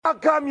How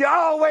come you're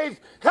always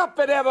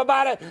helping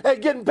everybody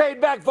and getting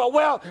paid back for?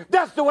 Well,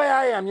 that's the way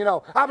I am, you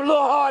know. I'm a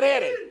little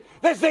hard-headed.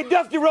 They say,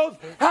 Dusty Rhodes,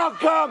 how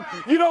come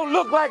you don't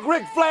look like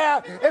Ric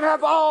Flair and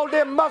have all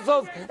them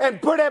muscles and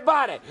pretty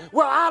body?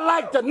 Well, I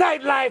like the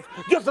nightlife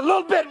just a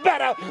little bit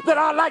better than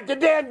I like the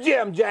damn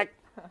gym, Jack.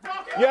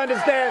 You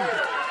understand?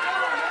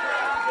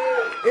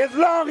 As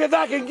long as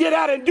I can get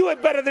out and do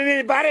it better than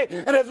anybody,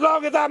 and as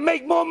long as I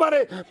make more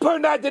money per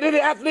night than any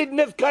athlete in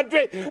this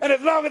country, and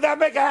as long as I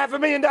make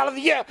 $500,000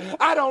 a year,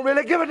 I don't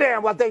really give a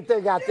damn what they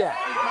think out there.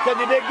 Can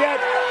you dig that?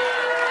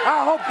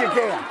 I hope you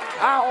can.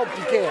 I hope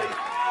you can.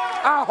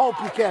 I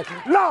hope you can.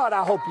 Lord,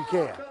 I hope you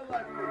can.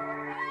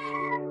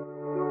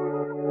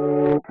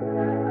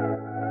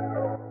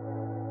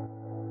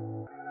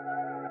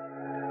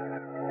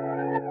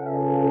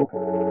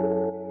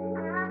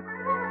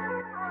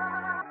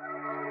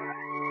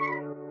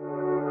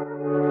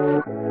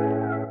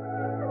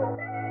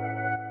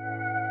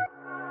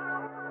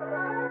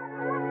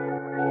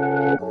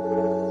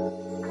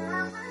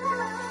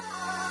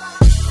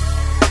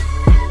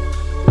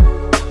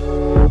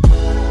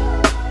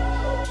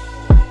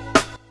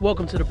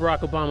 Welcome to the Barack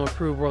Obama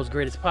approved world's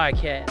greatest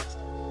podcast,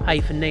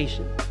 Hyphen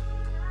Nation.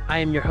 I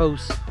am your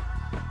host,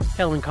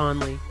 Helen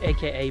Conley,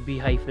 aka B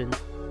Hyphen,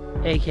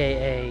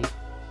 aka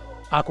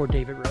Awkward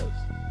David Rose.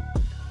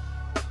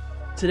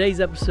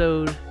 Today's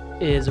episode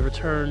is a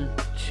return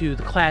to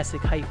the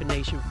classic Hyphen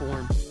Nation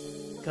form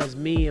because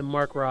me and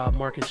Marc Rob,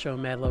 Marcus Show,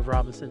 Mad Love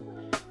Robinson,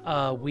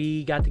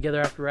 we got together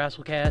after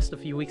Rasslecast a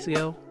few weeks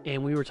ago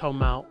and we were talking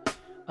about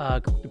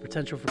the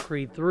potential for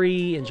Creed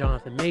 3 and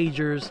Jonathan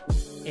Majors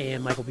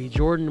and Michael B.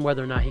 Jordan,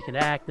 whether or not he can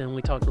act. And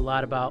we talked a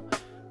lot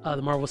about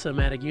the Marvel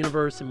Cinematic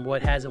Universe and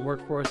what hasn't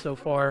worked for us so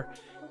far.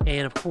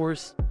 And of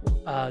course,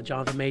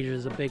 Jonathan Majors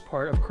is a big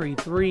part of Creed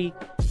 3.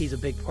 He's a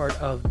big part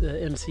of the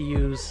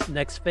MCU's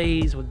next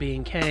phase with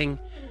being Kang.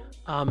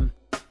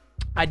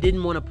 I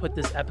didn't want to put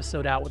this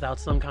episode out without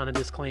some kind of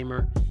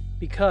disclaimer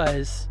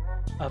because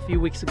a few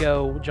weeks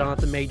ago,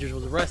 Jonathan Majors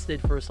was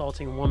arrested for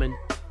assaulting a woman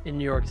in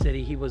New York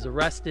City. He was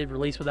arrested,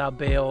 released without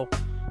bail.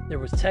 There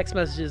was text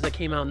messages that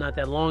came out not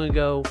that long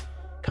ago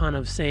kind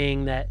of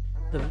saying that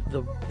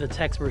the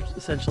texts were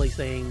essentially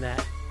saying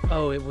that,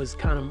 oh, it was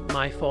kind of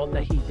my fault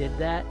that he did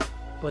that,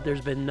 but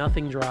there's been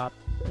nothing dropped,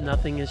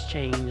 nothing has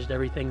changed,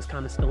 everything's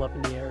kind of still up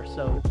in the air.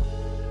 So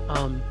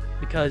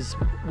because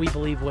we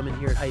believe women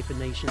here at Hyphen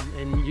Nation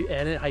and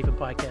at Hyphen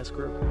Podcast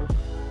Group,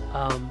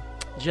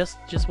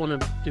 just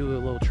want to do a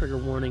little trigger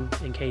warning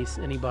in case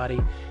anybody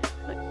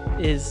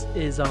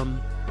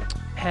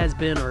has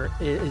been or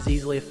is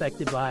easily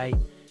affected by,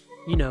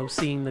 you know,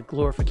 seeing the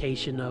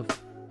glorification of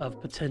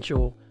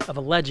potential of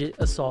alleged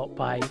assault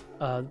by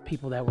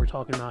people that we're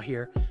talking about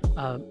here.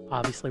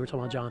 Obviously, we're talking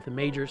about Jonathan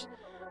Majors.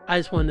 I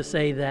just wanted to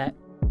say that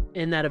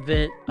in that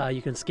event,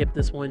 you can skip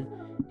this one,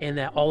 and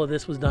that all of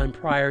this was done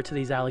prior to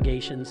these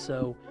allegations.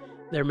 So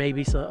there may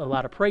be a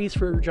lot of praise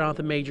for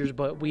Jonathan Majors,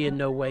 but we in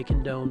no way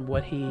condone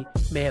what he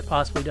may have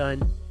possibly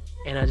done.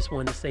 And I just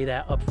wanted to say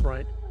that up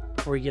front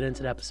before we get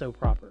into the episode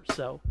proper.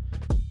 So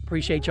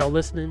appreciate y'all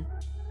listening.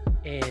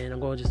 And I'm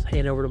going to just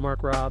hand over to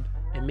Marc Rob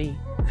and me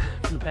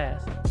from the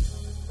past.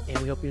 And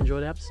we hope you enjoy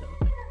the episode.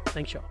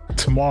 Thanks, y'all.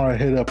 Tomorrow I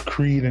hit up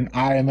Creed and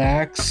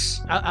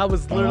IMAX. I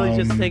was literally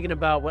just thinking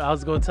about what I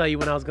was going to tell you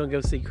when I was going to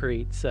go see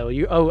Creed. So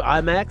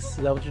IMAX? Is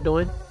that what you're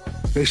doing?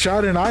 They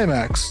shot it in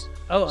IMAX.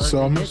 Oh,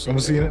 so I'm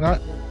seeing it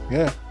not.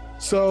 Yeah.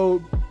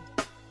 So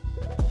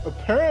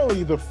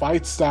apparently the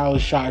fight style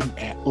is shot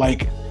in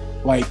like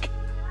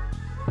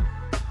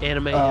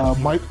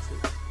anime. Mike.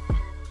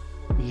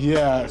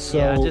 Yeah. So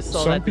yeah, I just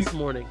saw that this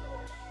morning.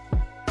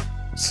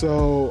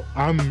 So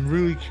I'm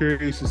really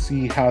curious to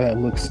see how that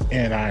looks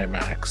in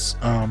IMAX.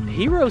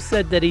 Hero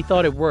said that he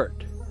thought it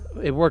worked.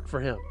 It worked for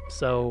him.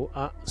 So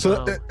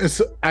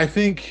I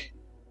think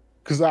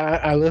because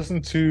I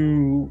listened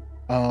to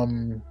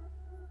the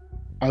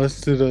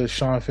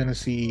Sean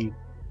Fantasy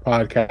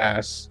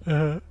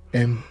podcast,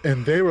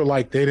 and they were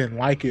like they didn't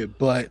like it,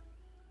 but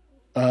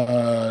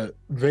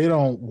they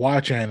don't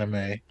watch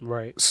anime,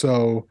 right?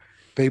 So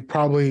they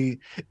probably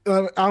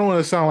I don't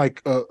want to sound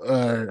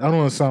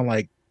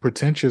like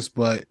pretentious,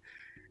 but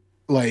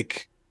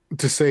like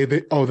to say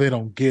that they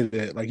don't get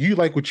it. Like you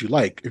like what you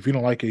like. If you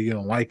don't like it, you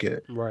don't like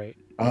it, right?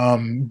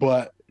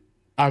 But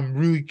I'm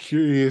really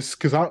curious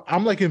because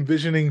I'm like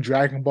envisioning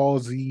Dragon Ball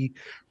Z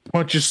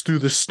punches through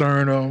the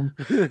sternum.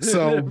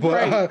 So,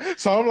 but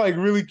so I'm like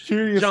really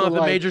curious.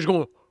 Jonathan Majors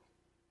going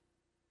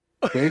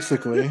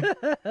basically.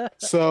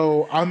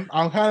 So I'm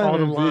kind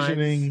of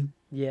envisioning. Lines.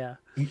 Yeah.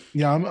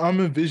 I'm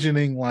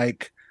envisioning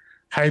like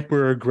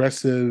hyper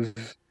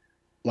aggressive,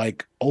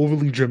 like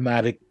overly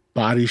dramatic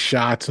body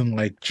shots and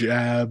like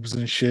jabs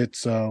and shit.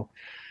 So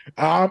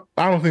I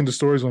don't think the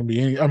story's gonna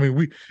be any. I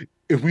mean,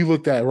 if we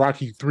looked at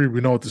Rocky 3,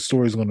 we know what the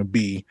story's gonna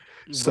be.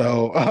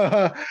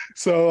 Right.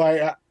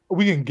 So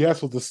we can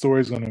guess what the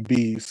story's gonna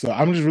be. So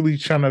I'm just really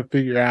trying to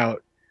figure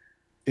out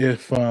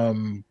if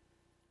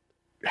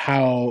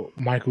how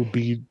Michael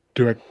B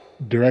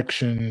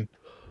direction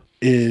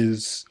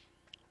is,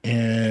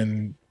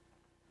 and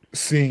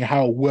seeing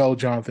how well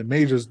Jonathan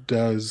Majors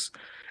does,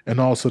 and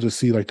also to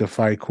see like the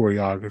fight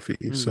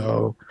choreography.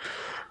 So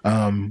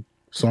I'm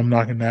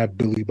knocking that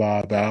Billy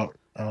Bob out.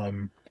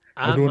 I'm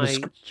I doing the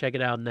might check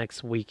it out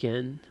next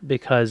weekend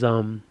because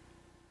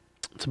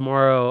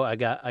tomorrow I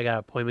got an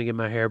appointment to get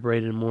my hair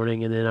braided in the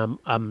morning, and then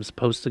I'm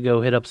supposed to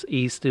go hit up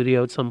E's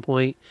studio at some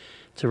point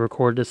to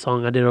record the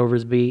song I did over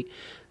his beat.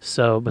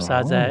 So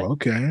besides that,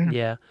 okay.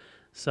 yeah.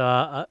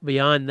 So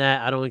beyond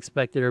that, I don't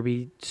expect there to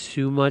be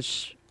too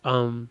much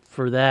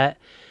for that.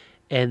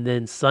 And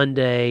then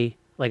Sunday,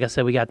 like I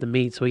said, we got the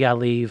meet, so we got to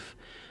leave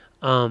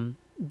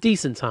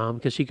decent time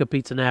because she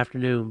competes in the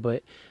afternoon,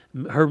 but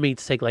her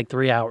meets take like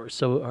 3 hours.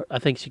 So I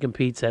think she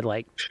competes at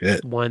like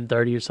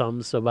 1:30 or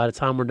something. So by the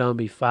time we're done, it'll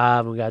be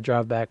 5, and we got to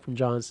drive back from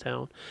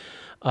Johnstown,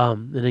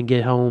 and then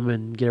get home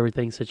and get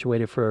everything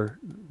situated for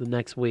the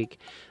next week.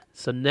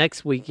 So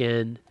next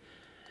weekend,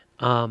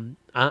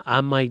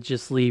 I might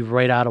just leave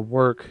right out of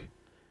work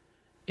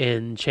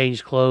and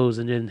change clothes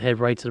and then head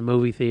right to the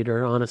movie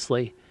theater,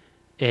 honestly,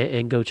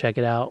 and go check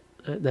it out.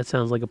 That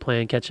sounds like a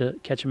plan. Catch a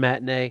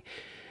matinee,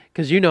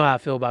 because you know how I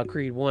feel about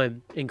Creed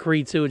 1 and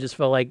Creed 2. It just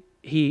felt like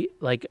he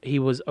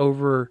was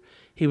over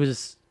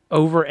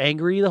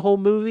angry the whole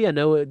movie. I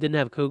know it didn't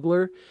have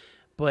Coogler,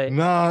 but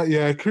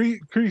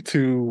Creed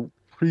 2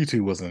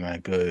 wasn't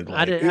that good. Like,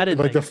 I didn't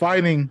like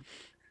think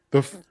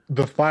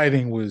the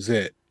fighting was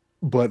it.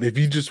 But if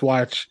you just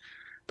watch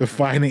the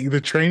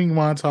training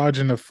montage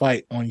and the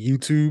fight on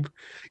YouTube,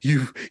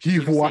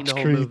 you've watched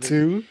Creed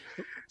 2.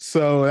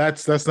 So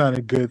that's not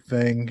a good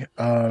thing.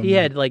 He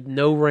had like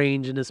no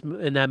range in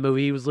that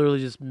movie. He was literally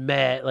just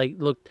mad, like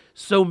looked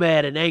so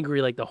mad and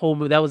angry like the whole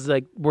movie. That was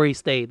like where he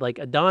stayed. Like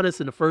Adonis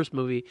in the first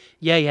movie,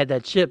 yeah, he had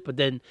that chip, but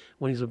then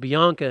when he was with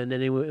Bianca, and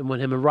then when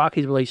him and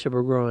Rocky's relationship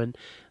were growing,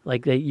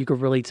 like you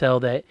could really tell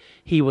that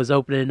he was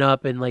opening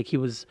up and like he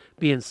was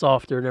being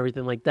softer and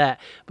everything like that.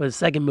 But the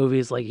second movie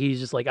is like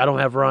he's just like, I don't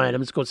have Ryan.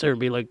 I'm just going to sit here and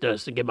be like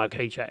this and get my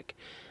paycheck.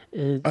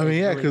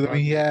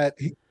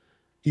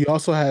 He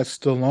also has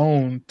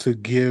Stallone to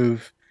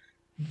give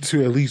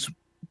to at least.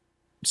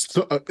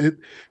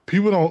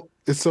 People don't.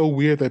 It's so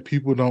weird that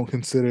people don't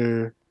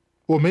consider.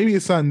 Well, maybe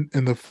it's not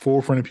in the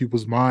forefront of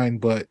people's mind,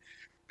 but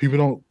people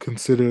don't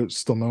consider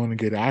Stallone a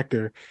good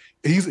actor.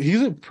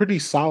 He's a pretty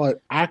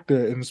solid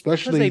actor, and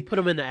especially because they put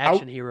him in the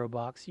action hero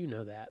box. You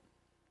know that.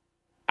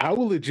 I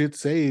will legit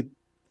say,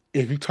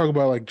 if you talk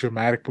about like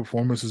dramatic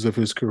performances of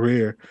his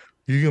career,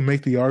 you can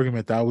make the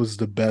argument that was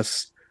the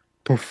best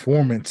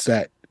performance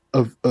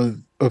of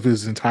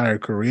his entire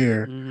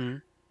career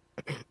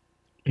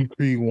in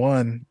Creed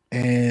 1,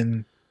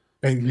 and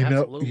you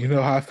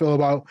know how I feel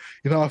about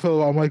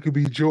Michael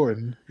B.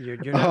 Jordan. You're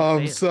not a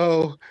fan.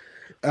 So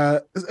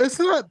it's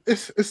not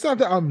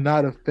that I'm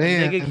not a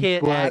fan. Nigga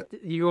can't act.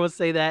 You gonna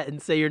say that and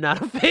say you're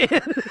not a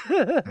fan?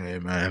 Hey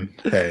man,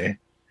 hey.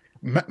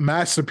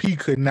 Master P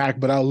couldn't act,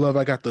 but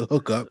I got the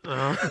hookup.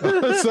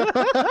 So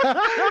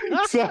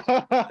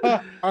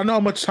I know how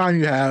much time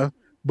you have.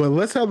 But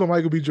let's have the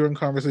Michael B. Jordan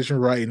conversation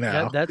right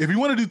now. If you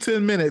want to do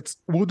 10 minutes,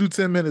 we'll do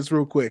 10 minutes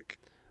real quick.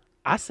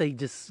 I say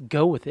just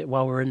go with it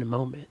while we're in the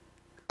moment.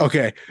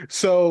 Okay.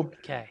 So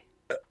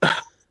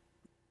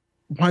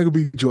Michael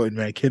B. Jordan,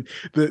 man,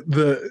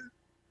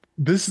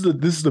 this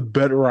is the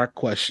bedrock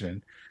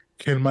question.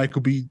 Is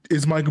Michael B.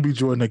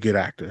 Jordan a good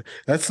actor?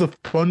 That's the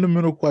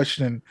fundamental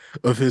question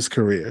of his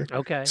career.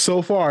 Okay.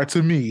 So far,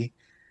 to me,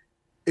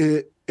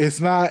 it's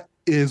not,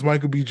 is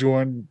Michael B.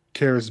 Jordan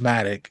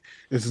charismatic?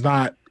 It's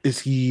not, is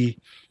he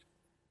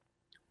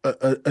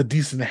a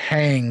decent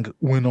hang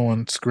when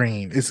on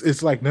screen?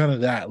 It's like none of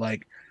that.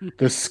 Like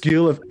the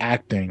skill of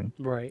acting,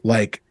 right?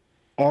 Like,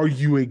 are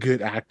you a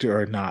good actor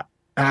or not?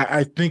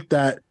 I think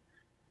that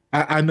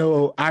I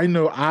know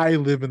I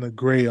live in the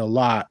gray a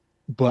lot,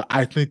 but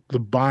I think the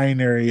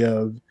binary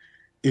of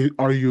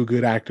are you a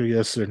good actor,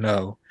 yes or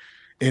no?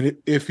 And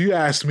if you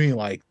ask me,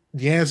 like,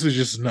 the answer is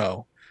just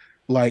no.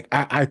 Like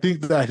I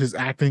think that his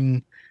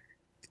acting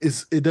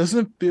it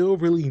doesn't feel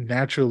really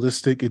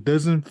naturalistic. It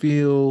doesn't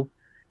feel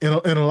in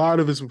a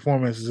lot of his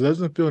performances, it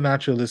doesn't feel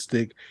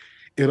naturalistic.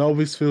 It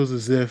always feels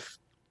as if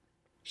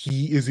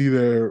he is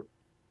either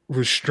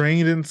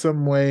restrained in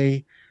some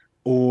way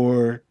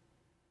or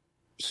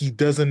he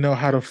doesn't know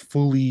how to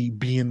fully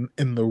be in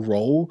the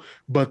role.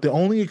 But the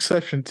only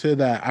exception to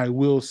that, I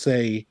will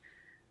say,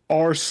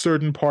 are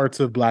certain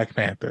parts of Black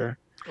Panther.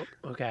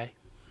 Okay.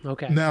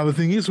 Now the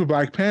thing is with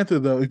Black Panther,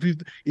 though, if you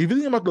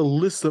think about the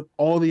list of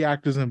all the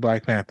actors in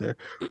Black Panther,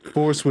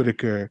 Forrest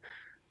Whitaker,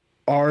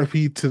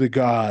 R.P. to the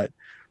God,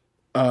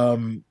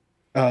 Angela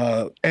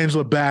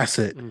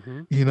Bassett,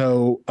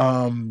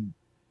 Lupita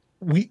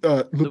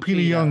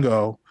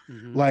Nyong'o,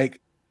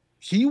 like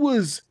he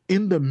was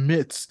in the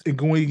midst and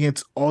going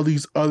against all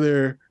these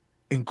other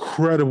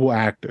incredible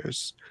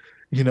actors.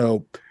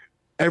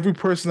 Every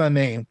person I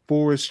named,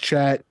 Forrest,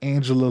 Chad,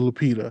 Angela,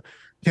 Lupita,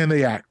 can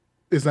they act?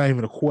 It's not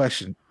even a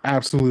question.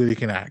 Absolutely, they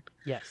can act.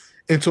 Yes.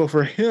 And so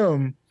for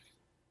him,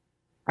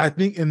 I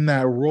think in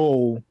that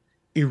role,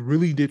 it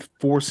really did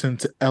force him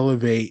to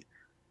elevate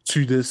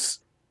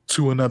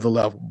to another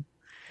level.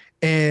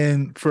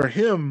 And for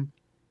him,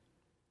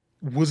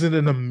 was it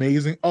an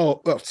amazing?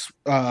 Who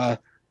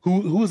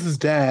was his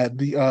dad?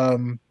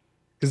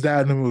 His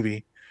dad in the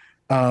movie,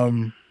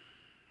 from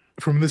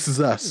This Is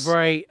Us.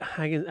 Right.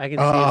 I can see his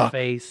Uh,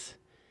 face.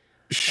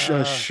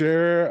 Uh,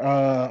 sure.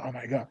 Oh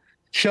my God,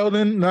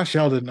 Sheldon, not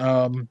Sheldon.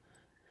 Um,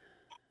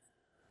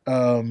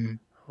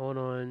 hold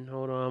on.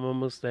 I'm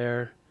almost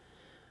there.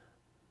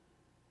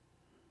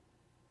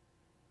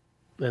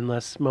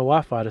 Unless my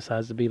Wi-Fi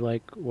decides to be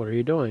like, "What are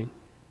you doing?"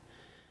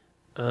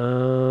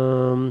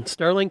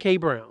 Sterling K.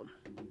 Brown.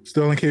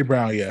 Sterling K.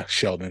 Brown, yeah,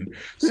 Sheldon.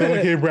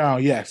 Sterling K.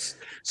 Brown, yes.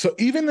 So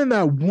even in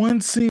that one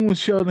scene with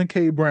Sheldon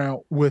K. Brown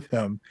with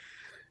him,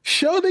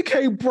 Sheldon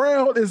K.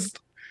 Brown is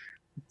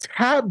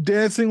tap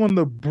dancing on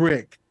the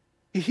brick.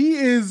 He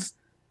is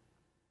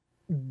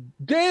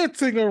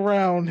dancing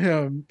around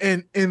him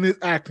in his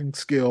acting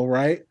skill,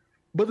 right?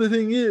 But the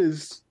thing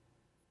is,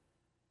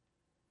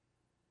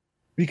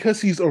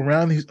 because he's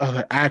around these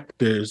other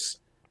actors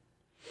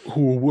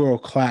who are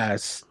world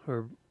class,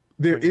 Or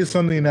there is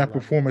something in that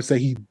level. performance that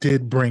he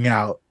did bring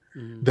out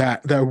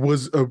that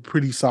was a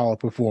pretty solid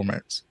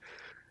performance.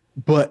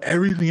 But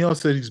everything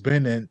else that he's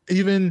been in,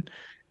 even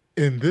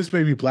in this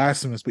may be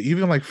blasphemous, but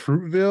even like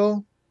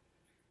Fruitville,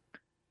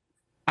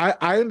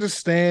 I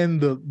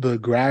understand the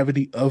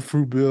gravity of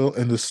Fruitville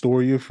and the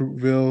story of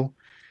Fruitville,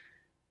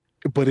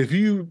 but if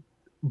you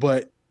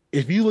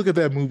look at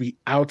that movie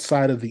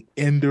outside of the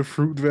end of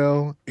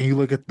Fruitville and you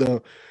look at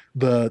the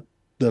the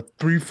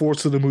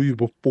three-fourths of the movie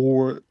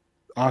before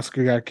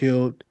Oscar got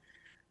killed,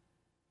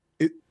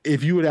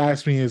 if you would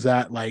ask me, is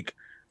that like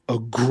a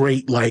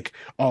great, like,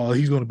 oh,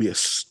 he's going to be a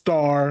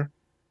star,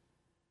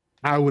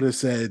 I would have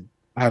said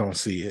I don't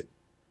see it.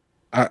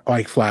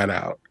 Like flat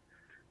out.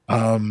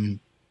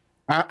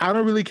 I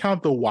don't really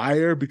count The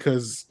Wire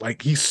because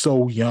like he's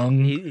so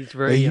young. He's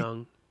very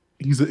young.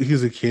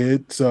 He's a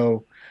kid,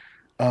 so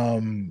I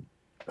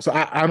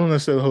don't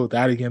necessarily hold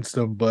that against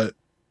him, but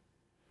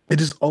it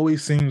just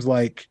always seems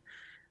like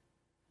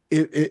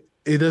it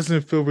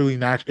doesn't feel really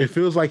natural. It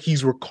feels like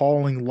he's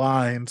recalling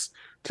lines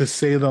to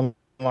say the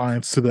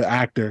lines to the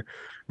actor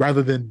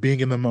rather than being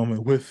in the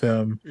moment with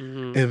them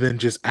and then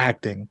just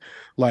acting.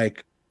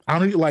 Like I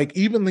don't like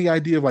even the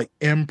idea of like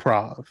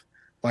improv.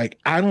 Like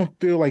I don't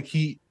feel like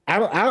I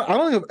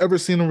don't think I've ever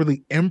seen him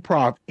really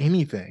improv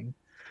anything.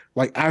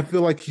 Like I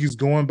feel like he's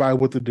going by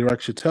what the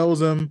director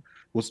tells him,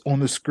 what's on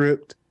the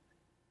script,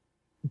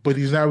 but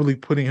he's not really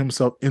putting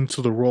himself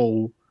into the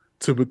role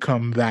to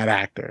become that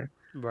actor.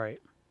 Right.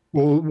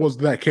 Well, was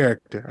that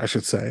character, I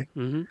should say.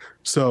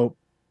 So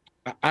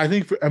I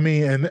think,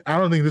 and I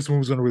don't think this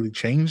movie's going to really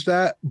change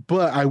that,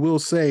 but I will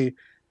say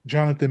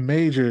Jonathan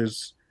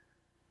Majors,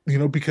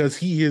 because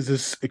he is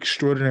this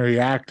extraordinary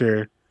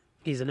actor.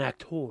 He's an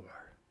actor.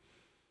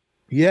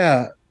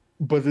 Yeah,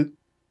 but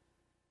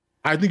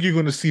I think you're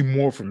going to see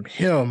more from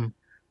him,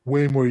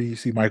 way more than you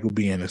see Michael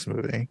B in this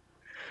movie.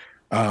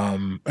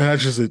 And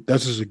that's just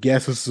a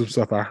guess. This is some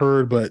stuff I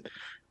heard, but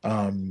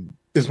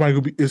it's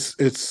Michael B.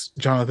 It's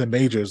Jonathan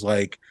Majors.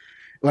 Like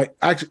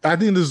actually, I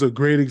think this is a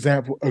great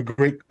example, a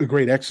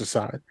great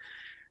exercise.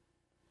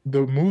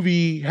 The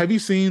movie. Have you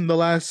seen the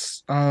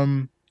last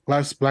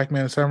Black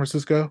Man in San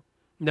Francisco?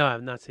 No,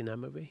 I've not seen that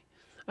movie.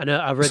 I know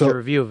I've read the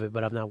review of it,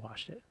 but I've not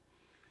watched it.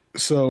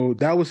 So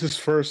that was his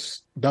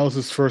first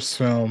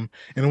film,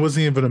 and it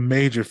wasn't even a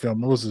major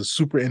film. It was a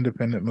super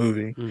independent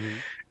movie,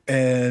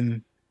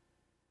 and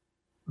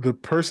the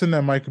person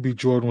that Michael B.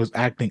 Jordan was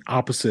acting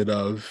opposite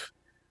of,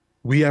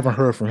 we haven't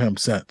heard from him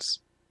since.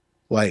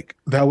 Like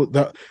that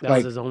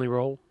was his only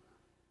role,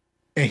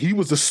 and he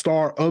was the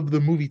star of the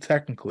movie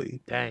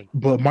technically. Dang.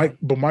 But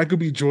Michael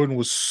B. Jordan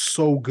was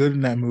so good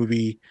in that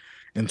movie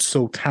and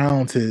so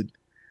talented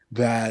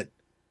that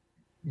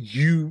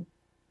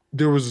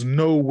there was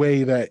no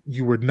way that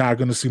you were not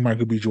going to see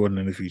Michael B. Jordan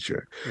in the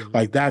future.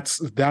 Like that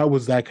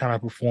was that kind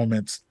of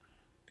performance.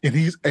 And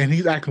he's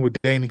acting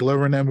with Danny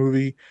Glover in that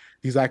movie.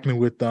 He's acting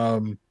with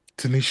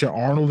Tanisha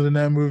Arnold in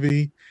that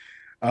movie.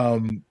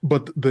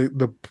 But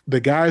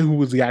the guy who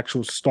was the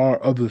actual star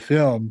of the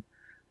film,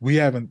 we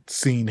haven't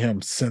seen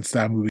him since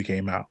that movie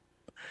came out.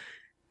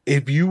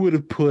 If you would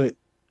have put,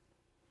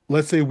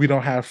 let's say we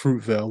don't have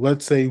Fruitville,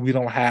 let's say we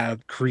don't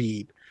have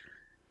Creed,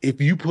 if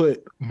you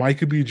put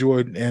Michael B.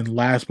 Jordan in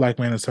Last Black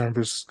Man in San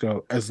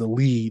Francisco as the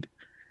lead,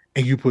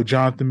 and you put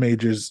Jonathan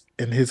Majors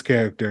and his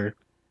character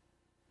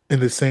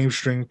in the same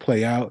string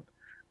play out,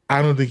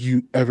 I don't think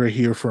you ever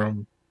hear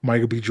from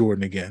Michael B.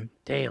 Jordan again.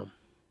 Damn.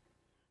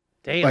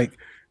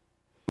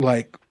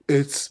 Like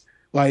it's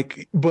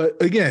like,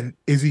 but again,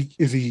 is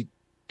he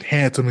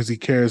handsome? Is he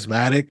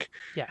charismatic?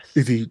 Yes.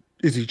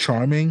 Is he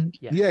charming?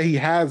 Yes. Yeah, he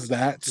has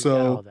that. He's so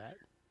got all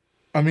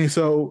that.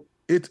 So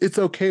it's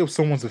okay if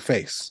someone's a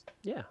face.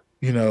 Yeah.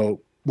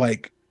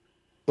 Like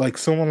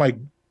someone like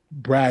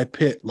Brad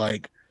Pitt,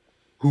 like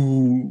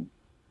who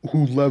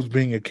loves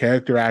being a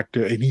character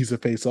actor, and he's a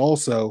face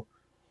also,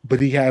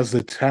 but he has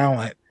the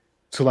talent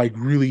to like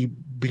really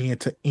be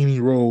into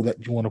any role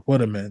that you want to put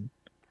him in.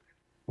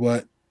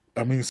 But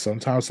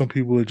sometimes some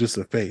people are just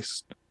a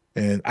face,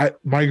 and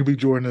Michael B.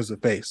 Jordan is a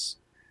face,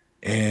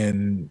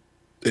 and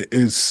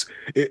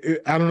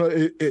I don't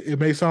know. It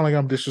may sound like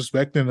I'm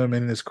disrespecting them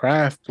in this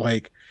craft.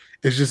 Like,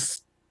 it's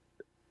just,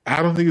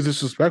 I don't think it's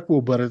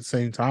disrespectful, but at the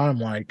same time,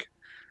 like,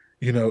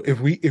 if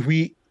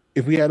we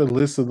had a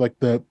list of like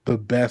the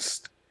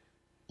best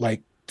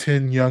like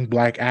 10 young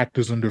black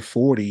actors under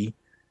 40,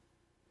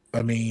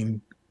 I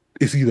mean,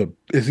 is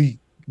he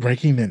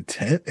ranking in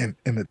 10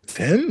 in the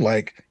 10?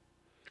 Like,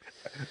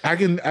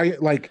 I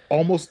like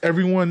almost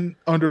everyone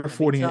under That'd be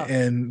 40 tough.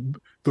 and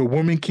the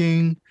Woman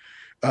King,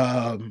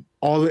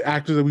 all the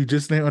actors that we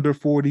just named under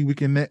 40, we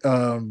can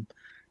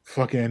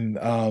fucking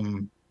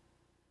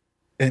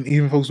and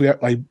even folks we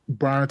have like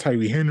Brian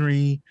Tyree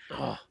Henry,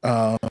 Oh,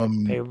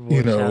 um, you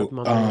paperboy, shout out know, to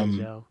my man,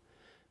 Joe.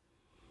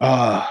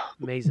 uh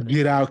Amazing.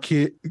 Get Out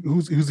kid,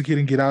 who's the kid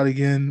in Get Out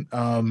again?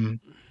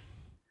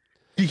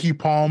 Keke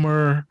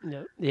Palmer,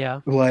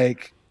 Yeah.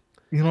 like,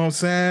 you know what I'm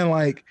saying?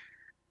 Like,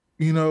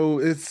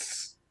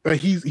 it's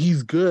like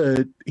he's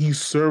good, he's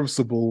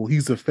serviceable,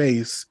 he's a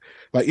face.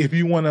 Like, if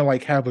you want to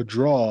like have a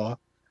draw,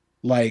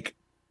 like,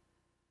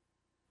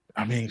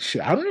 I mean,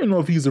 shit, I don't even know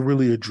if he's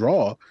really a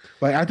draw.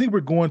 Like, I think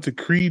we're going to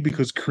Creed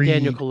because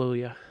Daniel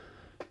Kaluuya.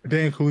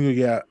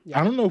 Yeah. Yeah.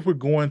 I don't know if we're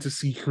going to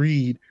see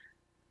Creed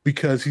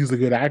because he's a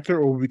good actor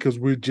or because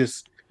we're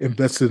just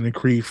invested in the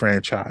Creed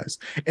franchise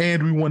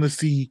and we want to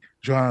see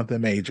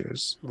Jonathan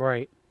Majors.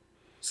 Right.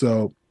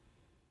 So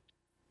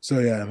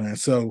yeah, man.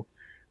 So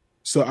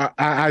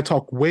I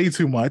talk way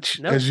too much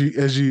as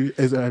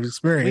I've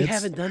experienced. We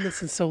haven't done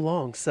this in so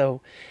long,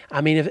 so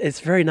I mean,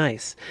 it's very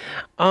nice.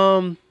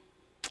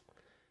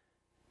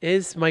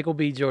 Is Michael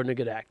B. Jordan a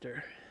good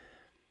actor?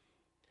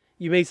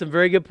 You made some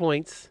very good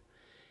points,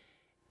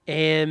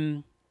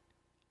 and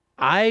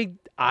I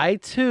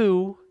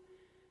too,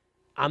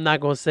 I'm not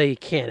going to say he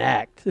can't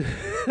act,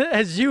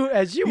 as you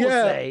will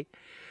say.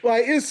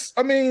 Like,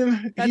 I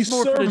mean, that's he's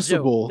more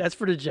serviceable. That's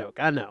for the joke.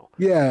 I know.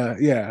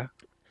 Yeah.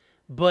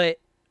 But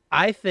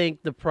I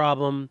think the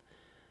problem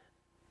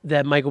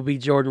that Michael B.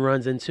 Jordan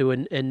runs into,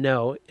 and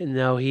no,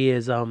 he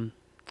is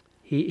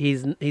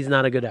he's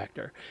not a good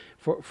actor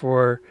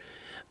for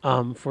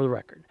the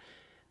record.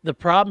 The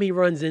problem he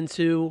runs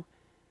into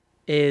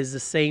is the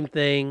same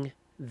thing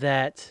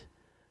that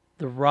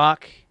The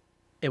Rock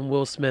and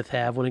Will Smith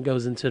have when it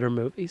goes into their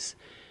movies.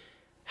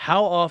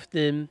 How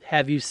often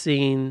have you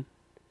seen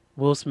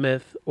Will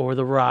Smith or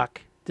The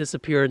Rock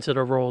disappear into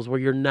their roles where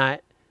you're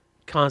not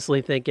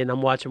constantly thinking,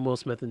 I'm watching Will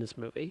Smith in this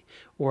movie,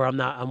 or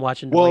I'm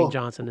watching Dwayne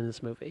Johnson in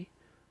this movie?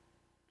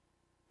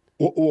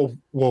 Well,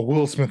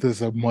 Will Smith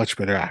is a much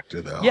better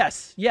actor, though.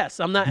 Yes.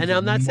 I'm not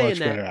saying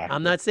that.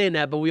 I'm not saying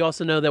that, but we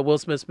also know that Will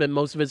Smith spent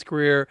most of his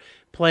career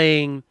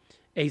playing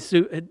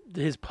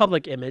his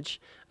public image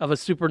of a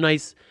super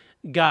nice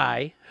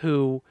guy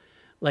who,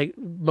 like,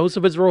 most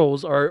of his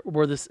roles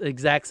were the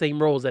exact same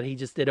roles that he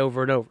just did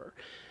over and over.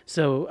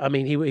 So, I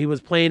mean, he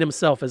was playing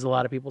himself, as a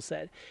lot of people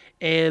said.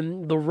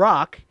 And The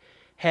Rock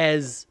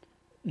has,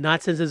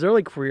 not since his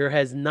early career,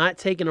 has not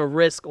taken a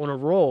risk on a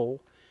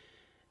role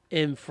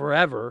in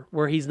forever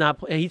where he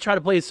tried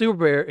to play a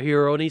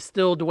superhero and he's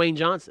still Dwayne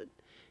Johnson.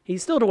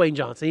 He's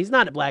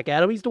not a Black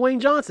Adam. He's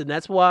Dwayne Johnson.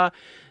 That's why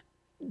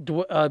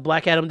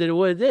Black Adam did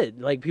what it did.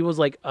 Like, people's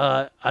like,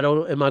 am I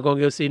going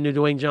to go see a new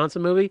Dwayne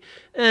Johnson movie?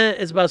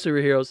 It's about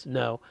superheroes.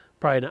 No,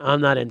 probably not.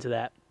 I'm not into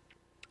that.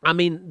 I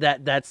mean,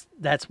 that's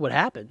what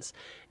happens.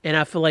 And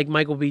I feel like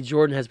Michael B.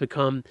 Jordan has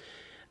become,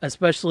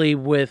 especially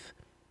with,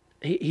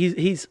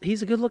 he's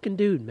a good looking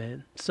dude,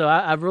 man. So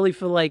I really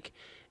feel like,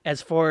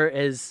 as far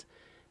as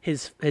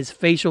his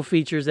facial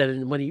features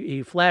and when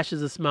he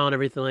flashes a smile and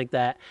everything like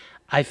that,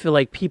 I feel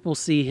like people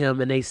see him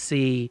and they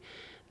see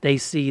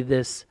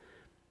this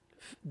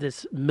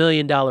 $1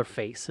 million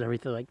face and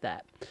everything like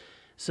that.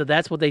 So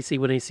that's what they see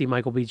when they see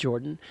Michael B.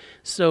 Jordan.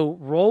 So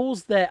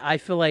roles that I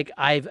feel like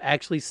I've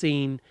actually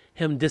seen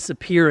him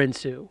disappear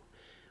into,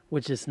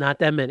 which is not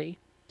that many,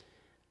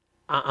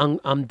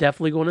 I'm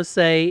definitely going to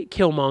say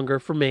Killmonger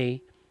for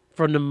me.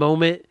 From the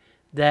moment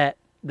that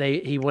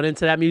he went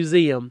into that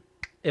museum,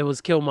 it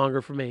was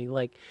Killmonger for me.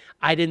 Like,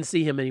 I didn't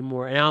see him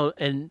anymore,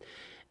 I'm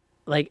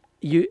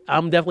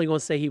definitely going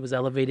to say he was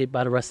elevated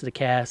by the rest of the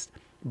cast,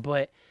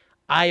 but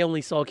I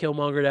only saw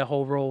Killmonger that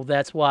whole role.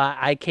 That's why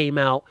I came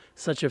out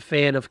such a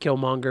fan of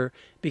Killmonger,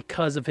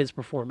 because of his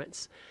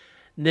performance.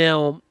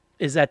 Now,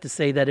 is that to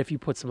say that if you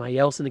put somebody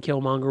else in the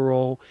Killmonger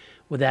role,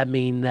 would that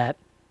mean that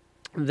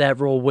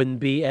role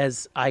wouldn't be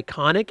as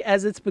iconic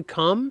as it's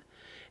become?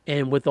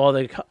 And with all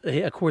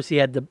of course, he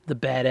had the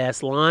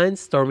badass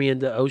lines, throw me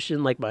into the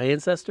ocean like my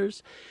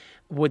ancestors.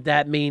 Would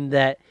that mean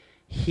that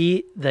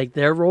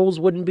their roles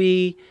wouldn't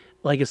be,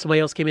 like, if somebody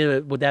else came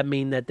in, would that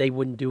mean that they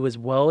wouldn't do as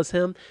well as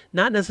him?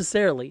 Not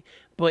necessarily.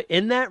 But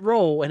in that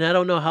role, and I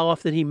don't know how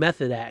often he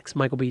method acts,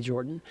 Michael B.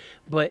 Jordan,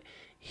 but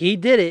he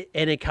did it,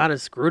 and it kind of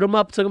screwed him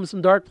up, took him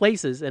some dark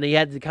places, and he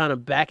had to kind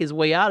of back his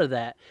way out of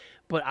that.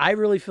 But I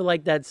really feel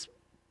like that's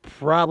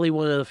probably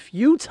one of the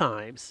few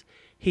times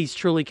he's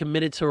truly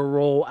committed to a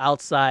role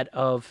outside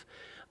of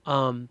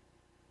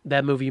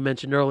that movie you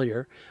mentioned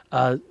earlier.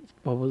 What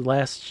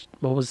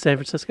was San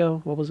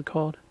Francisco? What was it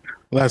called?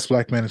 Last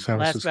Black Man in San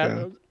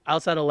Francisco.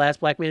 outside of Last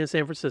Black Man in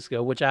San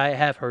Francisco, which I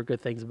have heard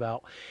good things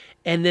about.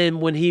 And then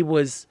when he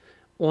was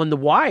on The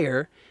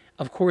Wire,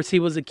 of course he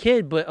was a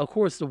kid, but of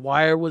course The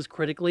Wire was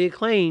critically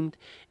acclaimed.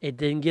 It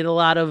didn't get a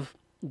lot of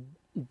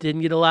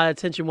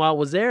attention while it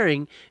was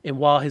airing and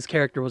while his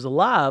character was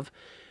alive.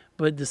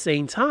 But at the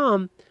same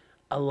time,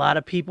 a lot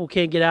of people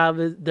can't get out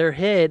of their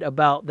head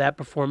about that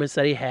performance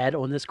that he had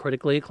on this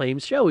critically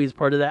acclaimed show. He's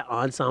part of that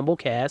ensemble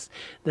cast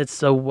that's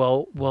so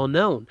well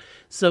known.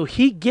 So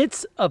he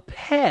gets a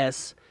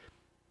pass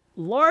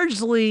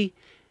largely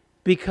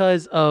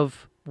because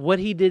of what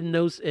he did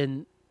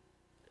in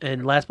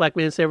Last Black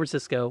Man in San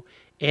Francisco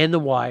and The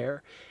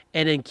Wire.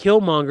 And in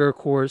Killmonger, of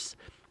course,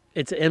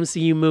 it's an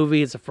MCU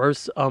movie. It's the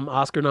first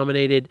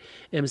Oscar-nominated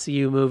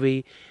MCU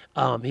movie.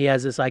 He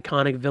has this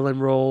iconic villain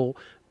role,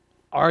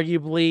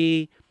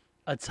 arguably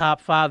a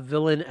top 5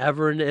 villain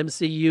ever in the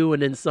MCU,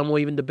 and then some will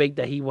even debate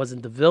that he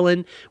wasn't the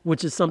villain,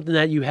 which is something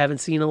that you haven't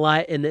seen a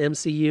lot in the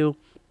MCU.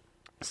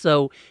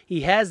 So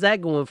he has that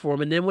going for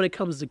him. And then when it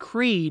comes to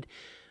Creed,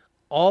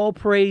 all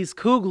praise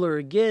Coogler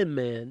again,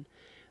 man.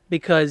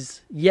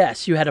 Because,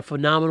 yes, you had a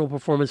phenomenal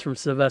performance from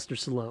Sylvester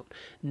Stallone.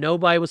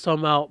 Nobody was talking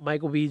about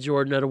Michael B.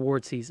 Jordan at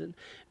award season.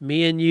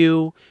 Me and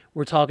you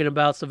were talking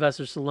about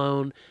Sylvester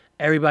Stallone.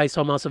 Everybody's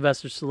talking about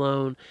Sylvester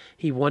Stallone.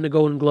 He won the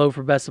Golden Globe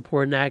for Best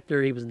Supporting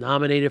Actor. He was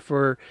nominated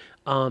for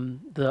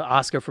the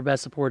Oscar for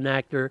Best Supporting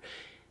Actor.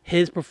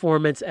 His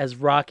performance as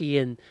Rocky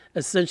and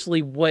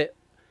essentially what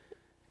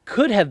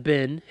could have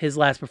been his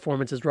last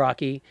performance as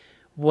Rocky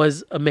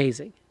was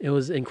amazing. It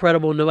was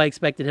incredible. Nobody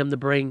expected him to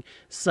bring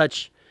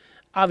such...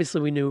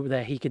 Obviously, we knew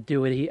that he could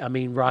do it.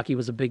 Rocky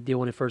was a big deal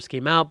when it first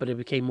came out, but it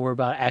became more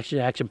about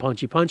action,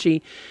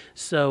 punchy.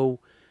 So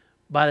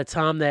by the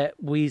time that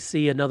we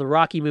see another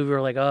Rocky movie,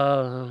 we're like,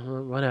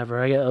 oh,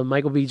 whatever.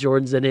 Michael B.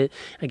 Jordan's in it.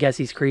 I guess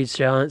he's Creed's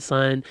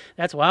son.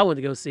 That's why I went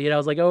to go see it. I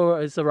was like, oh,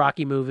 it's a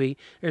Rocky movie.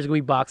 There's going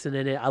to be boxing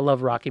in it. I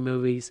love Rocky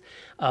movies.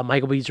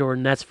 Michael B.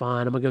 Jordan, that's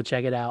fine. I'm going to go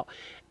check it out.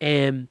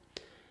 And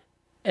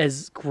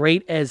as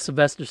great as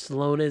Sylvester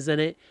Stallone is in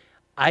it,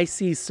 I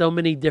see so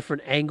many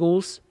different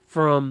angles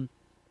from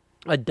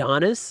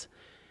Adonis,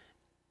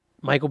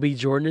 Michael B.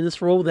 Jordan in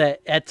this role,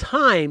 that at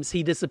times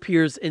he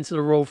disappears into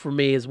the role for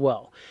me as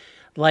well.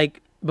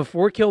 Like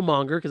before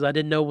Killmonger, because I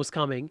didn't know it was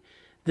coming,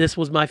 this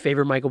was my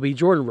favorite Michael B.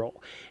 Jordan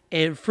role.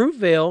 And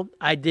Fruitvale,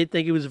 I did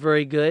think it was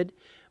very good,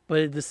 but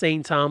at the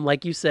same time,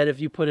 like you said, if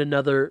you put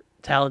another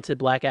talented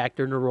black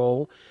actor in the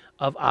role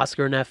of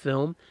Oscar in that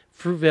film,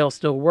 Fruitvale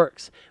still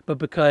works. But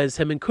because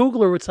him and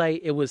Coogler were tight,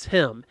 it was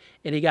him.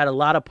 And he got a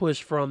lot of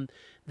push from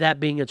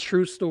that being a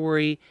true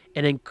story,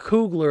 and then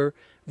Coogler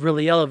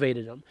really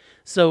elevated him.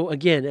 So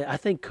again, I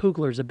think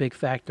Coogler is a big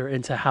factor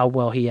into how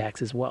well he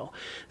acts as well.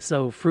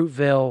 So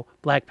Fruitvale,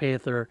 Black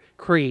Panther,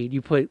 Creed,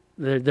 you put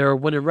they're a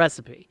winning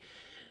recipe.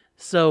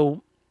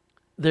 So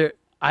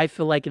I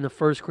feel like in the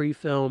first Creed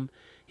film,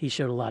 he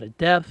showed a lot of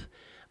depth.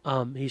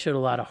 He showed a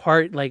lot of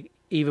heart. Like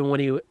even when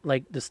he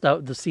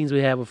the scenes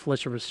we had with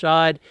Felicia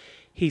Rashad,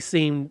 he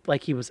seemed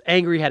like he was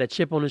angry, had a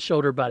chip on his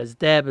shoulder about his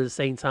dad, but at the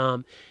same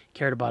time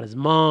cared about his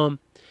mom.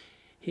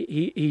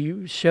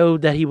 He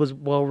showed that he was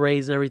well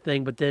raised and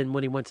everything, but then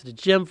when he went to the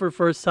gym for the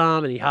first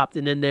time and he hopped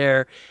in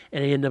there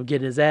and he ended up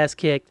getting his ass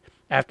kicked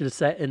after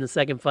in the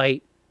second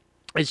fight,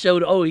 it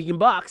showed, oh, he can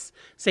box.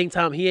 Same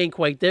time, he ain't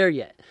quite there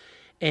yet.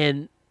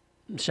 And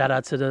shout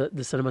out to the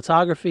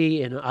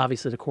cinematography and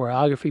obviously the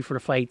choreography for the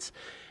fights.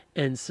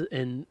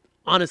 And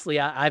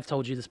honestly, I've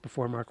told you this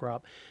before, Marc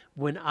Rob.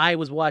 When I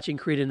was watching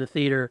Creed in the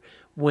theater,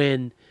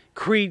 when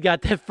Creed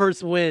got that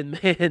first win,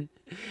 man,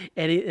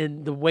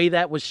 and the way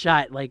that was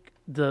shot, like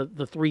the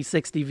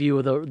 360 view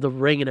of the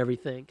ring and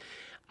everything,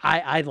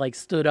 I like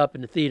stood up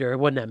in the theater. There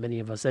wasn't that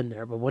many of us in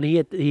there, but when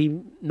he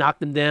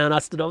knocked him down, I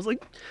stood up. I was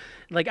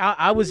like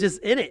I was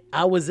just in it.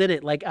 I was in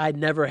it like I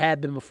never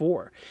had been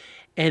before.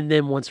 And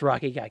then once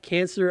Rocky got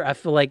cancer, I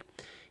feel like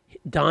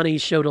Donnie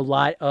showed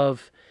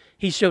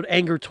he showed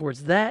anger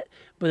towards that,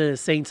 but at the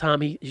same time,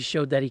 he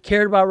showed that he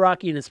cared about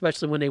Rocky, and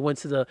especially when they went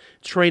to the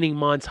training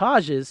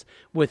montages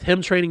with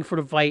him training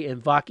for the fight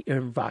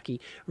and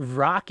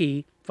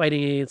Rocky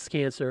fighting against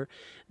cancer,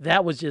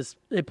 that was just,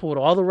 it pulled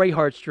all the right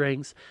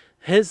heartstrings.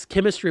 His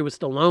chemistry with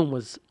Stallone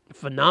was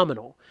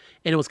phenomenal,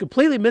 and it was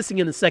completely missing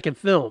in the second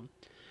film,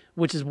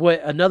 which is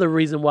another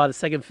reason why the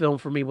second film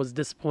for me was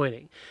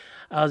disappointing.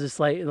 I was just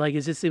like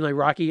it just seemed like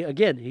Rocky,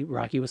 again,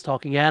 Rocky was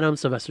talking at him,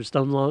 Sylvester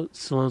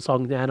Stallone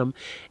talking at him,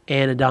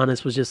 and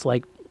Adonis was just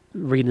like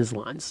reading his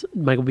lines.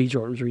 Michael B.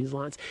 Jordan was reading his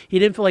lines. He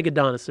didn't feel like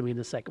Adonis to me in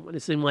the second one.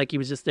 It seemed like he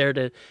was just there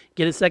to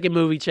get a second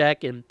movie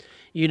check and,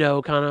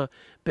 kind of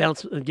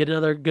get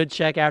another good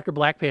check after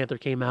Black Panther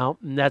came out,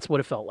 and that's what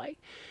it felt like.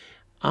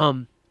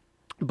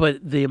 But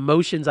the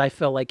emotions I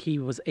felt like he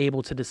was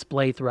able to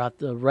display throughout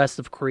the rest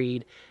of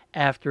Creed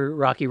after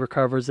Rocky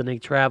recovers and they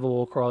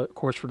travel, of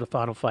course, for the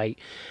final fight,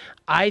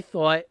 I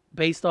thought,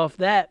 based off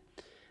that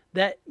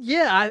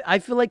I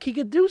feel like he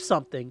could do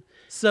something.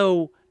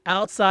 So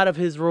outside of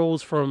his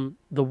roles from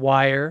The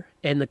Wire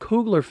and the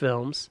Coogler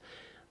films,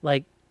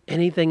 like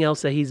anything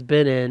else that he's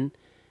been in,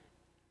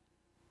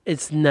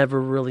 it's never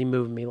really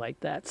moved me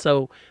like that.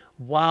 So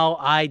while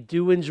I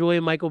do enjoy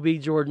a Michael B.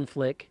 Jordan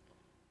flick,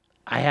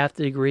 I have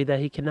to agree that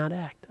he cannot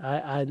act.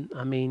 I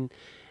mean,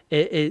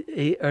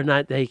 or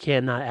not that he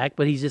cannot act,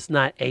 but he's just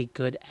not a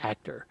good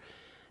actor.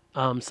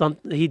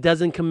 He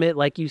doesn't commit,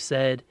 like you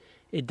said.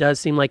 It does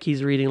seem like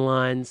he's reading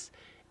lines,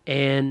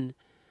 and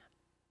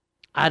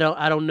I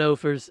don't know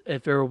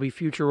if there will be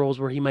future roles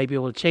where he might be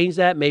able to change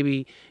that.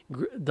 Maybe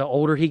the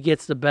older he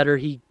gets, the better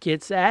he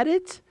gets at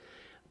it.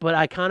 But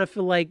I kind of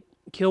feel like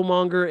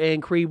Killmonger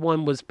and Creed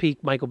 1 was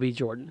peak Michael B.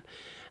 Jordan.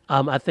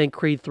 I think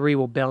Creed 3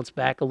 will bounce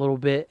back a little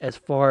bit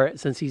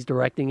since he's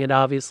directing it,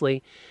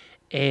 obviously.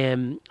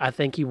 And I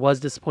think he was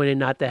disappointed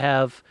not to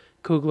have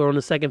Coogler on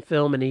the second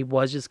film, and he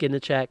was just getting a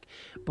check.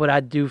 But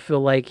I do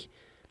feel like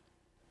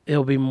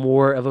it'll be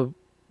more of a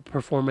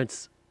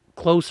performance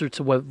closer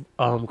to what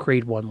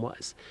Creed 1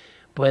 was.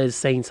 But at the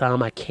same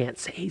time, I can't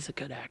say he's a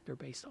good actor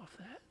based off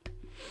that.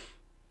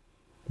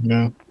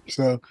 Yeah.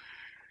 So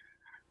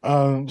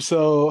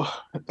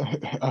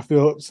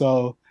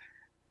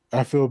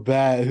I feel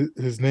bad.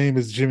 His name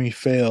is Jimmy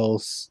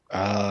Fails.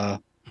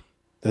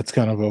 That's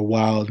kind of a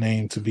wild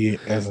name to be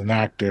as an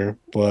actor,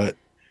 but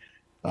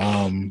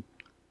nah,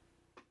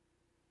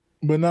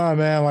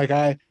 man. Like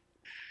I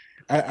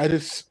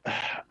just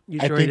You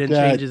I sure he think didn't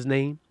that change his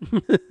name?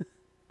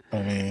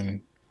 I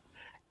mean,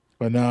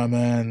 but nah,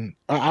 man.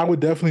 I would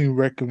definitely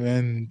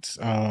recommend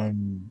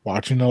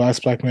watching The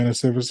Last Black Man in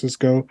San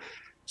Francisco.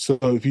 So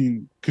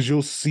because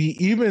you'll see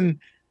even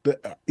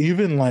you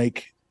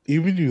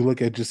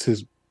look at just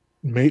his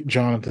mate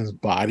Jonathan's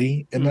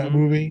body in that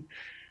movie,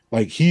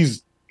 like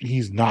he's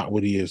not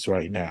what he is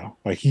right now.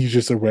 Like he's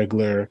just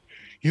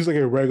he's like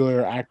a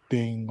regular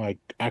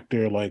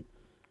actor like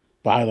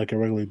by like a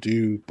regular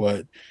dude,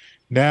 but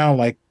now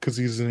like because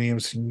he's in the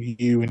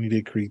MCU and he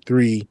did Creed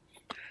 3,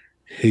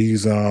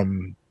 he's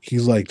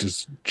like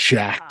just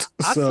jacked.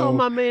 I saw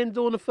my man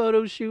doing a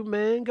photo shoot,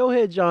 man. Go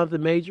ahead,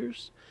 Jonathan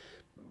Majors.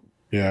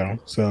 Yeah,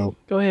 so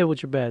go ahead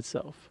with your bad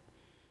self.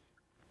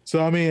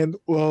 So I mean,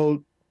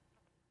 well,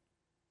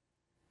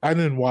 I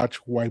didn't watch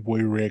White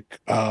Boy Rick,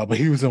 but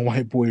he was in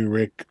White Boy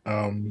Rick.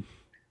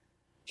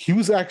 He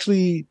was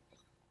actually,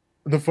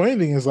 the funny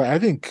thing is, like, I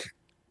think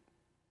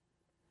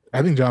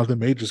Jonathan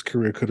Major's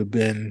career could have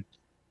been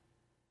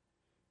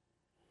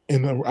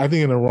in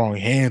the wrong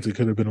hands. It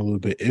could have been a little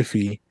bit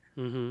iffy,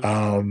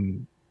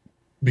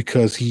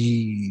 because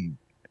he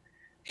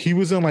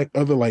was in like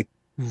other like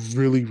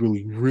really,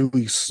 really,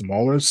 really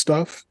smaller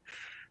stuff.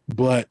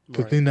 But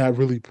the thing that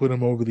really put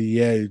him over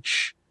the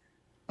edge,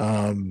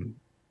 outside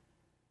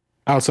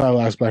of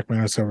Last Black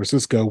Man in San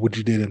Francisco, which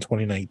he did in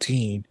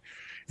 2019,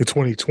 in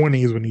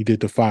 2020 is when he did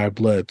the Five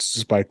Bloods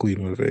Spike Lee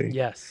movie.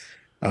 Yes.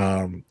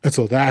 And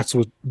so that's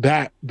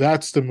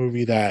the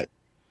movie that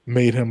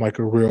made him like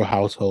a real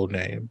household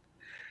name.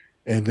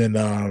 And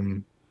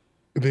then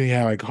he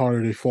had like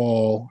Harder They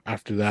Fall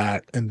after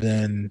that, and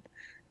then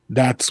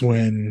that's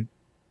when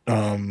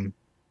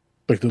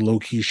like the low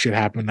key shit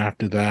happened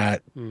after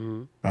that.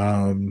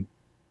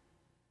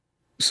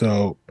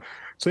 So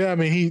yeah, I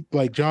mean, he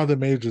like Jonathan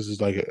Majors is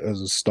like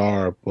as a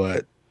star,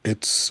 but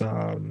it's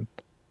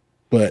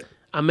but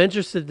I'm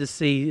interested to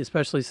see,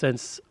 especially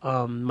since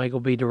Michael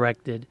B.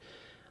 directed.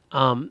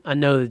 I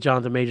know that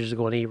Jonathan Majors is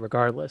going to eat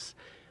regardless,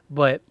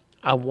 but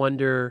I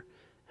wonder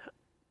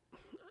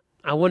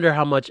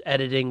how much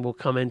editing will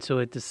come into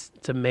it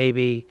to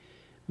maybe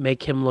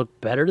make him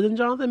look better than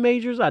Jonathan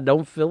Majors. I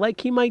don't feel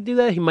like he might do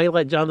that. He might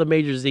let Jonathan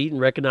Majors eat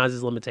and recognize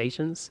his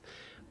limitations,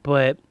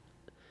 but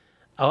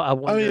I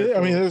wonder.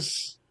 I mean,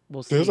 there's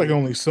like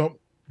only so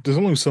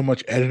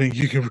much editing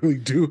you can really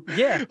do.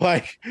 Yeah,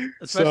 like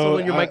especially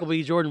when you're Michael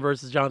B. Jordan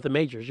versus Jonathan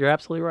Majors. You're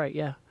absolutely right.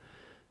 Yeah.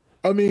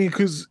 I mean,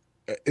 because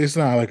it's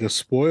not like a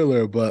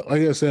spoiler, but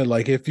like I said,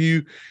 like if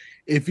you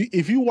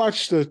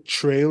watch the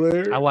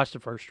trailer, I watched the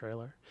first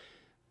trailer,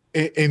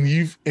 and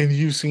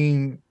you've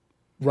seen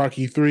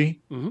Rocky 3.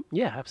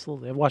 Yeah,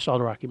 absolutely. I've watched all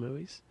the Rocky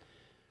movies.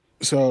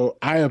 So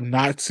I have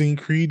not seen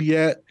Creed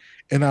yet,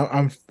 and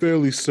I'm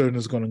fairly certain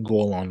it's going to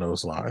go along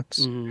those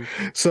lines.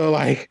 So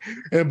like,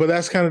 but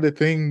that's kind of the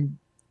thing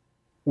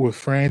with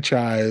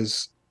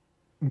franchise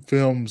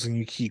films, and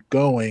you keep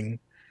going,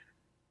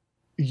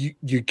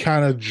 you're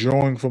kind of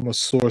drawing from a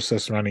source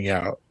that's running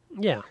out.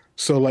 Yeah.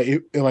 So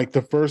like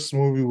the first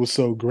movie was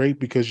so great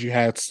because you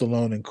had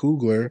Stallone and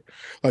Coogler.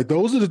 Like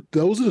those are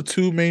the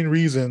two main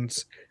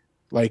reasons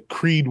like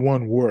Creed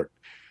 1 worked.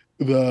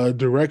 The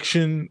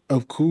direction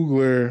of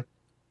Coogler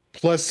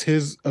plus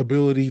his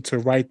ability to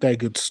write that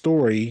good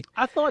story.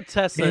 I thought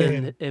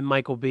Tessa and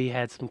Michael B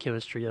had some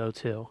chemistry though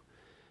too.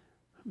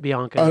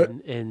 Bianca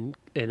and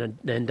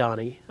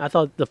Donnie. I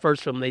thought the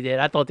first film they did,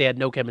 I thought they had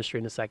no chemistry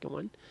in the second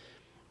one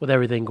with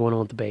everything going on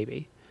with the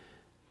baby.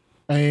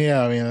 I mean,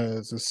 yeah, I mean,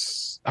 it's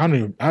just, I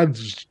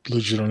just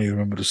legit don't even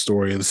remember the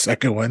story of the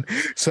second one.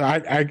 So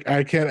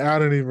I can't, I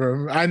don't even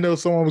remember. I know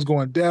someone was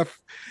going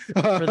deaf.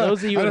 For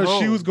those of you I at know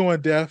she was home,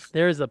 going deaf.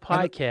 there's a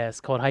I know,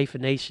 podcast called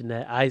Hyphenation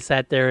that I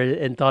sat there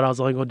and thought I was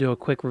only going to do a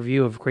quick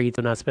review of Creed,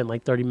 and I spent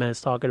like 30 minutes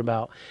talking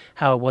about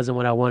how it wasn't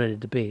what I wanted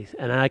it to be.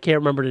 And I can't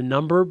remember the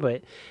number,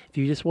 but if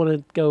you just want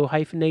to go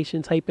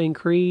Hyphenation, type in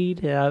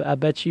Creed, I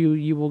bet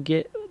you will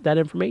get that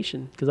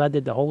information because I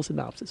did the whole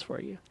synopsis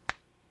for you.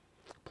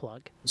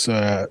 Plug.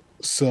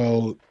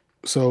 so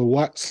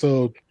what?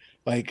 So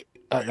like,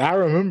 I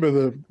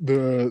remember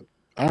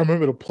I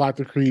remember the plot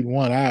to Creed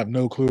 1. I have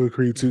no clue what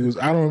Creed 2 is.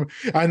 I don't.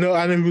 I know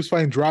he was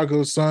fighting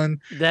Drago's son.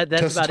 That's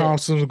Tessa about it.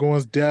 Thompson was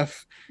going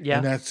deaf, Yeah.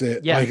 and that's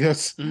it. Yeah. Like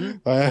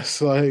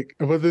that's like.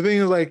 But the thing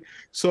is, like,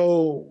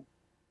 so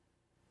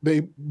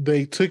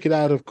they took it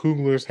out of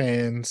Coogler's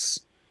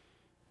hands.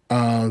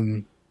 I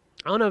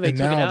don't know if they And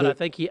took it now out.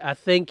 that I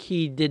think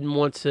he didn't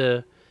want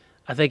to.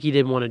 I think he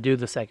didn't want to do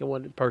the second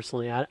one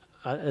personally.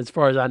 As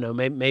far as I know,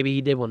 maybe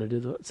he did want to do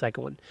the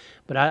second one,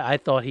 but I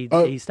thought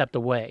he stepped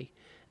away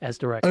as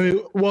I director.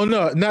 mean, well,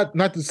 no,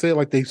 not to say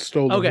like they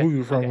stole the Okay,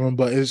 movie from okay, him,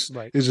 but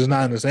right. it's just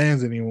not in his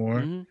hands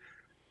anymore.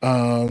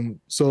 Hmm.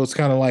 So it's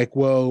kind of like,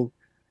 well,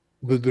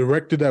 the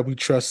director that we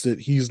trusted,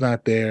 he's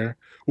not there.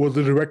 Well,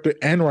 the director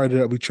and writer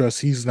that we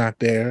trust, he's not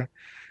there.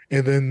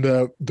 And then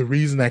the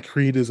reason that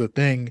Creed is a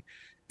thing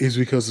is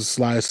because of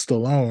Sly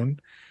Stallone.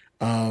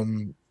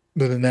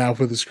 But then now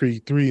for this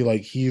Creed 3,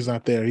 like he's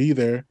not there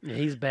either. Yeah,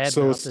 he's bad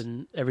So it's,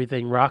 mouthing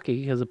everything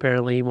Rocky because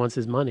apparently he wants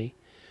his money.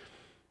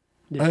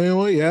 I mean,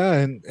 well, yeah,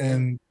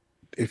 and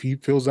if he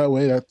feels that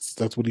way,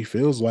 that's what he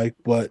feels like.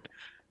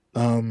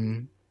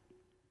 Um,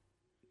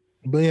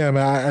 but yeah,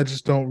 man, I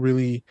just don't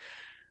really,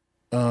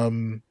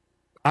 um,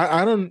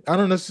 I don't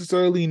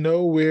necessarily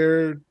know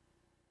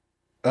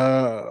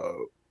uh,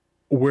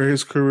 where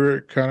his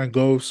career kind of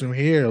goes from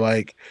here.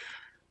 Like,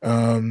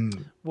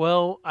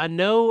 Well, I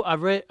know I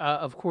read.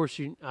 Of course,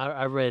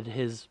 I read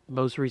his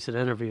most recent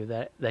interview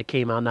that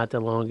came out not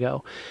that long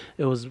ago.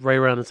 It was right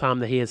around the time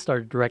that he had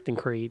started directing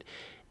Creed,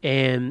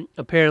 and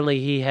apparently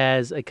he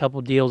has a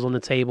couple deals on the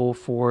table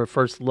for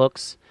first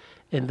looks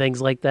and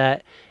things like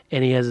that,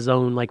 and he has his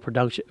own like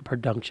production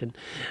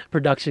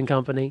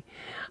company.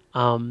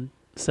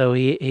 So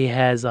he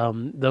has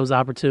those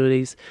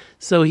opportunities.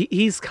 So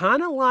he's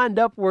kind of lined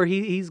up where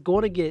he's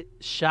going to get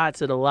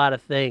shots at a lot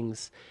of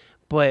things,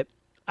 but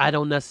I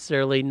don't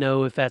necessarily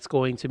know if that's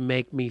going to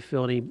make me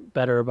feel any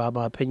better about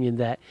my opinion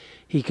that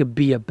he could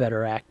be a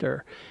better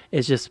actor.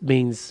 It just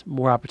means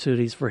more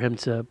opportunities for him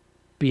to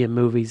be in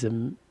movies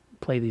and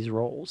play these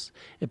roles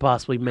and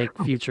possibly make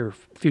future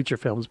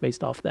films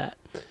based off that.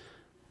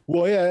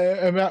 well,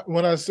 yeah, I mean,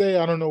 when I say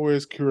I don't know where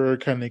his career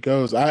kind of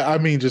goes, I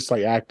mean just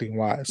like acting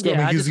wise. Yeah, I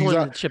mean, I just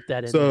wanted to chip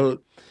that in.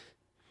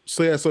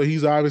 So yeah, so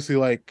he's obviously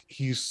like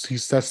he's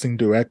testing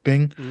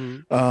directing,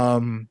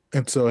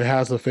 and so it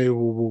has a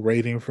favorable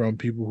rating from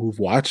people who've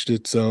watched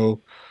it. So,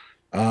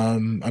 I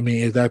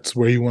mean, if that's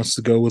where he wants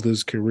to go with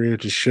his career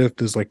to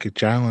shift is like a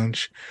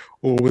challenge,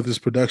 or with his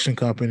production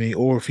company,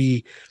 or if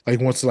he like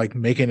wants to like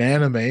make an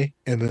anime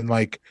and then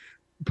like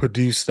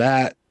produce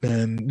that,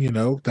 then you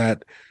know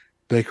that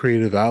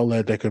creative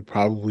outlet that could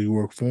probably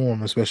work for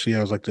him, especially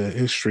as like the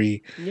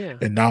history Yeah.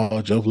 and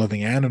knowledge of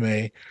loving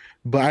anime.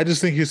 But I just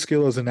think his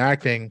skill as an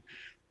acting,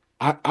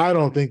 I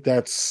don't think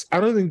I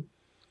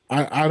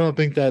don't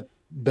think that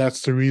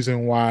that's the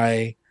reason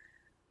why,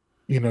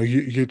 you know,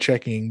 you're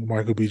checking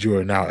Michael B.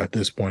 Jordan out at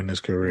this point in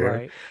his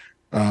career. Right.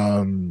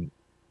 Um,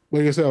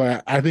 like I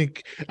said, I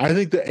think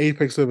the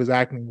apex of his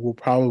acting will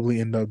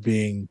probably end up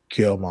being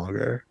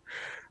Killmonger.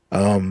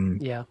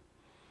 Yeah.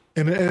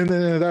 And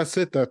then that's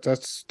it.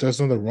 That's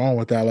nothing wrong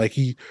with that. Like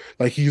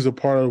he's a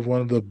part of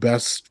one of the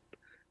best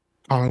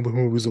comic book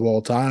movies of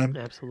all time,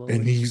 Absolutely.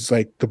 and he's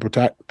like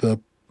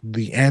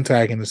the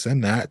antagonist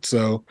in that.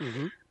 So,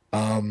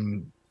 Hmm.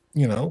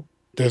 you know,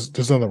 there's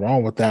nothing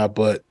wrong with that.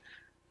 But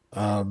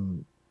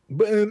and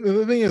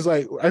the thing is,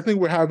 like, I think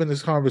we're having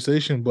this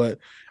conversation, but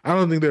I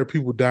don't think there are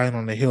people dying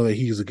on the hill that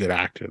he's a good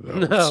actor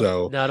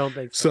though. No, I don't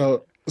think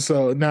so.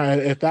 So now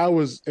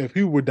if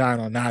he were dying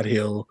on that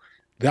hill,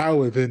 that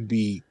would then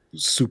be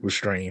super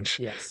strange.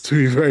 Yes. To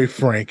be very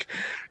frank.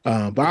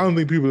 But I don't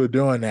think people are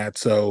doing that.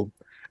 So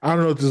I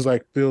don't know if this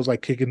like feels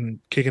like kicking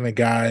a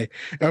guy.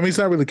 I mean, it's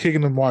not really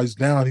kicking him while he's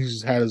down. He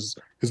just has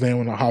his name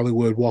on the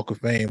Hollywood Walk of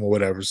Fame or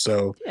whatever.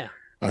 So Yeah.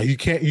 you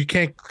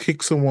can't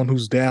kick someone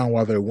who's down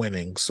while they're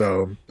winning.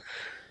 So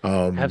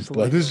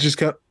Absolutely. but this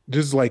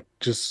is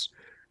just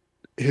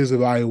his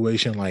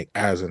evaluation like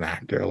as an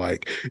actor.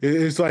 Like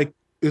it's like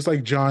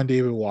John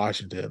David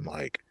Washington.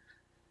 Like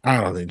I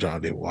don't think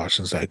John David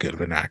Washington's that good of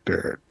an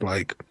actor.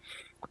 Like,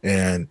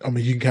 and I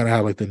mean, you can kind of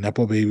have like the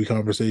Nepo baby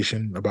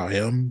conversation about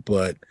him,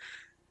 but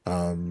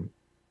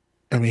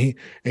I mean,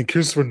 in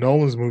Christopher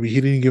Nolan's movie,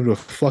 he didn't give it a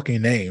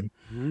fucking name.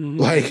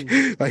 Like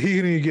he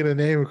didn't even get a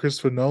name in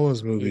Christopher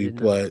Nolan's movie,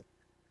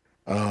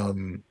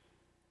 um,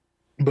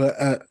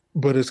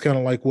 but it's kind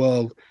of like,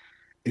 well,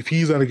 if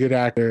he's not a good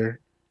actor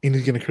and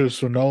he's getting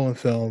Christopher Nolan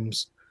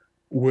films,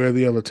 where are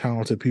the other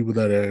talented people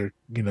that are,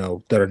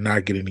 that are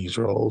not getting these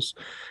roles?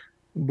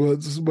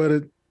 But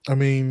it, I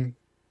mean,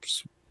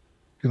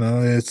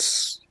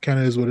 it's kind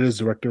of is what it is.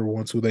 Director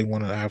wants who they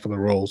want to have for the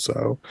role.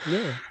 So,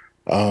 Yeah.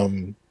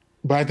 um,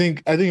 but I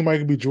think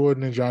Michael B.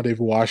 Jordan and John David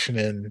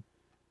Washington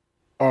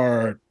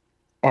are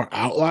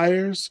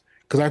outliers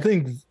because I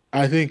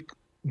think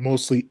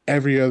mostly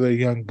every other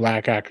young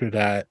black actor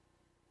that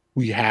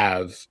we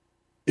have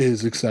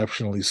is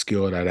exceptionally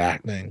skilled at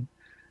acting,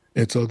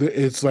 and so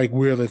it's like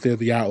weird that they're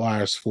the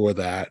outliers for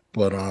that.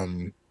 But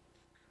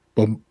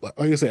like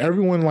I said,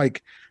 everyone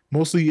like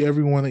mostly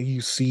everyone that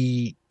you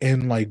see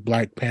in like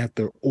Black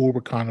Panther or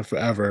Wakanda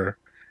Forever,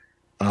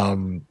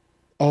 um,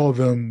 all of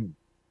them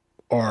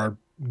are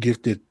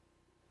gifted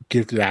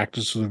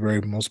actors for the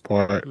very most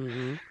part.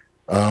 Mm-hmm.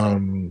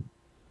 Um,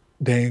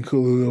 Dan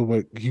Kaluuya,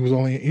 but he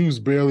was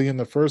barely in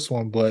the first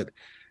one, but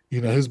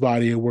his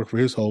body had worked for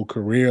his whole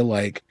career.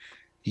 Like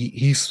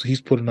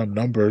he's putting up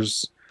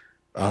numbers.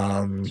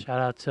 Um, Shout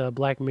out to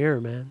Black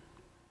Mirror, man.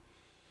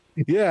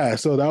 yeah,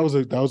 so that was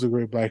a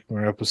great Black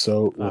Mirror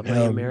episode with 5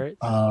 million him. merits.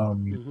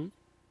 Mm-hmm.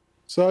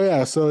 So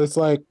yeah, so it's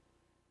like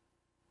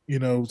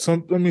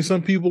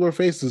some people are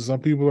faces, some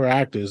people are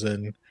actors,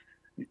 and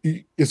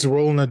it's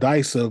rolling the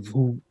dice of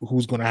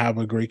who's going to have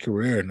a great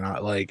career or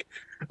not. Like,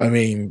 I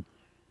mean,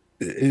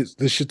 this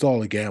shit's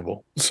all a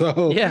gamble.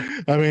 So, Yeah.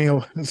 I mean,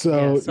 Yeah,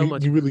 so so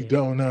much you of a really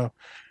gamble. don't know.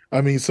 I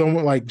mean,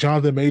 someone like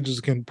Jonathan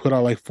Majors can put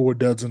out like 4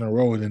 duds in a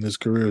row and then his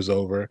career is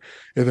over.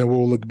 And then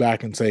we'll look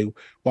back and say,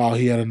 wow,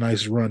 he had a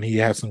nice run. He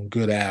had some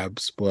good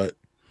abs, but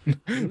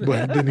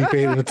then he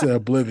faded into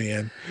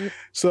oblivion.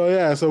 So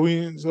yeah, so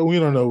we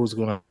don't know what's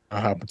gonna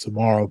happen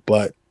tomorrow,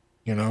 but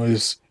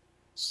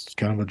it's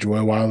kind of a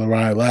joy while the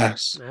ride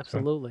lasts. So.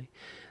 Absolutely.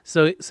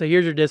 So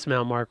here's your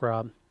dismount, Mark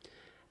Rob.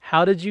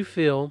 How did you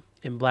feel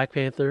in Black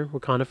Panther: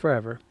 Wakanda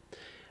Forever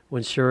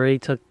when Shuri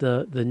took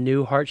the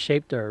new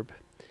heart-shaped herb,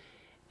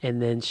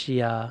 and then she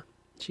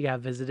got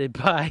visited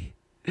by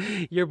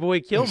your boy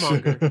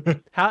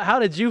Killmonger? How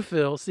did you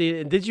feel?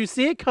 See, did you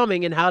see it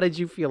coming, and how did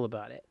you feel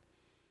about it?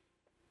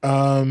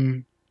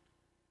 um,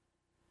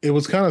 it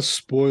was kind of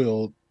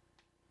spoiled,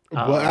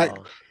 but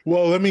Oh,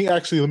 well, let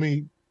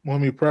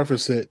me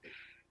preface it.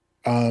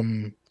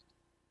 Um,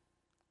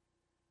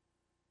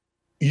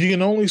 you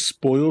can only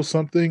spoil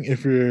something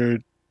if you're.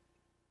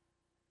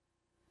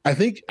 I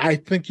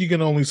think you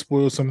can only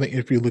spoil something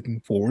if you're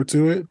looking forward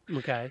to it.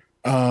 okay.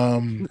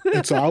 And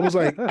so I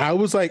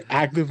was like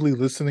actively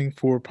listening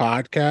for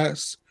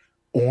podcasts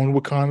on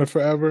Wakanda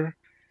Forever.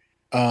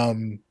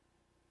 Um,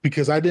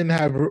 because I didn't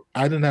have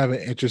an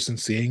interest in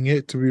seeing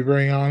it, to be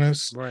very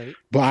honest. Right.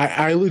 But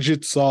I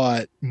legit saw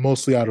it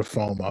mostly out of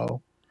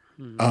FOMO.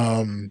 Hmm.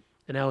 Um,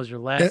 And that was your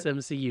and, last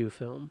MCU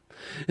film.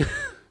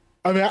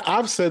 I mean,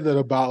 I said that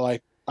about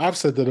You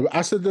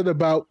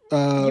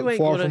ain't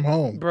Far From gonna,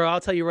 Home. bro.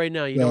 I'll tell you right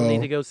now. You don't need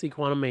to So, go see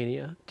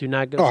Quantumania. Do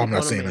not go oh, see I'm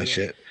not saying that Quantumania.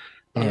 shit.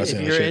 I'm not If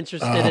saying that you're shit.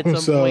 interested at some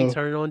point, So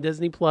turn it on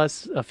Disney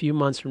Plus a few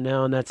months from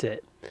now, and that's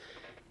it.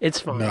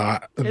 It's no, fine.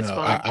 It's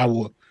fine.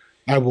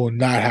 I will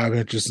not have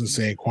interest in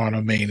seeing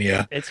Quantum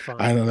Mania. It's fine.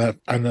 I know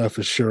that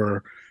for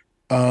sure.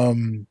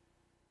 Um,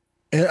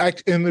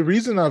 and the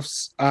reason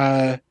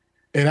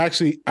and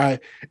actually I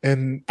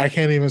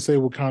can't even say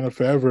Wakanda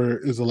Forever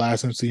is the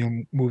last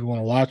MCU movie I want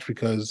to watch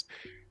because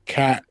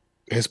Kat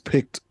has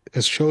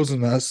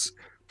chosen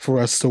for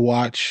us to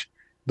watch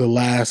the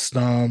last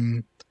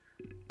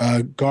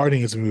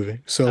Guardians movie.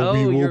 So we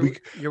Oh, will you're be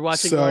you're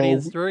watching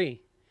Guardians so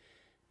 3.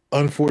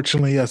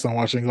 unfortunately, yes, I'm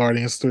watching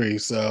Guardians 3.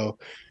 So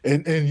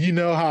and you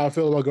know how I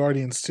feel about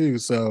Guardians 2.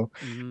 So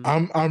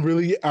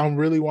Mm-hmm. I'm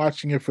really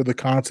watching it for the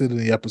content of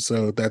the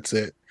episode. That's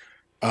it.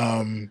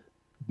 Um,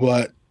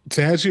 but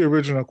to answer your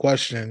original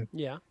question,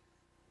 Yeah.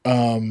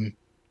 um,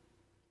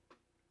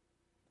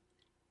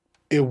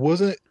 it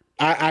wasn't.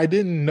 I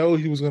didn't know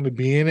he was going to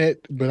be in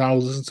it, but I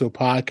was listening to a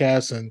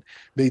podcast and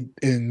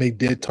they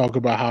did talk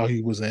about how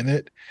he was in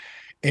it.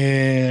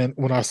 And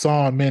when I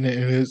saw him in it,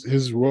 and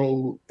his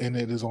role in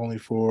it is only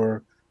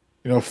for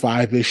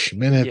 5-ish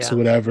minutes or Yeah.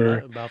 whatever,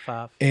 About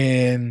 5.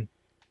 and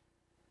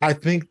I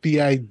think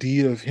the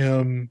idea of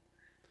him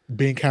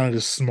being kind of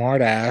the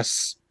smart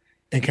ass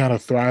and kind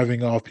of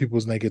thriving off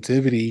people's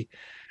negativity,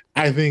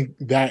 I think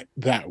that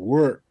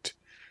worked.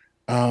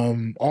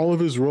 All of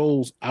his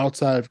roles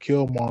outside of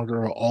Killmonger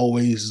are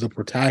always the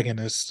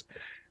protagonist.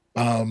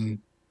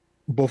 Um,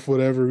 but for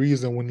whatever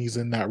reason, when he's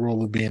in that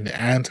role of being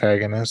the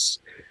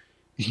antagonist,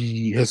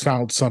 he has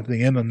found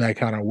something in him that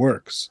kind of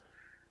works.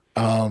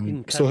 He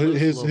can cut So loose a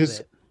his little his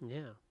bit. Yeah.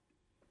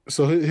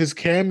 so his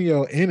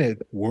cameo in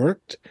it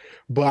worked,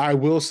 but I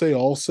will say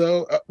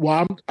also,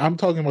 well, I'm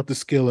talking about the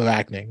skill of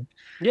acting.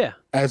 Yeah.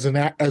 As an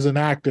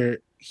actor,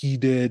 he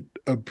did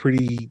a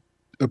pretty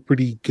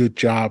good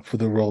job for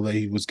the role that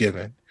he was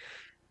given.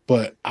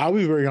 But I'll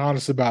be very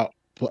honest about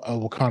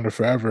Wakanda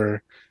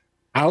Forever.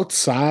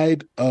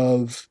 Outside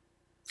of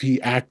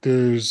the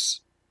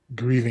actors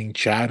grieving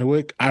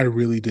Chadwick, I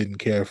really didn't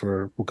care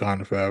for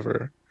Wakanda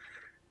Forever.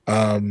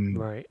 Um,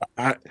 Right.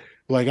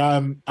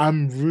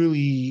 I'm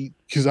really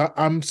because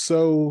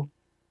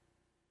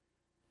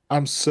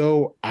I'm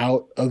so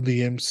out of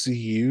the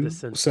MCU,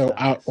 so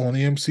out Desensitized. on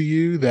the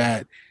MCU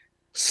that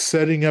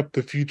setting up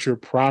the future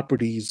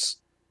properties,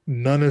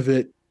 none of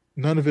it,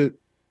 none of it,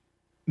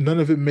 none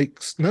of it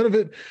makes none of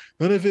it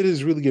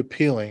is really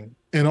appealing.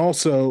 And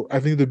also, I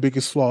think the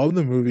biggest flaw of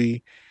the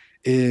movie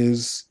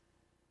is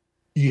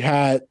you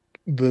had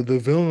the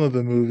villain of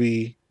the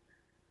movie,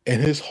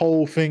 and his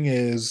whole thing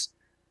is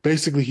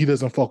basically he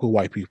doesn't fuck with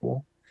white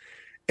people.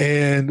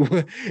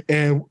 And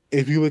and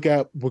if you look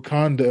at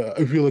Wakanda,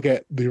 if you look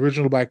at the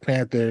original Black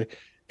Panther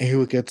and you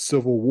look at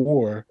Civil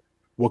War,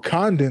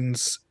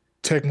 Wakandans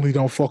technically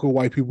don't fuck with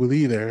white people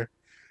either. Right.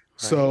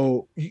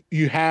 So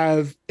you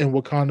have in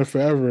Wakanda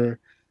Forever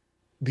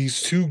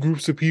these two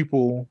groups of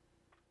people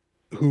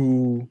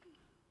who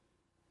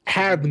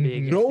have Shouldn't be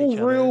against no each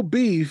real other.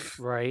 beef,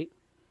 Right.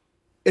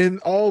 and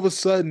all of a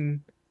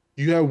sudden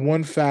you have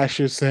one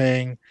fascist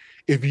saying,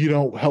 if you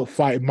don't help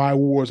fight my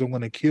wars, I'm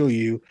going to kill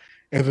you.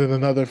 And then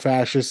another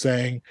fascist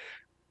saying,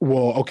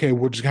 well, okay,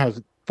 we're just gonna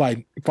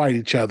fight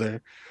each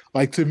other.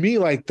 Like, to me,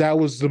 like, that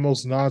was the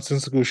most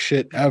nonsensical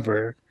shit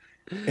ever.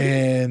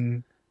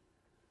 And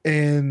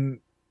and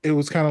it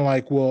was kind of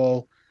like,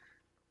 well,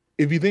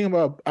 if you think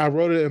about, I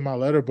wrote it in my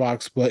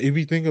letterbox, but if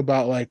you think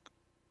about like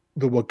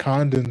the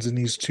Wakandans in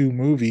these two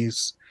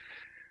movies,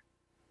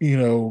 you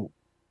know,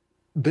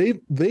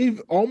 they've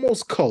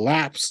almost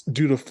collapsed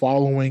due to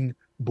following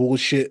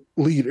bullshit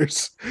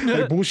leaders,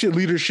 like bullshit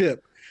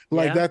leadership.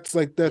 Like Yeah. that's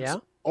Yeah.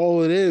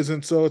 all it is.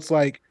 And so it's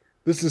like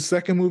this is the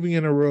second movie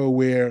in a row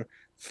where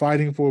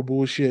fighting for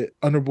bullshit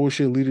under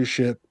bullshit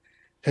leadership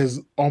has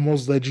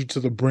almost led you to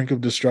the brink of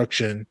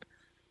destruction.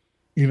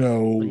 You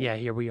know, Yeah,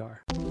 here we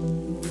are.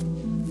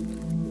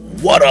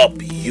 What up,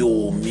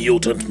 you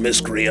mutant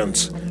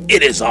miscreants?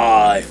 It is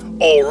I,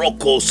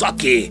 Oroko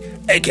Saki,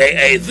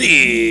 aka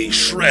The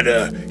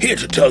Shredder, here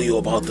to tell you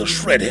about the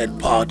Shredhead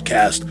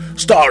podcast,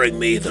 starring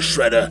me, the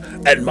Shredder,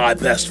 and my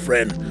best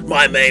friend,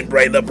 my main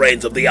brain, the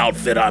brains of the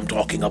outfit I'm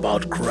talking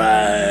about,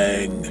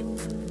 Krang.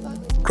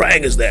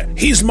 Krang is there.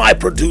 He's my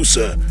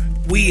producer.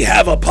 We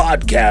have a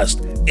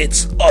podcast.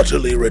 It's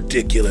utterly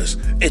ridiculous.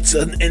 It's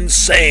an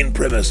insane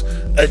premise.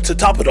 To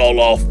top it all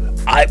off,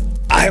 I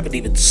haven't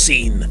even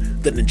seen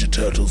the Ninja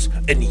Turtles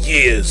in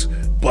years,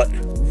 but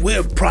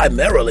we're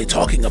primarily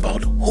talking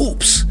about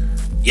hoops.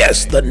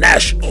 Yes, the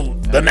national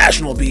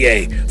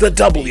BA, the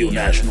W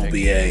national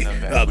BA.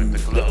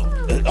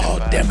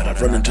 Oh, damn it,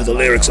 I've run into the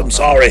lyrics, I'm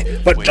sorry,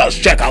 but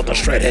just check out the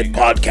Shredhead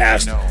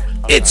podcast.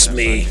 It's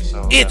me,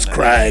 it's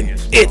Krang,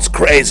 it's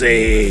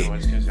crazy.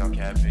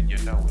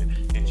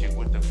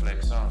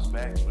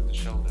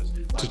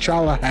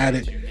 T'Challa had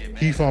it,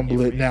 he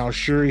fumbled it. Now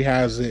Shuri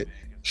has it,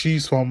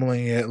 she's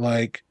fumbling it.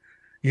 Like,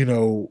 you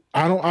know,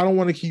 I don't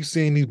want to keep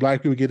seeing these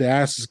black people get their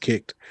asses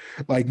kicked,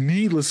 like,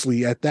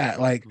 needlessly at that.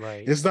 Like,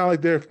 Right. it's not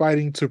like they're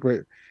fighting it's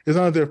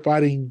not like they're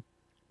fighting,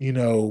 you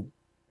know,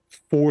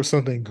 for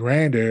something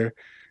grander.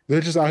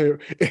 They're just out here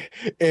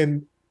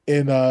in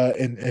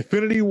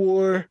Infinity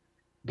War,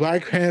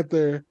 Black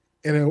Panther,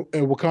 and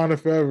in Wakanda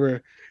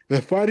Forever.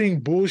 They're fighting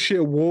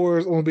bullshit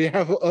wars on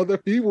behalf of other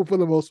people for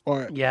the most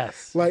part.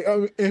 Yes. Like,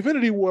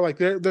 Infinity War, like,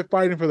 they're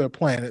fighting for their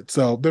planet,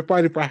 so they're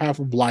fighting for half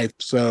of life.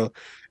 So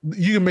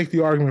you can make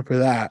the argument for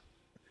that.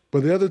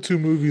 But the other two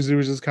movies, it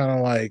was just kind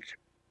of like,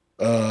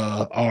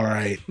 all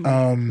right.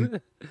 Well,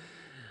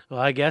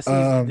 I guess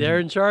they're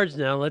in charge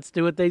now. Let's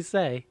do what they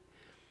say.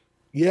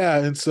 Yeah,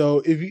 and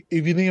so if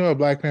you think about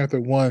Black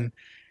Panther 1,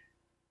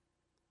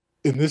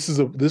 and this is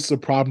a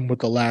problem with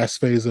the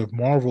last phase of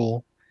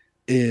Marvel,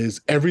 is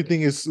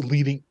everything is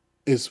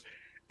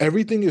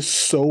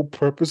so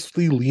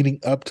purposefully leading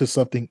up to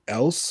something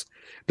else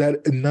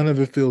that none of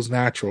it feels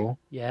natural.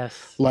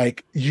 Yes.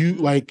 Like you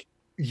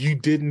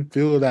didn't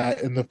feel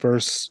that in the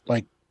first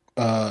you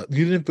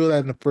didn't feel that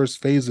in the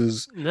first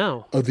phases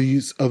No. of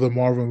these other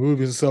Marvel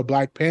movies. So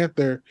Black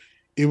Panther,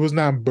 it was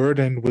not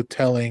burdened with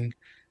telling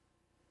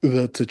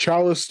the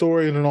T'Challa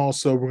story, and then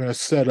also we're gonna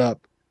set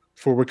up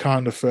for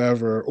Wakanda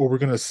Forever, or we're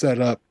gonna set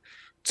up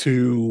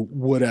to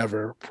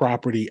whatever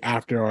property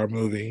after our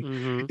movie.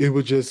 Mm-hmm. It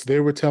was just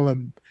they were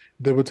telling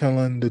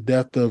the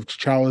death of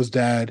T'Challa's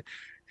dad,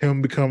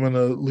 him becoming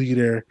a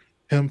leader,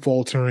 him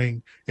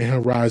faltering, and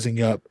him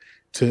rising up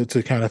to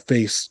kind of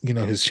face, you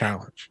know, his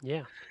challenge.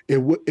 Yeah.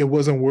 It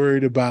wasn't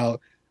worried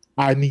about,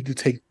 I need to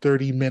take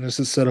 30 minutes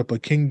to set up a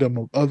kingdom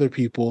of other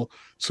people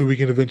so we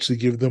can eventually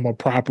give them a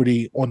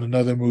property on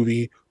another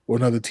movie or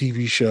another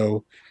TV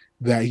show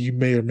that you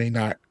may or may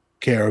not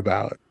care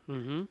about.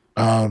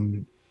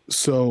 Mm-hmm.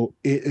 So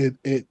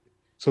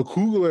so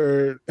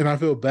Coogler, and I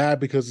feel bad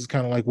because it's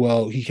kind of like,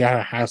 well, he kind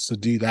of has to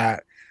do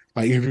that.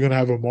 Like, if you're gonna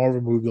have a Marvel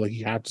movie, like,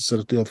 you have to set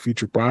up the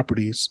future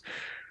properties.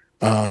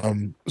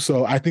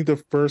 So I think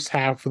the first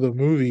half of the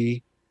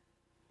movie,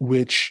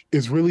 which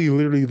is really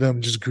literally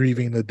them just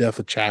grieving the death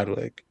of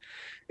Chadwick,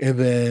 and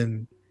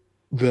then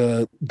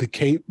the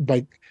cape,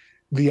 like,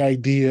 the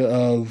idea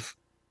of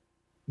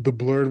the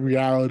blurred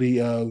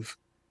reality of,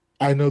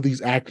 I know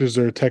these actors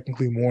are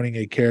technically mourning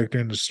a character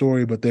in the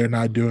story, but they're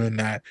not doing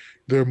that.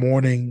 They're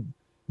mourning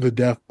the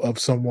death of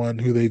someone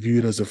who they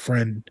viewed as a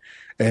friend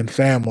and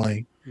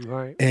family.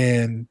 Right.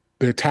 and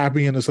they're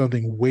tapping into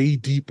something way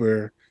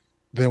deeper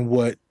than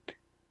what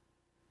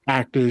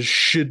actors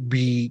should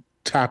be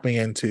tapping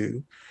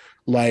into.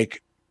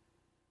 Like,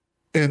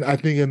 and I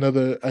think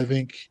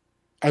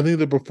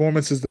the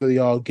performances that they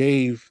all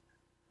gave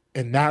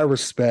in that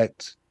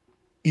respect,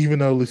 even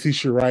though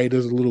Letitia Wright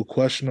is a little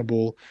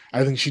questionable,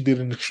 I think she did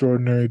an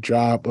extraordinary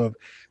job of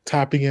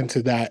tapping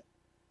into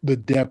the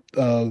depth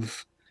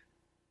of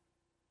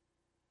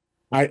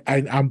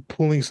I'm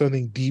pulling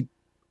something deep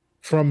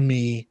from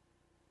me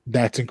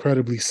that's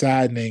incredibly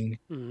saddening,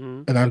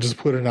 Mm-hmm. and I'm just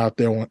putting it out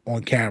there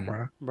on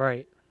camera.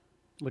 Right.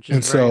 Which is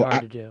And very so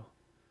hard to do.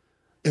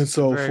 and It's a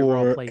so very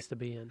raw for place to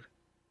be in.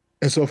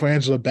 and so for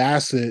Angela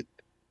Bassett,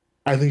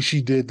 I think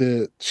she did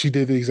the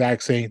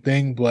exact same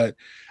thing, but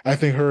I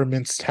think her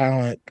immense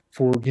talent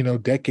for,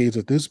 decades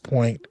at this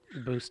point,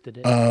 Boosted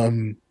it.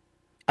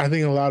 I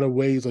think in a lot of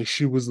ways, like,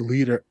 she was the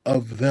leader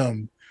of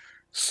them.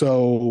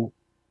 So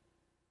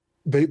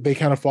they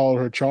kind of followed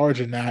her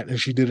charge in that, and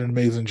she did an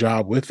amazing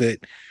job with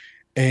it.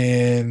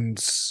 And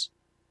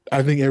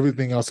I think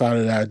everything outside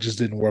of that just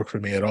didn't work for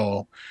me at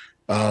all.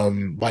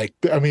 Like,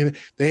 I mean,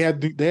 they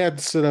had to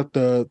set up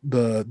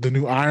the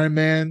new Iron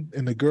Man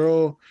and the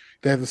girl.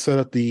 They had to set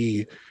up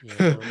the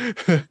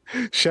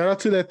shout out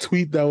to that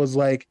tweet that was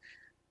like,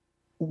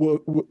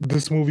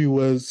 this movie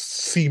was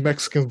see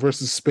Mexicans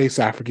versus space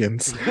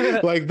Africans.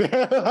 Like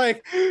that,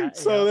 like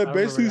so yeah, they're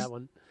basically that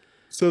one.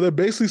 so they're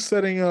basically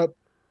setting up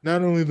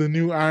not only the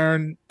new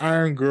Iron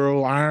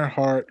Girl,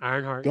 Ironheart.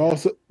 Ironheart.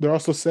 They're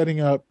also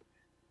setting up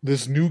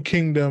this new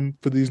kingdom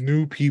for these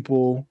new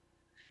people,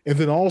 and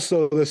then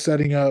also they're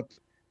setting up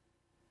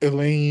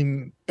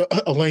Elaine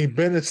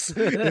Bennett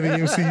in the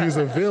MCU as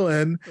a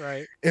villain,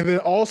 right? And then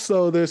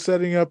also they're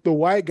setting up the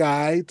white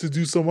guy to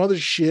do some other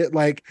shit.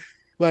 Like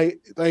they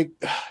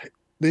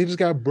just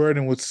got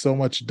burdened with so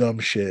much dumb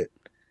shit,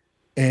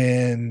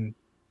 and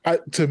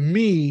to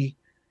me,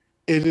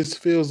 it just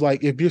feels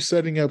like if you're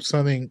setting up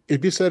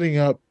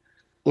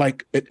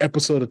like an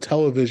episode of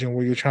television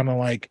where you're trying to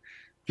like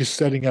you're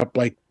setting up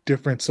like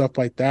different stuff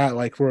like that,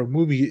 like for a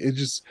movie,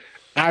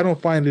 I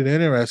don't find it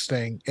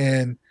interesting,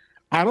 and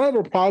I don't have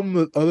a problem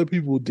that other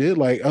people did.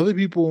 Like other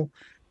people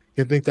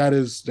can think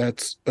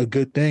that's a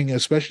good thing,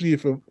 especially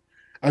if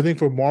I think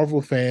for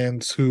Marvel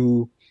fans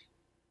who,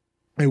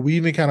 and we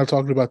even kind of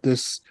talked about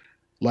this,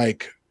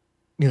 like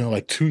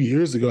 2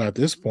 years ago at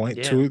this point,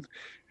 yeah.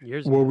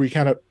 Years ago.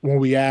 when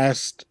we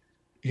asked,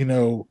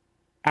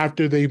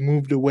 after they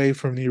moved away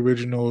from the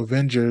original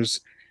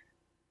Avengers,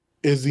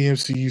 is the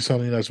MCU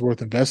something that's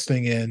worth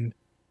investing in?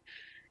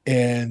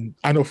 And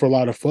I know for a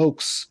lot of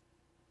folks,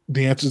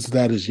 the answer to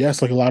that is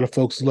yes. Like a lot of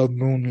folks love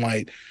Moon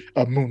Knight.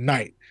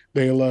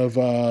 They love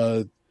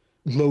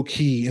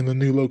Loki, and the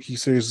new Loki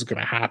series is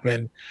going to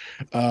happen.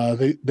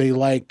 They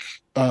like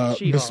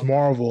Miss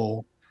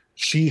Marvel,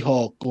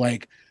 She-Hulk.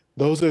 Like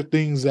those are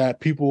things that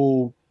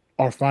people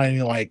are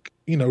finding like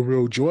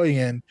real joy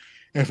in.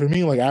 And for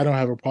me, like I don't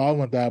have a problem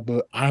with that,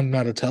 but I'm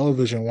not a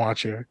television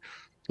watcher.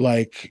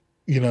 Like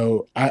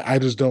I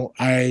just don't.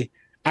 I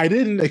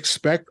didn't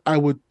expect I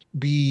would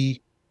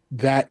be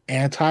that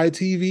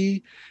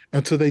anti-TV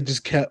until they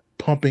just kept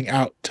pumping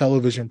out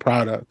television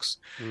products.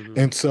 Mm-hmm.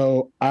 And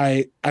so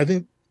I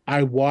think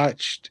I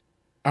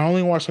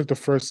only watched like the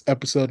first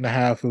episode and a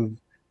half of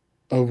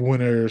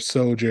Winter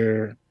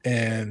Soldier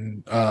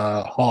and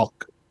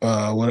Hawk.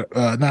 Not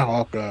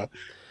Hawk.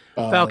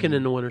 Falcon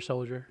and the Winter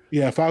Soldier.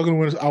 Yeah, Falcon and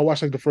Winter. I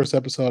watched like the first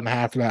episode and a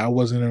half of that. I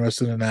wasn't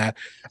interested in that.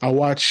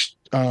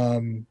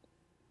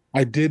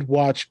 I did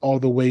watch all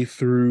the way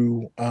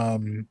through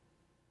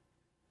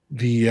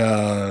the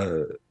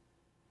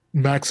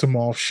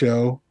Maximoff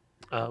show,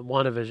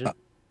 WandaVision.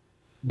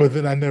 But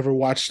then I never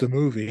watched the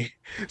movie.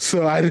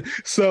 So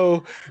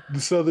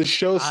the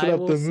show set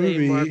up the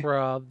movie. I will say, Marc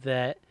Rob,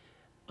 that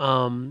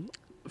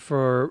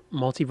for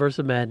Multiverse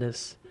of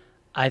Madness,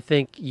 I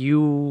think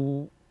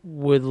you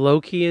would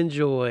low-key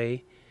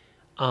enjoy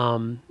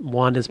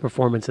Wanda's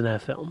performance in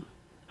that film.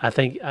 I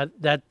think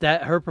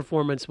that her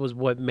performance was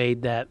what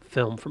made that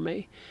film for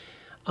me.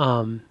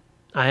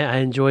 I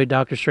enjoyed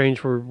Doctor Strange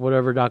for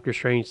whatever Doctor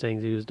Strange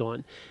things he was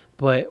doing,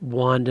 but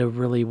Wanda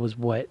really was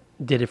what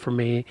did it for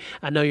me.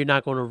 I know you're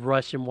not going to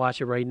rush and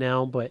watch it right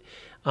now, but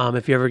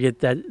if you ever get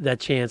that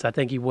chance, I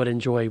think you would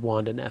enjoy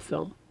Wanda in that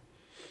film.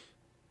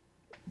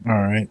 All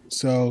right.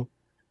 So,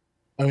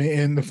 I mean,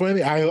 and the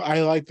funny thing,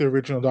 I like the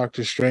original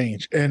Doctor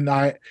Strange, and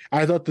I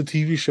thought the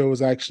TV show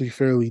was actually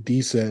fairly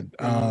decent.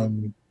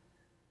 Mm-hmm.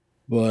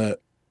 But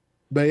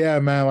yeah,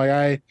 man,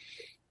 like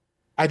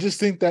I just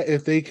think that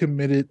if they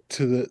committed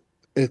to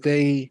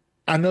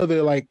I know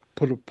they like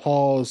put a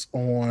pause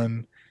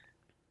on,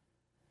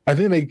 I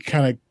think they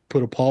kind of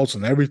put a pause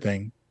on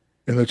everything,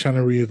 and they're trying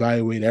to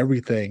reevaluate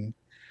everything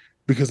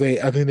because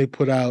I think they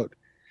put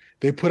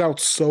out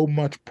so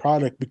much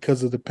product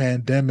because of the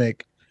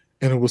pandemic,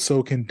 and it was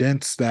so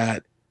condensed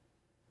that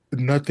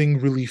nothing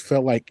really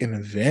felt like an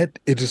event.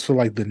 It just felt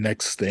like the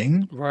next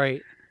thing.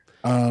 Right.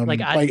 I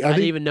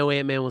didn't even know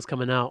Ant-Man was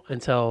coming out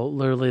until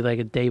literally like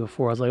a day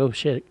before. I was like, oh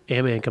shit,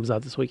 Ant-Man comes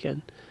out this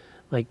weekend.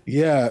 Like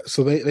Yeah,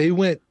 so they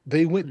went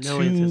no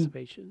to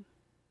anticipation.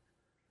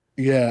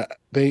 yeah,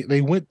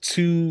 they went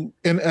to,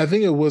 and I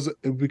think it was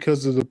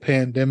because of the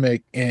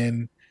pandemic,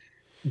 and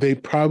they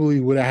probably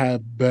would have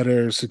had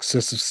better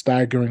success of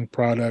staggering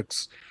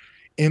products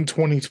in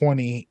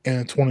 2020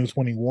 and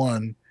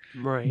 2021,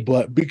 Right.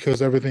 but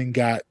because everything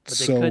got But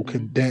they so couldn't.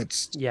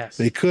 condensed, they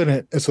Yes.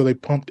 couldn't, and so they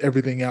pumped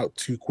everything out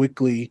too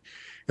quickly,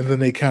 and then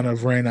they kind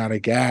of ran out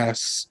of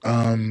gas.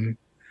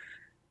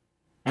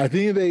 I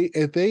think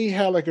if they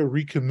had like a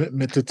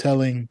recommitment to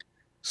telling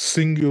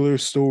singular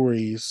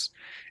stories,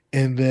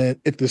 and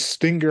then if the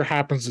stinger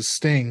happens to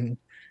sting,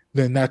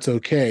 then that's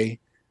okay.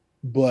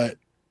 But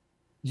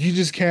you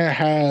just can't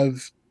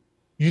have,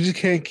 you just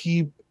can't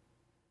keep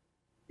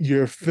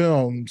your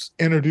films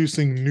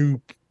introducing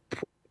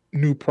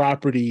new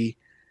property,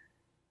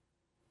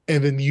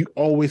 and then you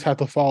always have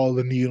to follow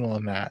the needle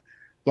on that.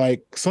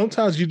 Like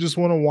sometimes you just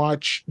want to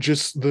watch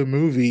just the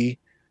movie,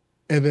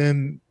 and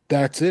then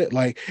that's it.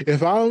 Like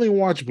if I only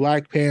watch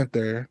Black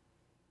Panther,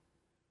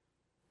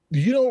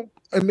 you don't.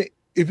 I mean,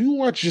 if you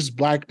watch just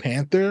Black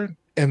Panther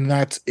and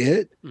that's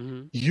it,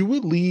 Hmm. you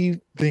would leave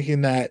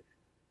thinking that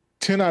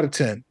 10 out of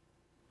 10,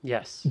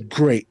 Yes.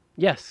 great.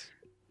 Yes.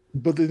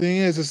 But the thing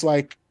is, it's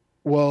like,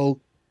 well,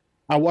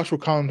 I watched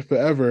Wakanda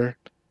Forever,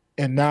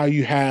 and now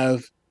you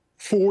have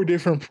four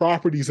different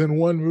properties in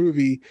one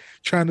movie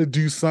trying to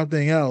do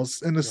something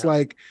else, and it's Yeah.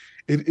 like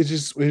it's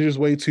just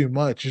way too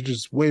much. It's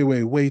just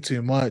way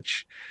too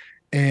much,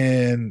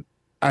 and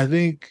I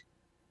think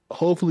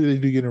hopefully they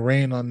do get a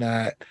rein on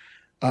that,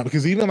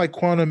 because even like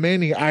Quantum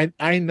Mania,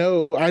 I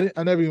know I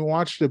never even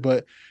watched it,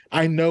 but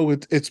I know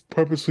it's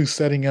purposely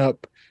setting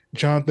up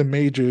Jonathan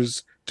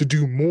Majors to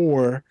do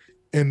more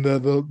in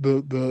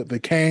the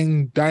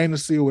Kang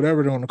dynasty or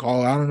whatever they want to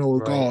call it. I don't know what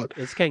to call Right.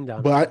 it, It's King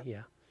Dynasty. but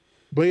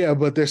Yeah.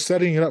 but they're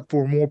setting it up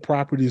for more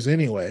properties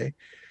anyway.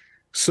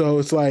 So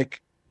it's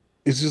like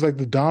it's just like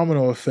the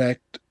domino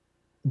effect,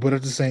 but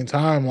at the same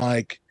time,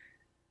 like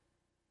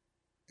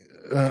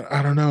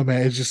I don't know,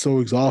 man. It's just so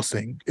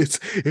exhausting. It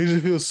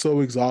just feels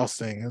so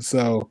exhausting, and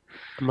so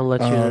I'm gonna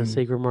let you in a um,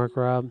 secret, Mark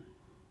Rob.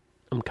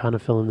 I'm kind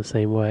of feeling the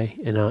same way,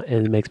 and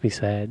it makes me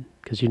sad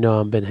because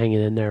I've been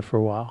hanging in there for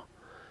a while.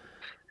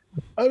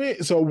 I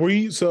mean,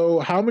 so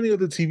how many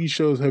other TV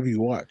shows have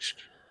you watched?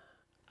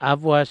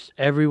 I've watched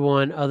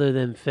everyone other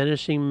than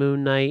finishing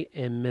Moon Knight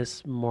and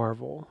Miss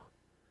Marvel.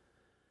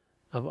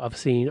 I've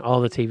seen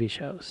all the TV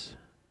shows.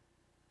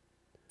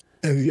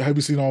 And have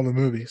you seen all the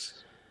movies?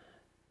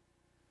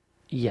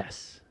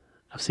 Yes,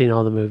 I've seen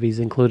all the movies,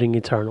 including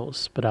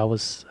Eternals. But I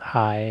was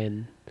high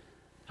and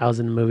I was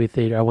in the movie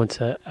theater. I went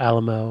to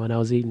Alamo and I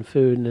was eating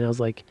food and I was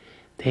like,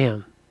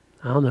 "Damn,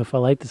 I don't know if I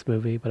like this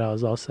movie." But I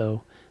was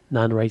also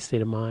not in the right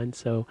state of mind.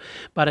 So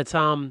by the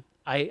time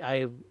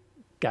I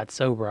got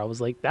sober, I was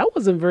like, "That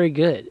wasn't very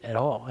good at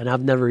all," and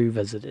I've never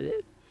revisited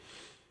it.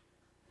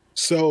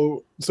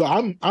 So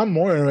I'm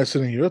more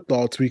interested in your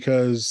thoughts,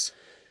 because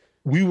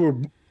we were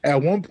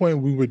at one point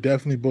we were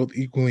definitely both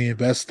equally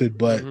invested,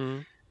 but Hmm.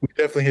 we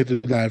definitely hit the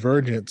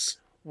divergence.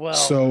 Well,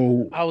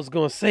 So I was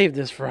going to save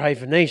this for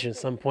hyphenation at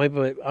some point,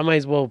 but I might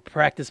as well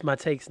practice my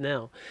takes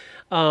now.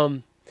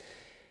 Um,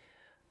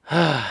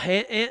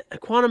 and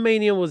Quantum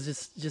Mania was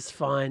just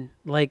fine.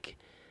 Like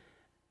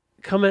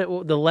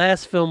the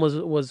last film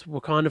was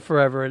Wakanda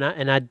Forever,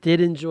 and I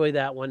did enjoy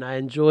that one. I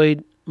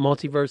enjoyed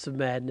Multiverse of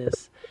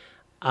Madness.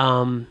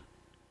 Um,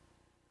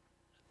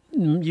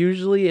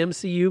 Usually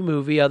MCU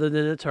movie other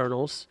than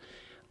Eternals.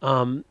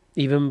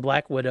 Even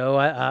Black Widow,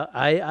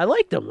 I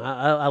liked them.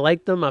 I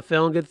liked them. I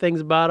found good things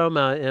about them.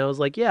 And I was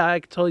like, yeah, I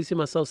could totally see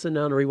myself sitting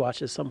down and rewatch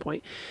it at some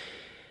point.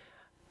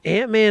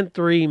 Ant-Man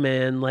 3,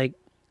 man, like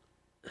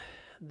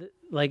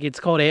it's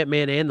called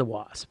Ant-Man and the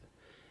Wasp.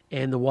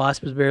 And the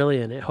Wasp is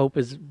barely in it. Hope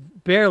is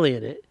barely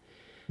in it.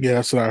 yeah,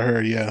 that's what I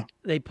heard. Yeah,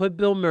 They put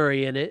Bill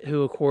Murray in it,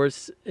 who of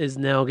course is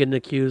now getting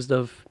accused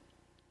of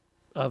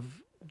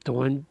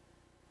doing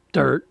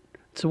dirt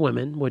to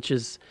women, which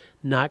is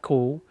not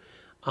cool.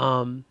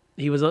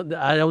 He was,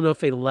 I don't know if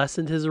they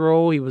lessened his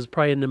role. He was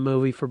probably in the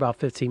movie for about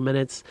 15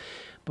 minutes,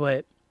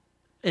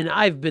 and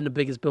I've been the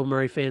biggest Bill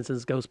Murray fan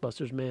since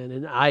Ghostbusters, man.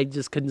 And I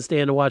just couldn't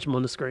stand to watch him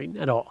on the screen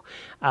at all.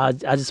 I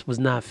just was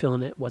not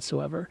feeling it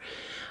whatsoever.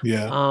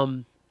 yeah.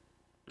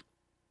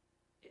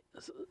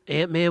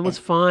 Ant-Man was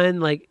fine.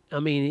 Like, I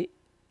mean,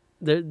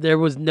 there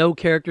was no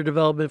character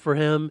development for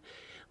him.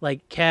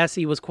 Like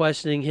Cassie was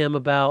questioning him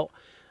about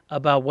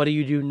what do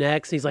you do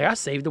next. He's like, I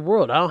saved the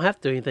world. I don't have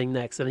to do anything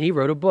next. And he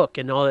wrote a book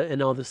and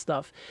all this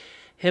stuff.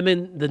 Him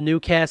and the new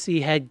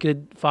Cassie had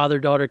good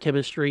father-daughter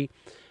chemistry,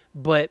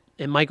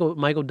 and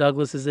Michael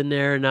Douglas is in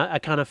there, and I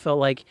kind of felt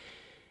like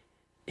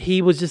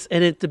he was just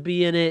in it to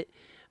be in it.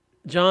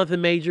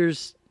 Jonathan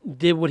Majors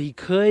did what he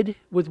could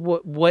with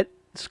what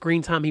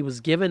screen time he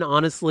was given.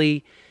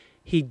 Honestly,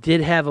 he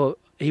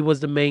was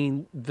the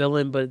main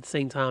villain, but at the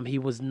same time, he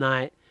was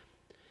not.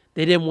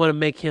 They didn't want to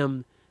make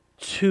him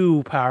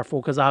too powerful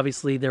because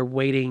obviously they're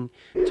waiting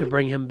to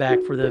bring him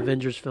back for the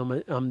Avengers film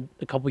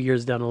a couple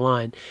years down the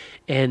line,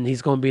 and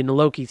he's going to be in the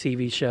Loki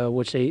TV show,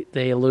 which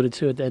they alluded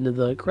to at the end of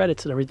the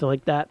credits and everything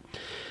like that.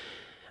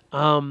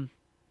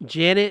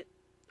 Janet,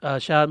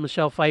 shout out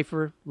Michelle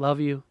Pfeiffer, love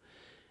you.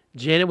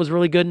 Janet was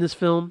really good in this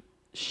film.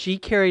 She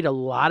carried a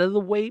lot of the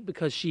weight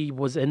because she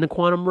was in the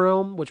quantum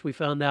realm, which we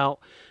found out,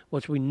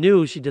 which we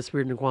knew she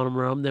disappeared in the quantum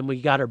realm. Then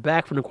we got her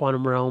back from the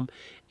quantum realm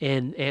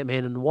in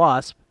Ant-Man and the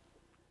Wasp.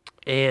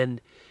 And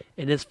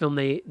in this film,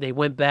 they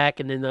went back,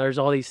 and then there's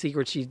all these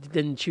secrets she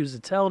didn't choose to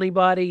tell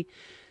anybody.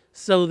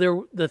 So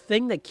the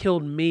thing that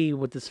killed me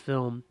with this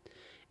film,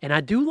 and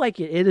I do like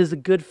it, it is a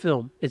good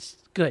film. It's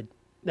good.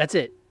 That's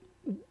it.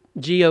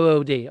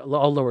 G-O-O-D,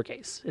 all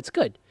lowercase. It's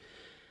good.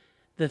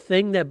 The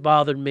thing that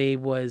bothered me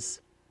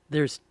was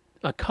there's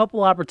a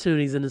couple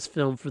opportunities in this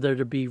film for there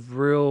to be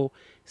real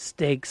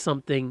stakes,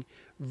 something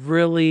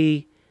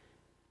really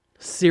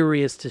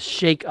serious to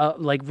shake up,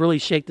 like really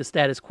shake the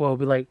status quo.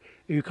 Be like,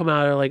 you come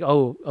out there like,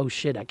 oh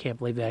shit, I can't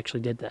believe they actually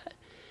did that.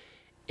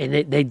 And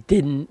they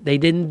didn't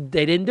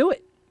do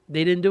it.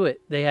 They didn't do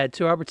it. They had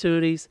two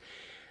opportunities.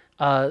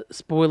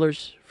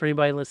 Spoilers for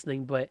anybody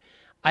listening, but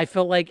I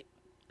felt like,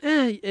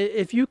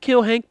 if you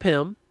kill Hank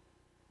Pym,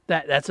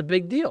 that's a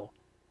big deal.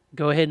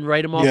 Go ahead and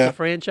write him off the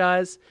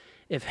franchise.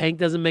 If Hank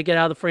doesn't make it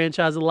out of the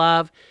franchise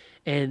alive,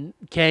 and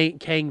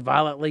Kang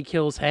violently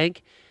kills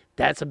Hank,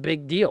 that's a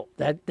big deal.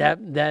 That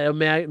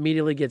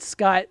immediately gets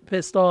Scott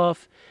pissed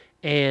off,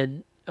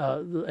 and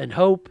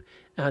Hope.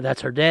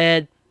 That's her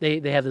dad. They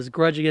have this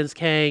grudge against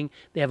Kang.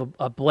 They have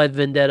a blood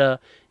vendetta.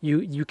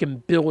 You can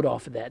build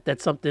off of that.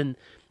 That's something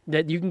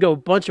that you can go a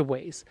bunch of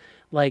ways.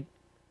 Like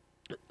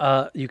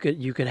you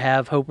could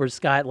have Hope or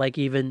Scott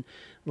even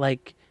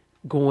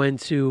going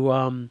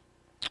to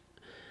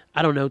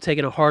I don't know,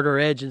 taking a harder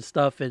edge and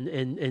stuff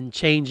and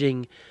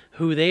changing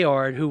who they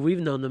are and who we've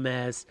known them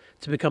as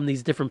to become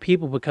these different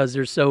people because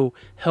they're so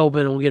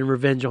hell-bent on getting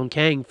revenge on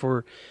Kang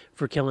for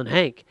killing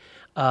Hank.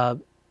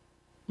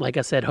 Like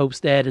I said,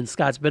 Hope's dad and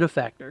Scott's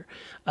benefactor.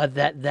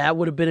 That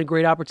would have been a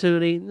great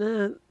opportunity.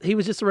 He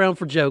was just around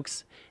for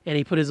jokes, and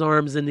he put his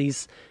arms in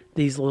these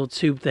little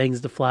tube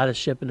things to fly the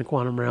ship in the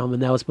quantum realm,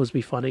 and that was supposed to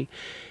be funny.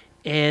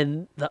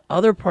 And the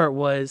other part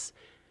was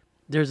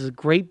there's a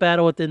great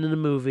battle at the end of the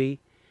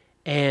movie,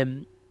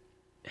 and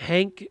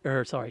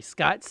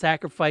Scott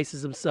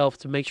sacrifices himself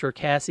to make sure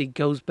Cassie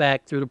goes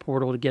back through the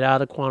portal to get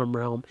out of the quantum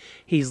realm.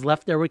 He's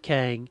left there with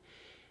Kang.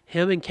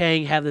 Him and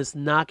Kang have this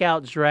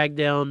knockout, drag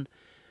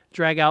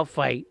out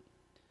fight.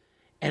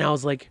 And I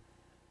was like,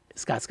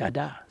 Scott's gotta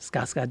die.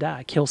 Scott's gotta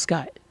die. Kill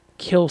Scott.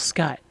 Kill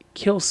Scott.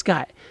 Kill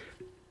Scott.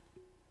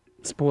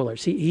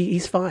 Spoilers.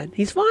 He's fine.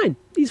 He's fine.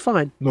 He's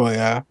fine. Oh,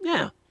 yeah.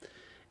 Yeah.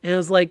 And I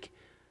was like,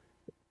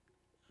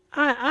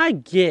 I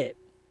get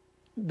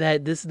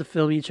that this is the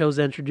film you chose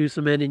to introduce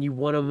him in and you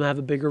want him to have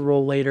a bigger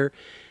role later.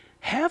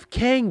 Have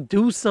Kang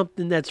do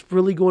something that's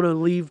really going to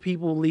leave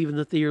people leaving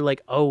the theater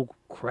like, oh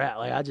crap,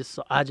 like I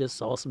just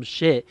saw some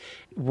shit.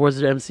 Where's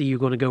the MCU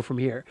going to go from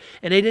here?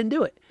 And they didn't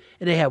do it.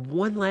 And they had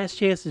one last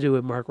chance to do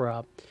it, Marc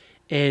Rob.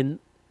 And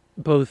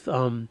both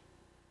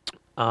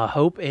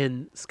Hope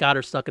and Scott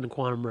are stuck in the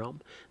quantum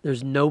realm.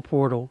 There's no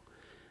portal.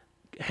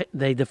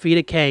 They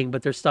defeated Kang,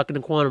 but they're stuck in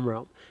the quantum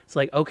realm. It's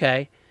like,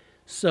 okay,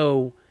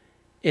 so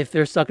if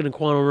they're stuck in the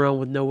quantum realm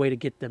with no way to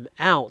get them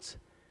out,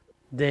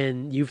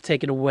 then you've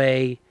taken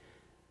away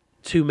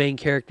two main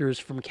characters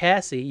from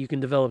Cassie. You can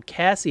develop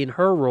Cassie in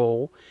her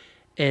role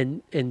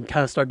and kind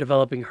of start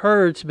developing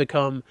her to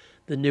become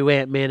the new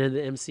Ant-Man in the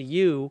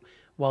MCU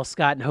while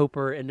Scott and Hope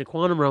are in the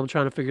quantum realm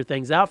trying to figure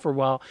things out for a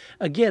while.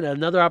 Again,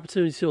 another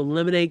opportunity to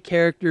eliminate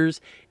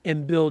characters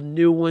and build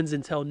new ones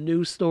and tell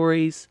new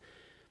stories.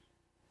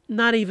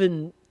 Not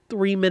even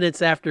 3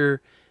 minutes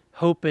after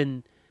Hope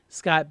and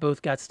Scott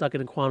both got stuck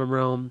in the quantum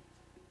realm,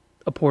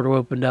 a portal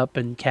opened up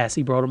and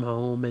Cassie brought him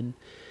home, and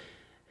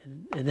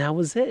that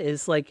was it.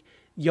 It's like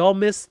y'all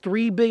missed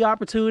 3 big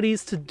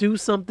opportunities to do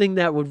something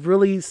that would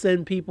really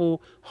send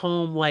people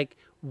home like,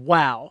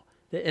 wow,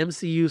 the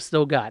MCU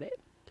still got it.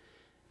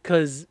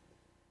 Because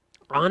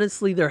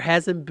honestly, there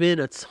hasn't been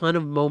a ton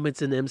of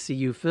moments in the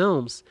MCU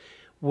films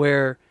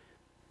where,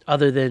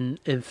 other than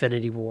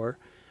Infinity War,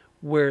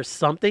 where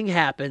something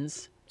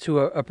happens to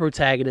a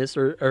protagonist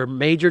or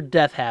major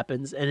death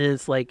happens, and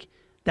it's like,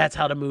 that's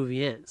how the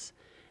movie ends.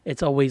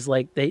 It's always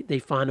like they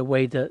find a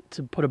way to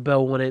put a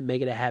bow on it and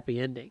make it a happy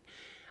ending.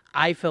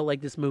 I felt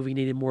like this movie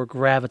needed more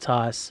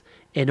gravitas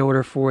in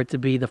order for it to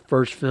be the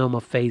first film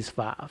of Phase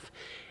 5.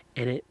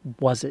 And it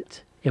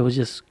wasn't. It was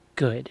just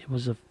good. It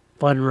was a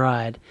fun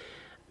ride.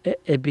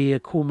 It'd be a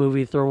cool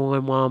movie to throw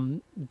on while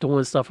I'm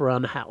doing stuff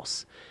around the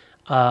house.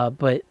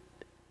 But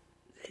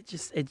it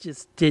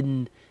just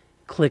didn't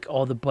click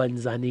all the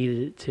buttons I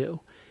needed it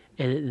to.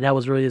 And that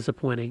was really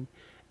disappointing.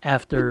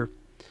 After...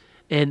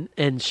 And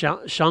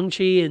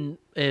Shang-Chi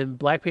and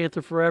Black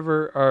Panther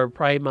Forever are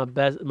probably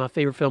my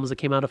favorite films that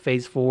came out of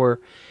Phase 4.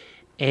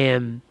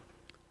 And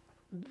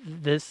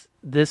this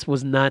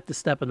was not the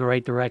step in the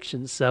right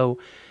direction. So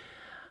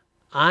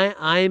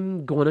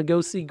I'm going to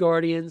go see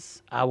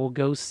Guardians. I will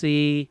go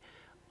see,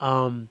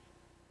 I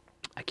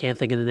can't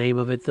think of the name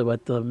of it,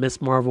 but the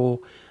Miss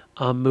Marvel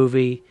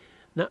movie,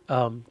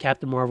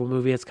 Captain Marvel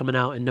movie that's coming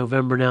out in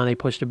November now. They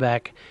pushed it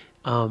back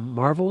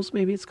Marvels,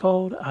 maybe it's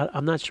called.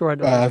 I'm not sure. I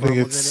know there's I think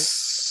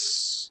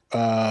Marvels in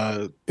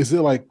it. it's is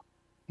it like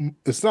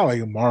it's not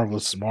like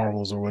Marvels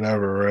or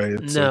whatever, right?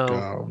 It's like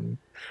No,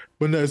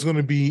 but no, it's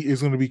gonna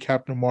be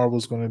Captain Marvel,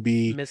 it's gonna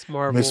be Miss Miss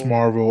Marvel.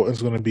 Marvel,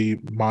 it's gonna be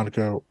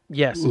Monica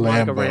Yes,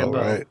 Monica Lambeau,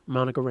 Rambeau. right?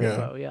 Monica Yeah.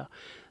 Rambeau. Yeah.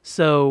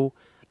 So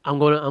I'm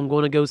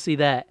gonna go see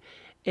that,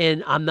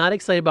 and I'm not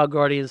excited about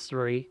Guardians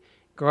 3.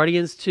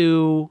 Guardians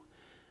 2.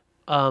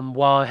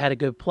 While it had a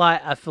good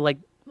plot, I feel like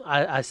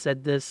I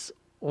said this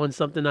on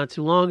something not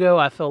too long ago.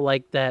 I felt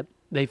like that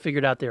they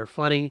figured out they were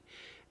funny,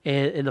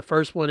 and in the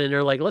first one, and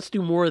they're like, let's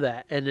do more of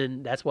that, and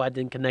then that's why I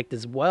didn't connect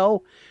as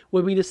well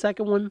with me the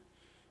second one.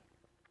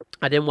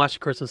 I didn't watch the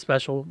Christmas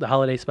special, the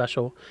holiday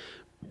special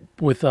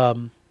with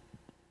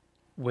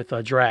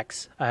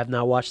Drax. I have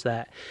not watched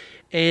that.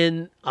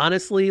 And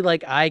honestly,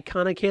 like I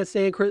kind of can't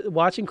stand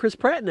watching Chris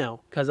Pratt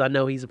now because I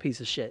know he's a piece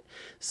of shit.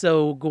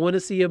 So going to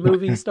see a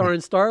movie starring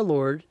Star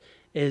Lord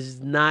is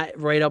not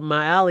right up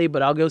my alley.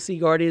 But I'll go see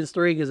Guardians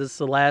 3 because it's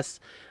the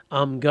last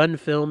gun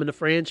film in the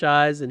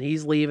franchise, and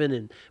he's leaving,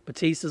 and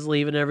Batista's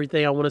leaving. And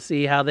everything. I want to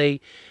see how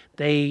they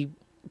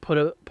put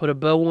a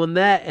bow on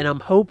that, and I'm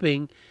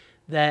hoping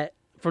that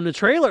from the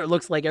trailer it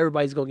looks like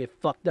everybody's gonna get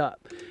fucked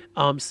up.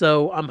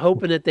 So I'm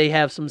hoping that they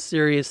have some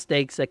serious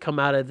stakes that come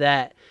out of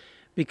that.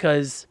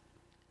 Because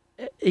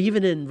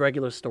even in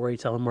regular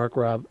storytelling, Mark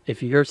Rob,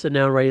 if you're sitting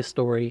down and write a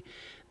story,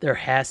 there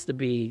has to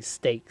be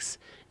stakes.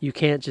 You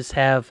can't just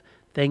have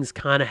things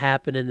kind of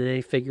happen and then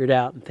they figure it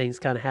out, and things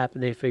kind of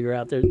happen and they figure it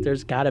out.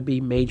 There's got to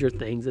be major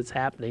things that's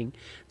happening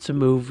to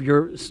move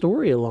your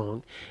story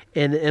along.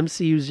 And the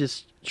MCU is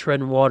just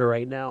treading water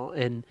right now,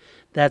 and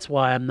that's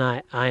why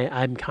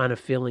I'm kind of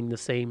feeling the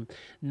same,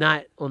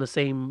 not on the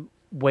same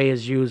way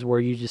as you, as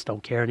where you just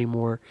don't care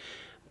anymore,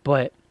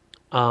 but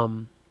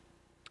I'm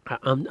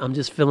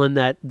just feeling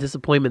that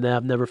disappointment that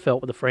I've never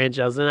felt with the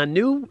franchise, and I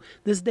knew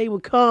this day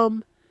would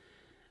come,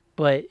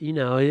 but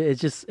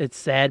it's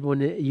sad when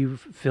you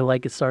feel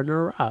like it's starting to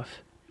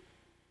arrive.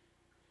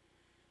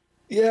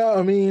 Yeah,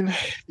 I mean,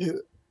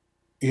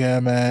 yeah,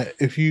 man.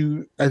 I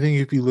think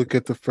if you look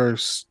at the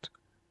first,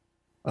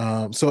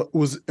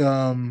 was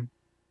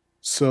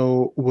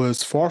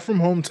Far From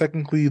Home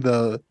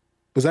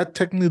was that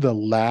technically the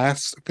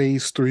last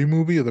Phase 3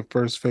 movie or the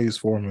first Phase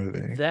 4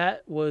 movie?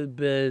 That would have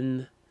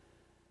been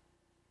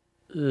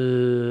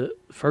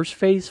first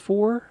Phase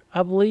 4,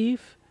 I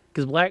believe,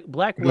 because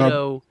Black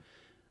Widow.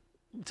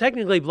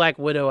 Technically, Black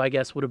Widow, I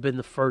guess, would have been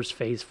the first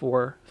Phase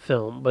 4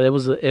 film, but it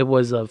was a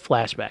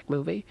flashback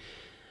movie.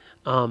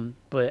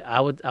 But I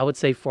would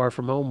say Far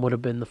From Home would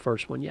have been the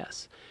first one.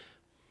 Yes.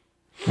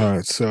 All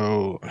right,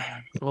 so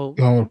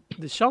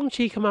did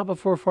Shang-Chi come out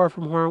before Far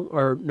From Home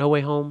or No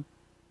Way Home?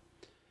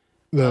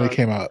 No, they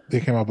came out. They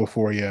came out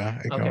before.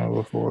 Yeah, they came out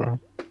before.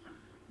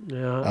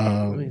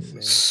 Yeah. Let me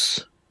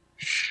see.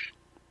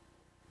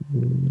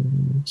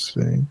 Let's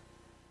see.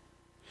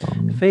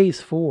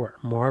 Phase 4,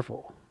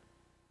 Marvel.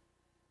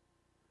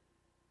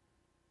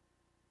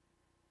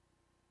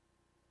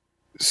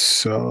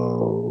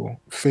 So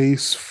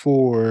Phase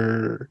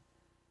 4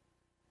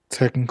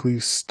 technically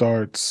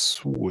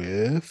starts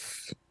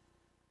with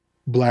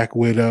Black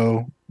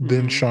Widow,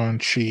 then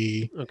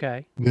Shang-Chi,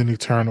 okay, then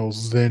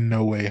Eternals, then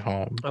No Way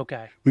Home.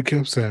 Okay. We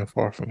kept saying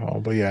Far From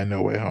Home, but yeah,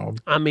 No Way Home.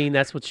 I mean,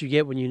 that's what you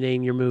get when you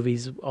name your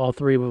movies, all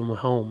three of them,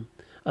 Home.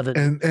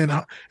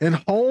 And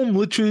Home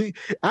literally,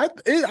 I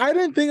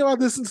didn't think about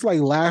this since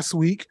like last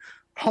week.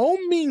 Home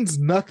means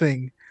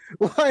nothing.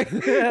 Like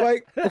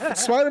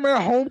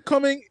Spider-Man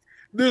Homecoming,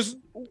 there is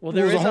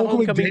a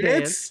homecoming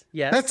dance.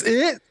 Yes, that's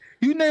it.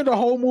 You named a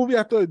whole movie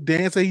after a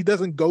dance that he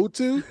doesn't go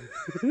to.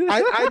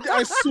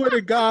 I swear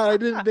to God, I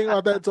didn't think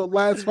about that until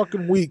last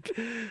fucking week.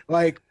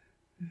 Like,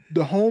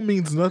 the home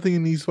means nothing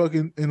in these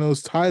fucking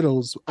those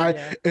titles.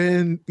 God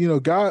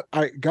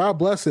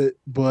bless it,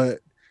 but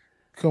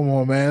come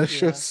on, man, it's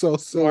just so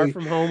silly.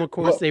 Far From Home, of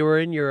course, they were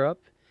in Europe,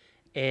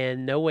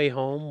 and No Way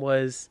Home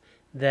was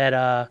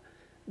that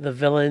the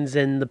villains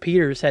and the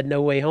Peters had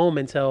no way home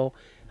until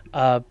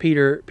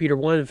Peter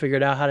 1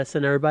 figured out how to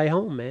send everybody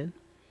home, man.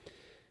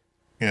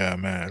 Yeah,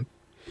 man.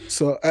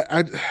 So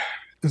I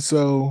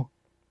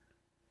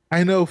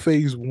know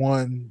Phase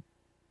 1,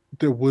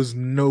 there was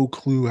no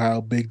clue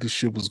how big the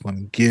shit was going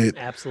to get.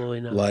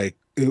 Absolutely not. Like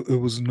it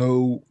was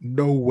no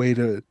way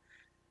to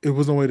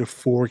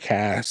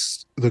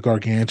forecast the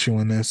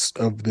gargantuanness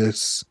of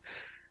this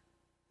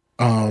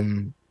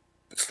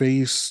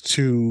Phase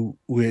 2,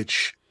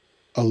 which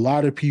a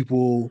lot of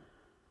people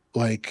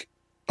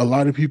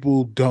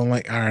don't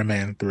like Iron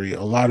Man 3.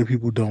 A lot of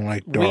people don't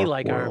like Dark World. We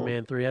like Iron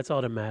Man 3. That's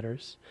all that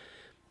matters.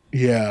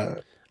 Yeah.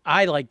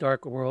 I like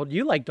Dark World.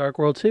 You like Dark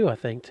World too, I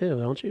think, too,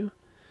 don't you?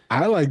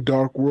 I like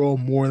Dark World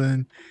more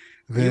than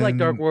you like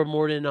Dark World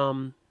more than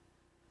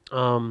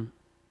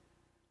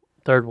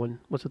third one.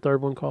 What's the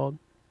third one called?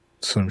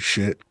 Some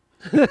shit.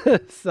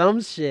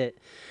 Some shit.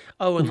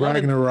 Oh, and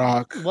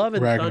Ragnarok. Love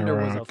and Thunder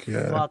was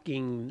a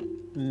fucking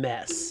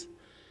mess.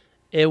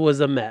 It was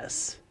a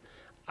mess.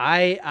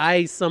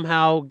 I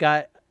somehow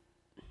got,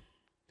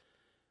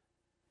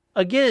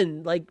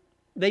 again, like,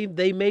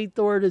 they made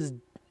Thor this.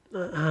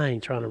 I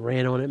ain't trying to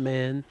rant on it,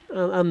 man.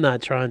 I'm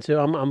not trying to.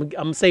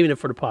 I'm saving it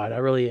for the pod. I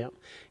really am,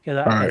 All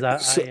right. I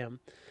am.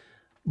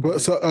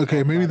 But so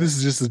okay, maybe this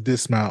is just a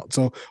dismount.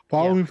 So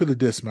follow me for the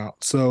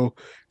dismount. So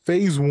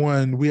phase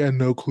one, we had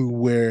no clue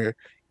where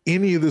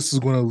any of this is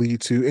going to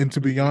lead to. And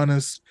to be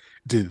honest,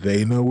 did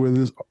they know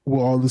where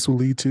all this will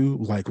lead to?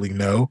 Likely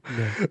no.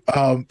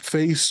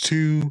 Phase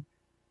two,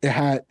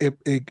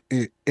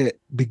 it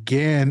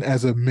began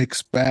as a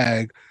mixed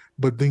bag,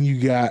 but then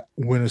you got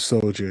Winter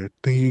Soldier,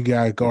 then you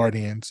got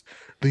Guardians,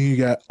 then you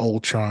got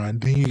Ultron,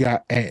 then you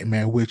got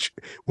Ant-Man, which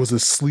was a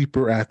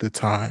sleeper at the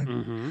time.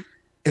 Mm-hmm.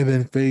 And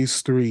then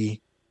phase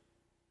three,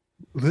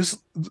 this,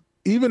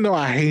 even though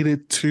I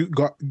hated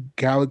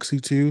Galaxy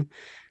 2,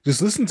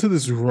 just listen to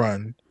this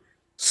run.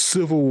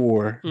 Civil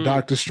War,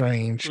 Doctor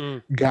Strange,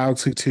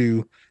 Galaxy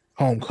 2,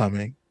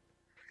 Homecoming.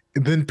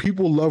 And then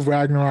people love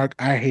Ragnarok.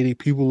 I hate it.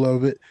 People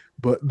love it.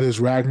 But there's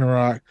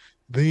Ragnarok.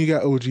 Then you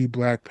got OG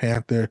Black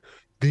Panther.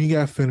 Then you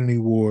got Infinity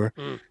War.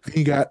 Then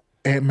you got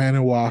Ant-Man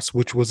and Wasp,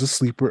 which was a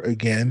sleeper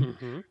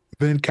again.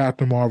 Then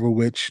Captain Marvel,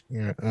 which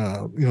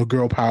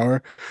girl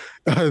power.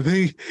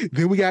 Then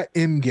we got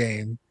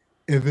Endgame,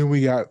 and then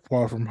we got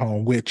Far From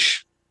Home,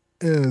 which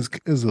is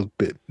a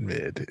bit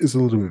mid. It's a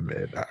little bit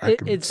mid.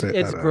 It's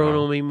grown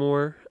on me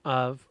more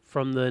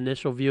from the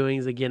initial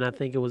viewings. Again, I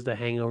think it was the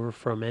hangover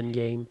from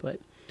Endgame,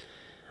 but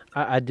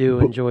I do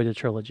enjoy the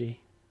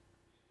trilogy.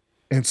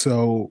 And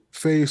so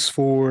Phase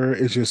 4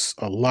 is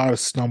just a lot of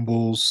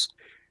stumbles.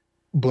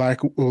 A lot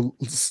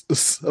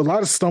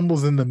of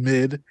stumbles in the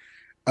mid.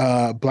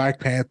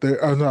 Black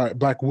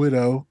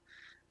Widow,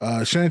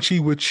 Shang-Chi,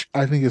 which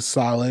I think is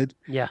solid.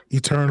 Yeah.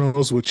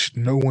 Eternals, which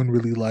no one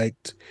really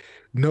liked.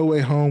 No Way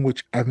Home,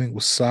 which I think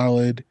was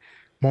solid.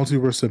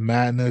 Multiverse of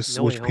Madness,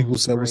 which people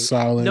said was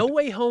solid. No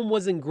Way Home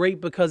wasn't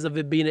great because of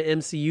it being an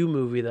MCU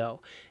movie,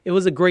 though. It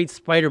was a great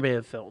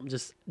Spider-Man film,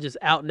 just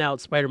out and out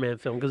Spider-Man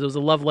film, because it was a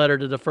love letter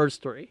to the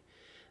first three.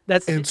 The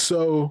first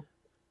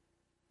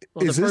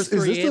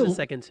three and the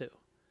second two.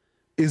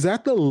 Is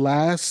that the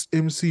last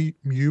MCU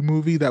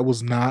movie that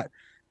was not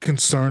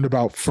concerned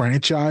about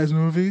franchise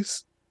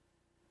movies?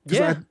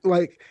 Yeah.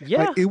 Like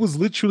it was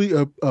literally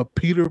a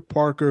Peter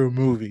Parker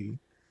movie.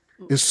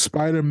 It's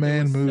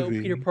Spider-Man movie.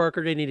 So Peter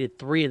Parker, they needed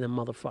 3 of them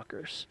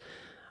motherfuckers.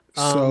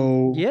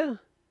 Yeah.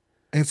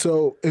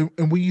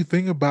 And when you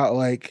think about,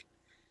 like,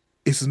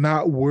 it's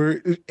not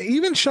worth,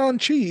 even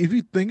Shang-Chi, if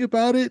you think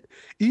about it,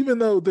 even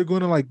though they're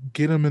going to, like,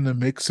 get him in the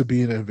mix to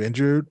be an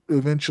Avenger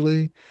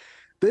eventually,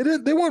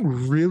 they weren't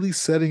really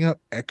setting up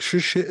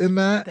extra shit in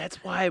that.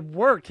 That's why it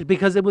worked,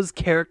 because it was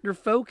character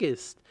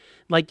focused.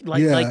 Like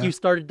you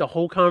started the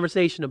whole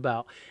conversation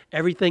about.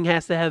 Everything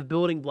has to have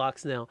building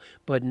blocks now.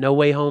 But No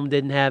Way Home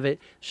didn't have it.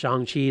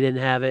 Shang-Chi didn't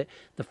have it.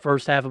 The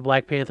first half of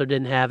Black Panther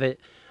didn't have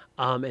it.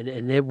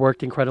 And it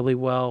worked incredibly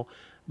well.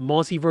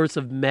 Multiverse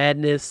of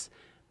Madness,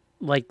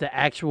 like the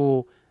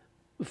actual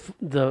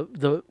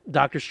the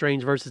Doctor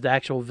Strange versus the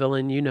actual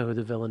villain. You know who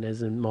the villain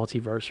is in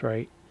Multiverse,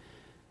 right?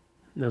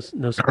 No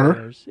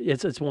spoilers.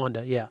 It's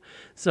Wanda, yeah.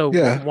 So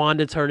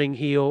Wanda turning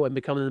heel and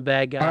becoming the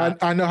bad guy.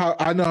 I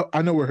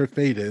know where her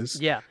fate is.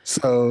 Yeah.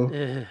 So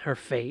her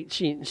fate.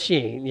 She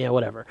ain't, yeah,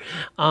 whatever.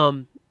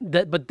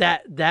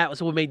 That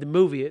was what made the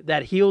movie,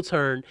 that heel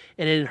turn,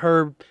 and then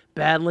her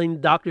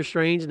battling Doctor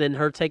Strange, and then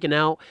her taking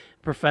out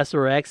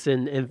Professor X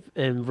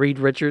and Reed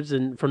Richards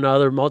and from the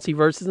other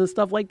multiverses and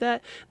stuff like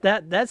that.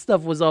 That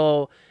stuff was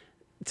all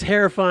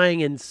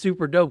terrifying and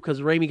super dope because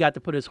Raimi got to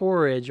put his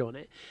horror edge on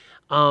it.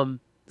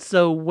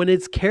 So when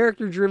it's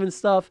character-driven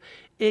stuff,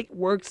 it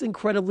works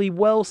incredibly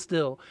well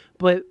still.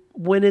 But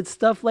when it's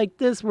stuff like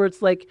this, where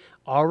it's like,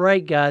 all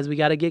right, guys, we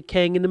got to get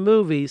Kang in the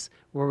movies.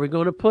 Where are we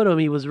going to put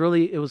him? It was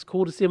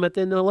cool to see him at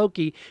the end of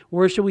Loki.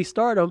 Where should we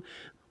start him?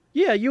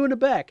 Yeah, you in the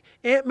back.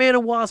 Ant-Man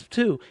and Wasp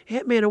 2.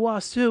 Ant-Man and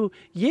Wasp 2.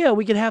 Yeah,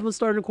 we could have him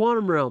start in the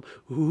Quantum Realm.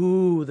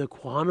 Ooh, the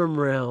Quantum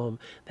Realm.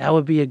 That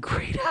would be a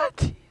great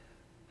idea.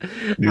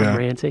 Yeah. I'm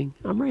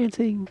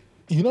ranting.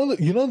 You know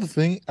the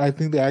thing I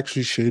think they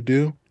actually should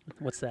do?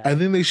 What's that? I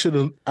think they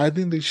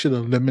should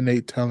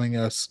eliminate telling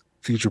us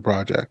future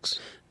projects.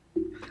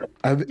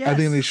 I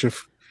think they should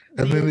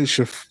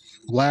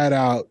flat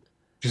out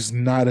just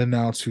not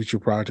announce future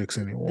projects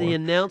anymore. The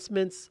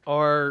announcements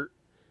are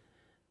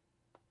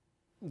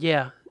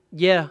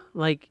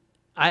like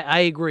I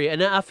agree.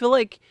 And I feel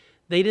like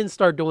they didn't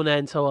start doing that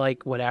until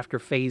after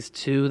phase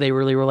 2, they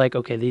really were like,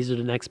 okay, these are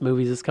the next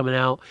movies that's coming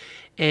out.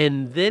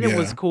 And then it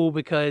was cool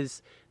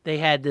because they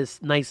had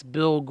this nice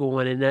build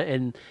going,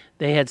 and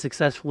they had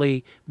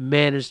successfully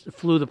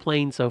flew the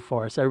plane so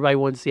far. So everybody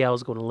wanted to see how it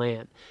was going to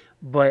land.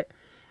 But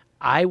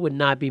I would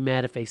not be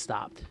mad if they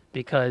stopped,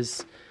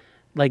 because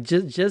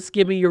just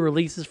give me your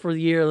releases for the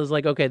year. It was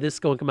like, okay, this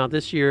is going to come out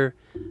this year,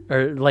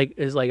 or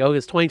it's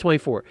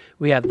 2024.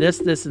 We have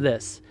this, and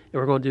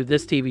we're going to do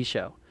this TV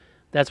show.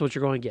 That's what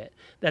you're going to get.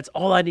 That's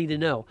all I need to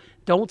know.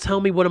 Don't tell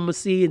me what I'm going to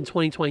see in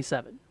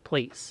 2027,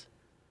 please.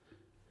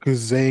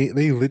 Because they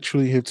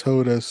literally have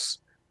told us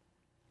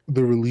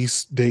the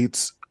release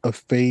dates of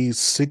phase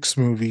 6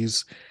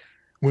 movies,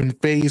 when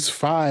phase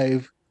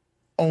 5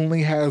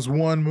 only has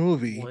one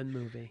movie. One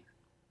movie.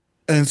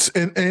 And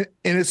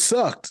it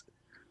sucked.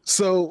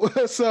 So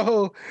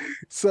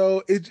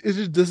it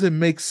just doesn't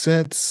make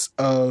sense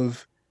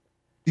of,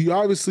 you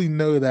obviously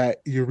know that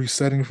you're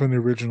resetting from the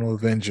original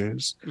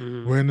Avengers.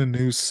 Mhm. We're in a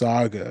new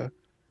saga,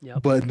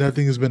 Yep. but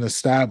nothing has been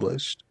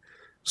established.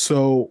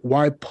 So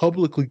why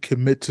publicly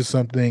commit to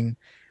something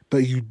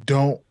that you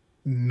don't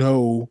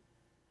know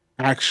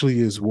actually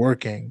is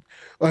working?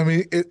 I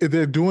mean,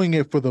 they're doing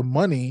it for the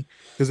money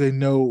because they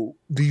know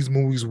these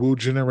movies will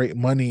generate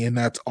money and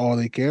that's all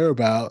they care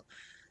about.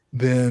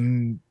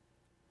 Then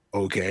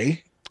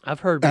okay. I've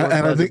heard more And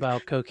I buzz think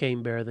about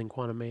Cocaine Bear than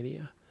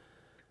Quantumania.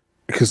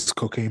 because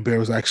Cocaine Bear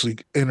was actually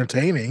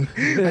entertaining.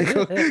 Like,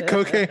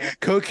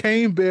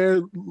 Cocaine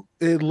Bear,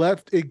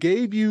 it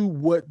gave you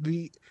what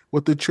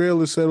the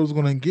trailer said it was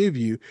going to give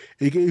you.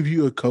 It gave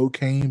you a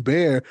cocaine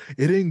bear.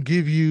 It didn't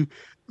give you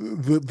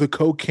the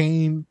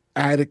cocaine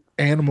addict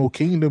Animal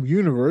Kingdom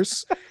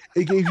universe.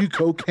 It gave you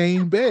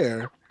Cocaine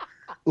Bear.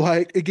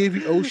 Like, it gave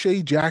you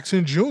O'Shea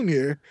Jackson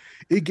Jr.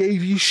 It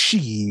gave you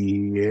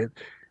shit.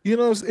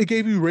 It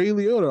gave you Ray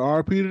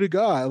Liotta, RP to the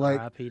God. Like,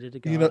 R.I.P. to the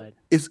God.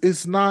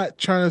 it's not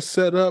trying to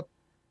set up,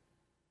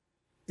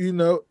 and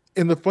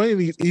the funny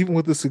thing is, even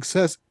with the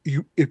success,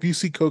 if you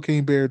see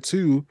Cocaine Bear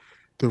 2,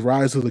 The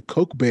Rise of the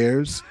Coke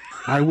Bears,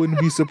 I wouldn't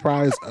be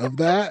surprised of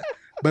that.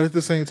 But at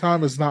the same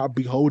time, it's not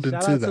beholden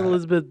Shout to out that. to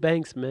Elizabeth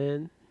Banks,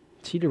 man.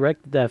 She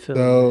directed that film,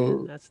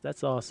 So- man.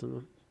 That's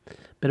awesome.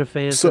 Been a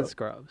fan So- since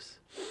Scrubs.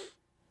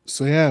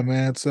 So yeah,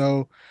 man.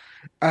 So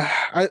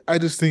I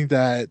just think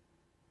that,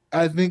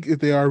 I think if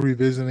they are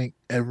revisiting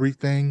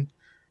everything,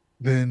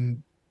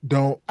 then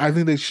I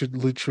think they should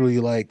literally,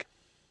 like,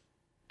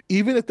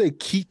 even if they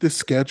keep the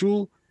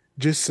schedule,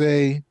 just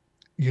say,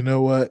 you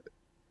know what,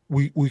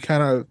 we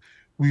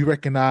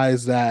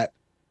recognize that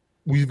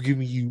we've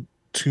given you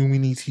too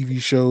many TV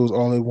shows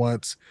all at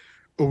once,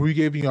 or we're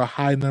giving you a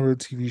high number of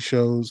TV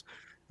shows.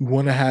 We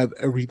want to have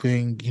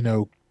everything,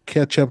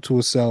 catch up to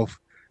itself,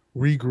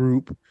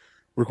 regroup.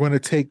 We're going to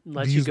take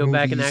Let these you go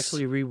back and movies-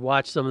 actually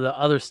rewatch some of the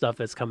other stuff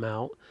that's come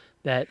out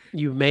that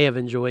you may have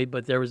enjoyed,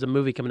 but there was a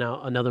movie coming out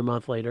another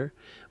month later,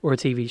 or a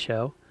TV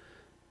show.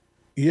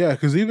 Yeah,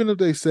 because even if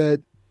they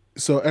said,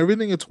 so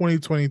everything in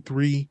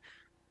 2023,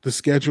 the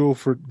schedule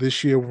for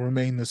this year will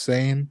remain the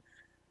same,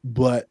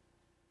 but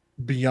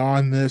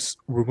beyond this,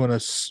 we're gonna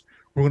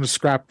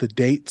scrap the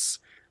dates.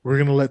 We're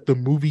gonna let the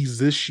movies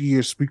this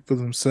year speak for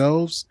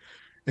themselves,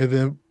 and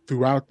then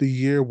throughout the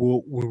year,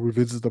 we'll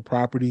revisit the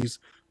properties,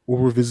 we'll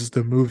revisit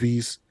the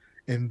movies,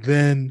 and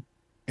then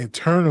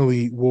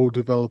internally we'll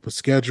develop a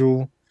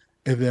schedule,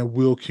 and then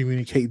we'll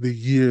communicate the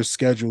year's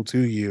schedule to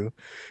you,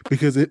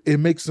 because it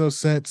makes no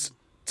sense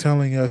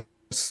telling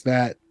us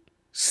that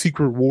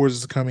Secret Wars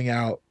is coming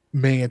out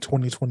May in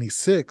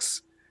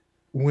 2026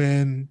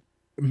 when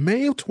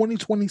May of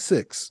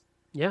 2026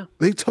 Yeah.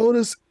 they told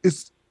us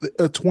it's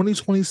a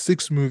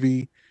 2026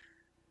 movie,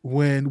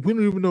 when we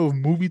don't even know if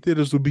movie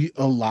theaters will be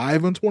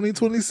alive in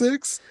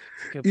 2026.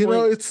 Good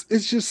point.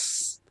 It's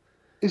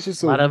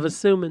just a lot of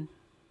assuming.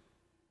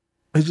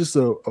 it's just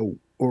a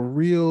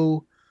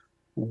real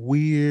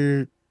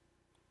weird,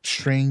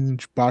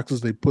 strange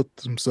boxes they put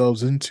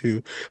themselves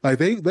into. Like,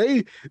 they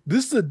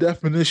this is the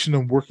definition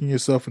of working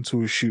yourself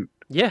into a shoot.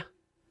 Yeah.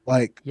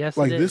 Like, Yes,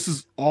 like it this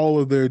is all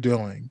of their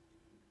doing.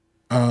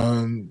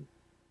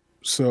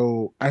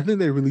 So I think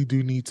they really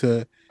do need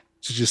to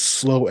just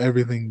slow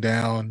everything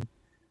down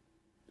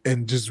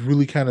and just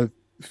really kind of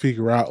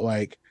figure out,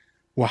 like,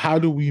 well, how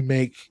do we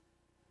make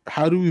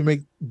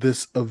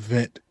this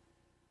event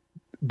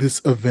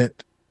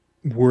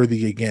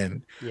worthy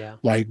again? Yeah.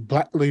 Like,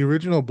 the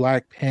original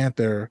Black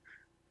Panther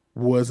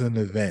was an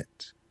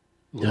event.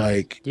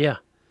 Like, Yeah.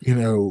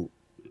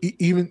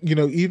 even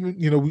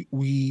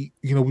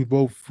we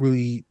both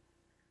really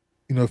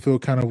feel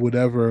kind of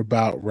whatever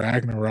about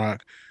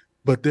Ragnarok,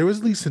 but there was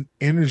at least an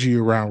energy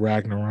around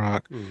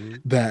Ragnarok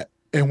that,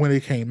 and when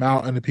it came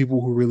out and the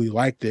people who really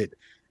liked it,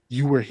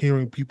 you were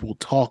hearing people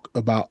talk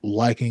about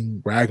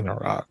liking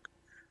Ragnarok.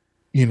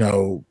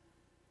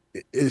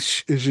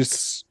 It's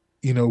just,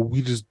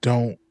 we just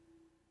don't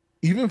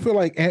even feel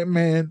like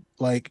Ant-Man,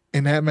 like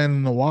in Ant-Man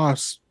and the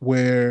Wasp,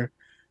 where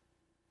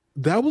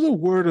that was a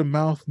word of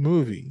mouth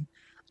movie.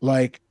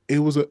 Like,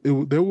 there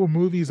were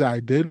movies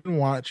I didn't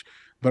watch,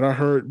 but I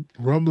heard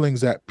rumblings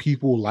that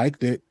people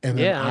liked it, and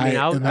then I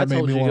that made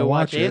told me you to want go to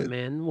watch watch it.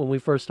 Ant-Man when we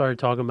first started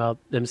talking about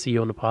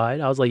MCU on the pod.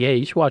 I was like, "Yeah,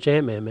 you should watch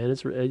Ant-Man, man.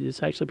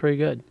 It's actually pretty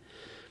good."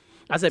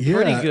 I said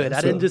pretty good.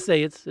 I didn't just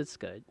say it's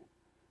good.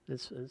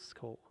 It's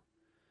cool.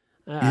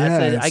 I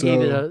said I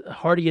gave it a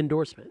hearty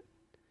endorsement.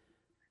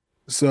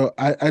 So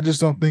I just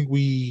don't think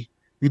we're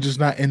just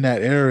not in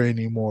that era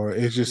anymore.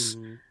 It's just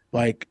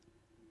like,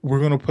 we're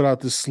gonna put out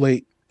this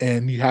slate,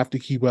 and you have to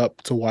keep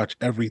up to watch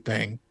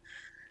everything.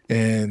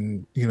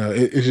 And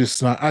it's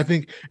just not. I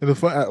think in the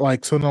fun,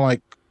 like something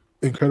like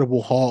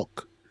Incredible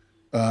Hulk,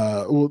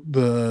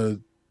 the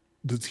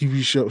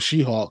TV show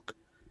She-Hulk,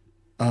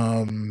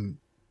 I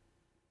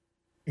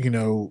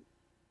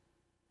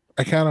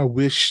kind of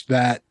wish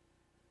that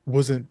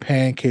wasn't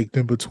pancaked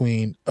in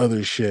between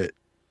other shit.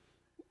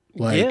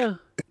 Like Yeah.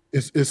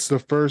 it's the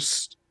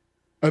first.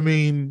 I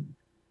mean,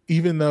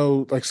 even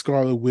though like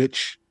Scarlet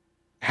Witch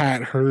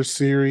had her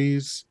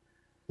series,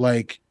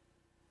 like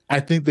I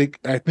think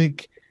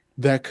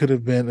that could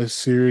have been a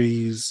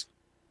series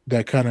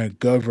that kind of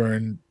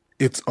governed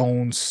its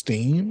own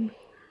steam,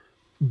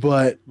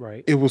 but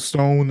Right. it was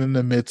thrown in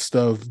the midst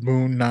of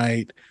Moon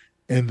Knight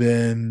and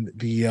then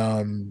the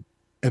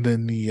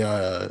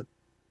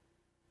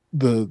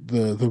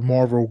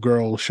Marvel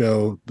Girl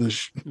show,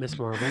 Miss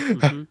Marvel.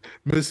 Mm-hmm.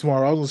 Miss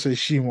Marvel. I was gonna say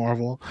She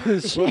Marvel,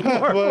 She but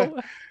Marvel.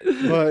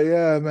 but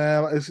yeah,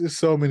 man, it's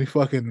so many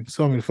fucking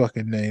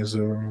names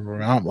to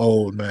remember. I'm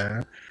old,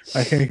 man.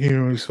 I can't keep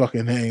remember these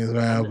fucking names,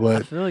 man.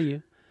 I feel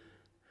you.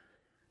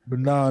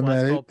 But That's nah, why it's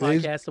man, called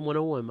Podcasting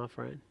 101, my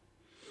friend.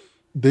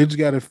 they just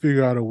got to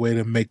figure out a way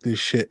to make this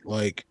shit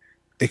like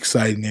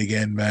exciting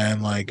again,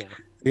 man. Like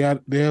Yeah.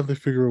 they have to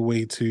figure a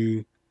way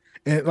to,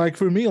 and like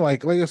for me,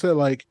 like I said,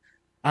 like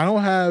I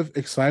don't have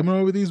excitement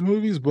over these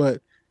movies,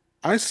 but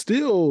I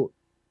still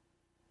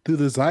through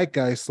the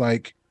zeitgeist,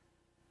 like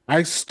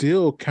I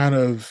still kind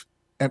of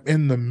am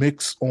in the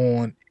mix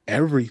on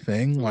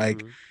everything.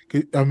 Like,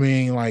 Mm-hmm. I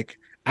mean, like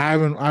I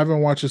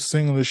haven't watched a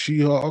single of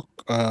She-Hulk.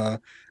 I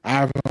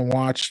haven't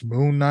watched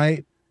Moon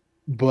Knight,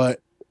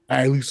 but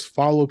I at least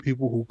follow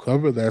people who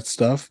cover that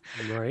stuff.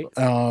 Right.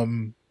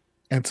 And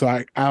so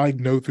I like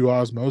know through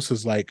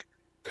osmosis, like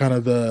kind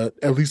of the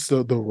at least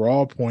the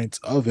raw points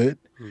of it.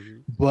 Mm-hmm.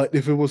 But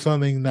if it was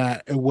something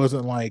that it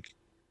wasn't like,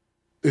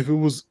 if it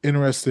was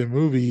interesting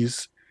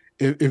movies,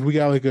 if we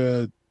got like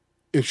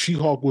if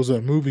She-Hulk was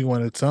a movie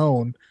on its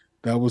own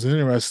that was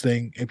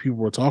interesting and people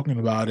were talking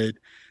about it,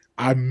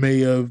 I may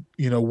have,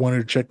 wanted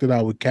to check it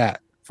out with Kat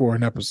for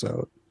an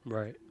episode.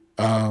 Right.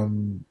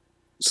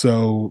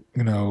 So,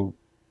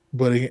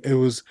 but it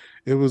was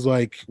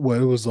like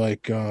what it was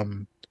like,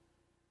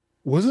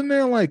 wasn't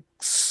there like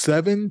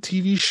 7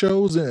 TV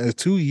shows in a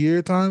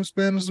 2-year time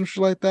span or some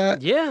shit like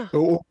that? Yeah.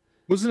 Or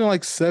wasn't there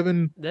like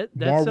 7 That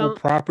Marvel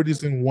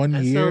properties in one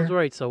that year? sounds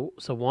right. So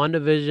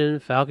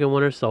WandaVision, Falcon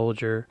Winter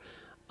Soldier,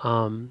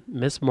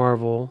 Miss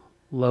Marvel,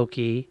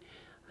 Loki,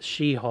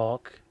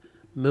 She-Hulk,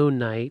 Moon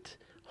Knight,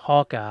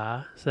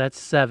 Hawkeye. So that's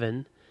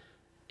 7.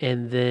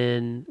 And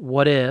then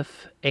What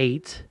If,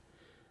 8.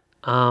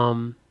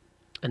 And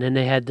then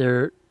they had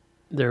their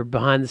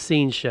behind the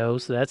scenes show,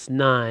 so that's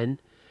 9.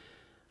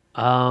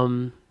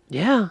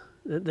 Yeah,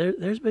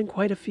 there's been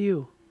quite a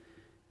few.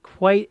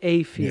 Quite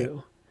a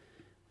few.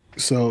 Yeah.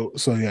 So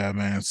yeah,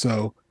 man.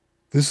 So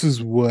this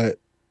is what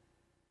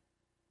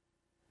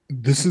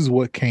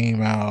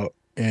came out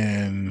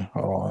in,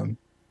 hold on.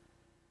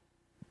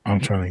 I'm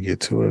trying to get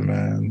to it,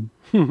 man.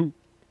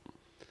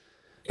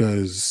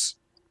 Because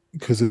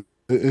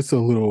it's a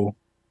little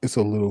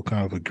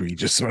kind of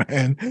egregious,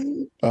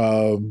 man.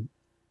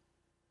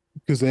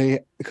 Because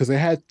they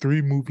had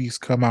 3 movies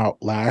come out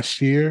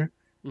last year,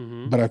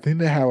 Mm-hmm. but I think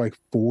they had like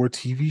 4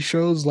 TV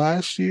shows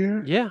last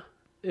year. Yeah,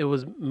 it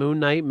was Moon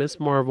Knight, Miss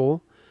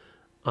Marvel,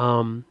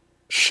 She-Hulk,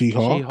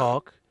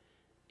 She-Hulk,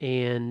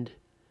 and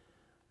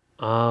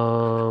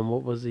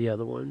what was the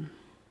other one?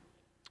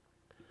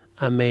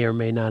 I may or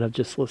may not have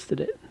just listed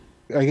it.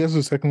 I guess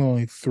there's technically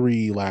only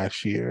 3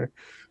 last year.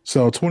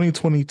 So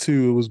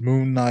 2022, it was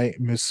Moon Knight,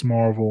 Miss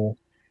Marvel,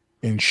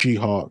 and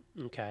She-Hulk.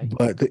 Okay.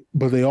 But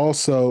they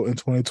also in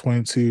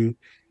 2022,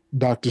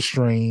 Doctor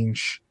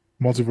Strange,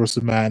 Multiverse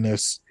of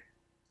Madness,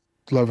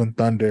 Love and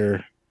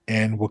Thunder,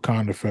 and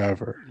Wakanda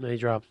Forever. They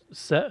dropped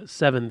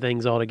 7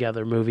 things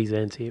altogether, movies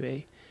and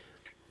TV.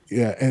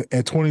 Yeah,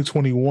 and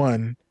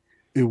 2021,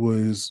 it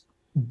was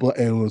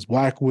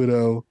Black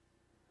Widow,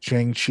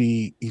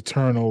 Shang-Chi,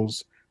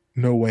 Eternals,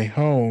 No Way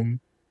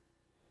Home,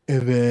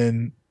 and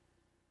then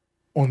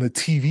on the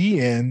TV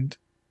end,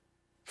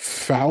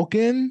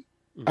 Falcon.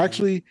 Mm-hmm.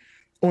 Actually,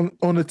 on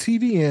the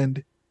TV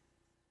end,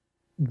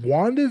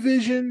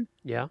 WandaVision,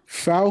 Yeah.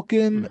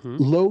 Falcon, Mm-hmm.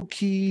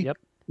 Loki, Yep.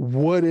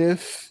 What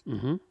If,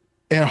 Mm-hmm.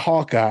 and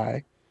Hawkeye.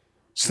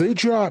 So they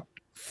dropped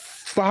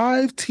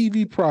 5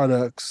 TV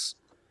products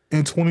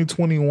in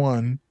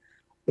 2021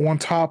 on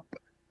top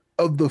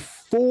of the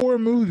 4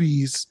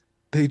 movies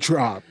they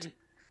dropped.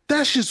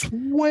 That's just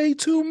way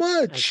too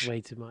much. That's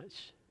way too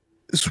much.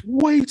 It's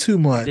way too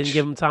much. Didn't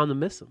give them time to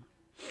miss them.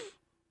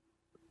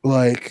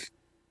 Like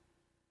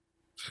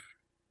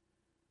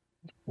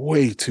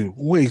way too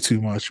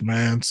much,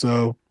 man.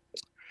 So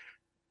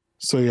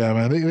yeah,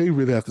 man, they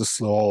really have to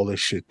slow all this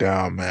shit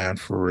down, man,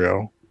 for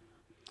real.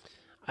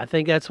 I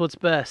think that's what's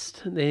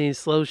best. They need to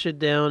slow shit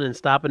down and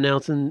stop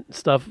announcing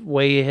stuff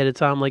way ahead of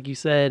time, like you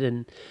said,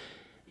 and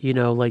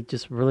like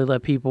just really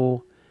let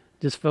people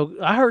just focus.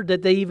 I heard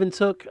that they even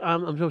took.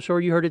 I'm sure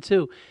you heard it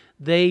too.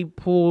 They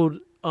pulled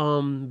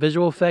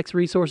visual effects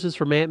resources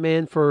from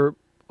Ant-Man for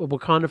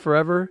Wakanda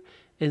Forever,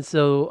 and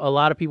so a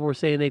lot of people were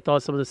saying they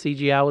thought some of the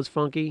CGI was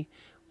funky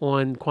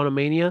on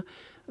Quantumania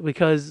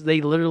because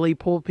they literally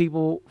pulled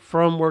people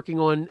from working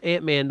on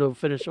Ant-Man to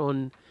finish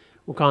on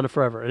Wakanda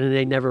Forever, and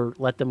they never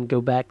let them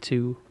go back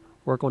to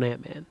work on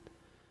Ant-Man.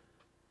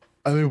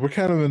 I mean, we're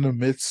kind of in the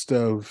midst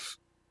of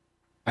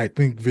I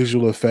think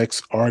visual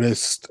effects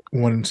artists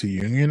wanting to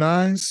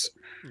unionize,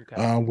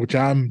 Okay. which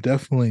I'm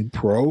definitely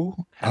pro.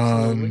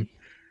 Absolutely.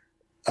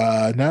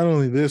 Not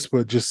only this,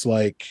 but just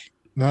like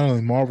not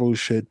only Marvel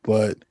shit,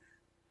 but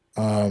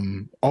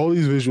all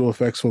these visual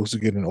effects folks are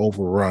getting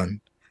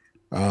overrun.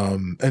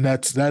 And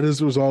that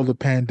is a result of the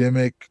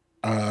pandemic.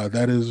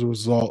 That is a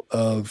result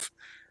of,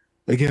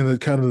 again, the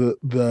kind of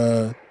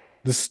the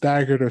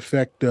staggered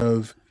effect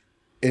of,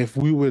 if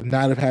we would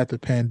not have had the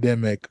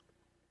pandemic,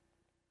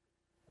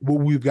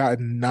 would we've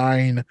gotten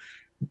 9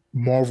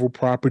 Marvel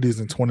properties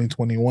in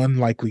 2021?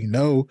 Likely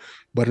no,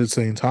 but at the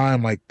same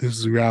time, like, this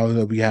is the reality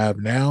that we have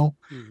now.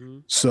 Mm-hmm.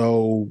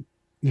 So,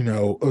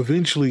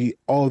 eventually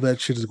all of that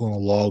shit is going to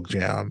log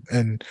jam,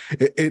 and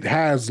it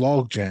has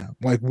log jam.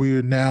 Like,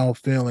 we're now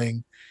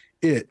feeling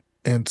it.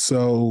 And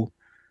so,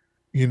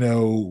 you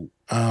know,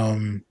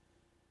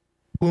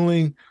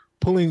 pulling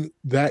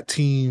that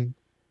team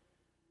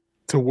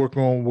to work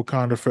on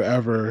Wakanda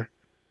Forever,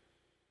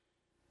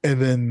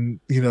 and then,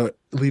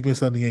 leaving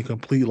something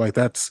incomplete, like,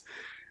 that's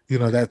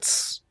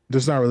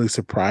not really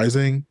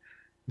surprising.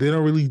 They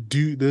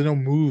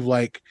don't move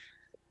like,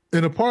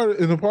 and a part of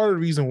the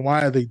reason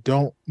why they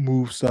don't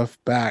move stuff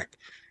back,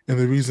 and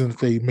the reason that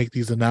they make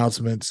these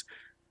announcements,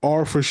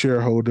 are for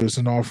shareholders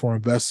and are for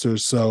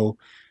investors, so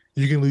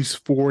you can at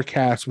least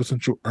forecast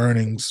potential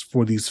earnings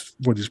for these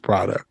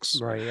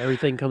products. Right.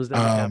 Everything comes down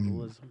to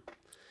capitalism.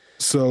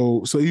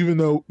 So even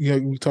though,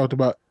 we talked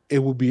about it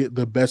would be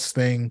the best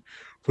thing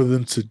for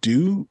them to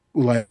do,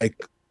 like,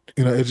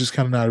 it's just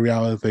kind of not a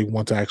reality that they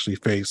want to actually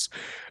face.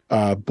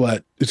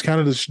 But it's kind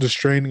of the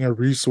straining of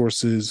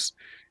resources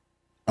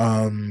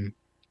for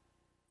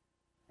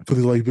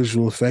the like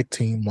visual effect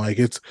team. Like,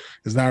 it's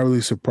not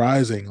really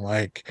surprising.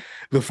 Like,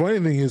 the funny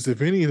thing is,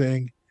 if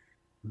anything,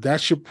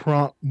 that should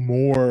prompt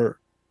more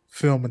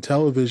film and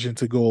television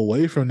to go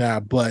away from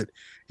that. But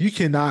you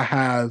cannot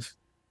have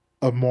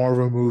a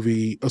Marvel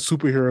movie, a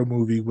superhero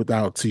movie,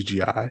 without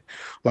CGI.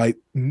 Like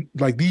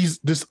this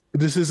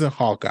isn't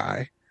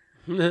Hawkeye.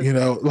 Right.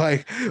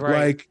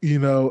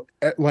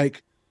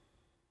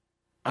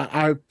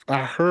 I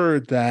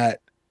heard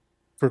that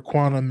for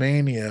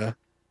Quantumania,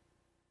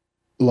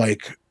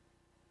 like,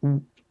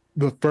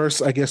 the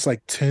first, I guess,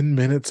 like 10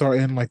 minutes are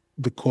in like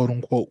the quote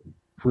unquote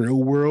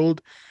real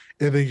world,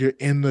 and then you're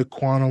in the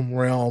quantum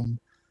realm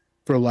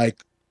for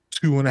like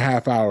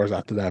 2.5 hours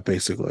after that,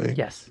 basically.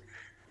 Yes.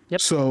 Yep.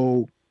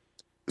 So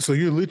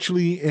you're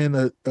literally in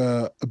maybe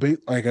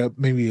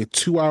a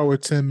 2-hour,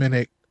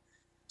 10-minute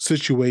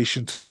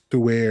situation to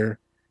where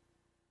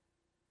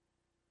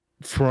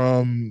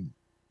from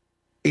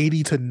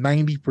 80 to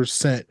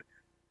 90%,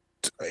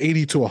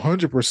 80 to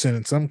 100%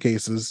 in some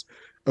cases,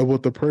 of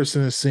what the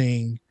person is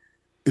seeing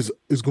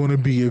is going to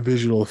be a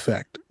visual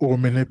effect or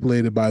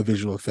manipulated by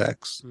visual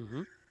effects.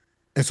 Mm-hmm.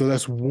 And so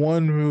that's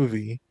one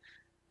movie.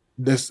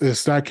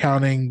 It's not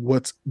counting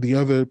what's the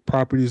other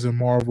properties in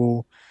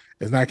Marvel.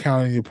 It's not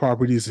counting the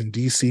properties in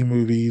DC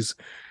movies,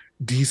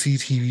 DC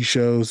TV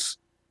shows,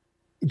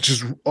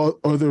 just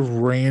other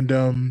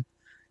random,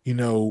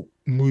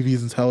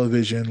 movies and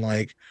television.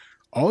 Like,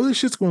 all this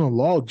shit's going to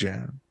log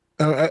jam.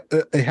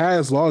 It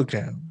has log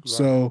jam. Right.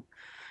 So,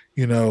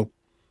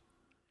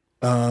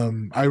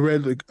 I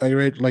read like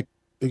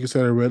I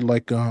said,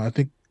 I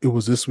think it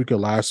was this week or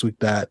last week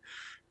that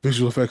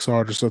visual effects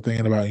artists are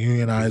thinking about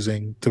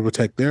unionizing to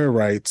protect their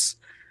rights.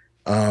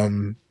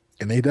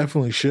 And they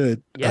definitely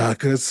should. Yeah.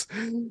 Because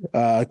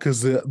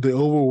the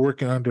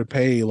overwork and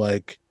underpay,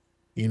 like,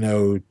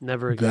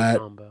 never a good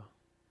combo.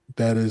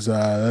 That is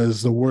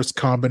the worst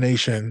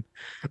combination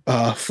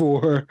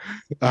for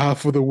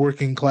the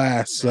working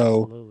class.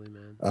 So absolutely,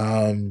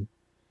 man.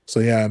 So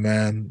yeah,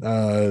 man.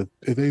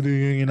 If they do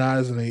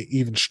unionize and they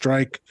even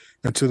strike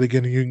until they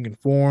get a union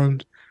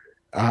formed,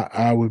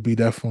 I would be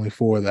definitely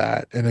for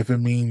that. And if it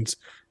means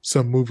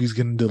some movies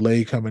getting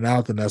delayed coming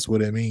out, then that's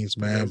what it means,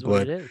 man. That's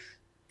what it is.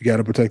 You got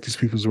to protect these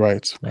people's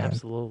rights, man.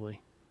 Absolutely.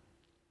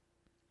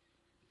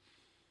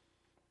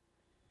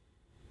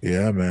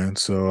 Yeah, man.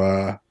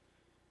 So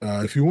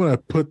if you want to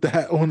put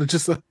that on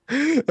just a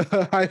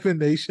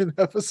hyphenation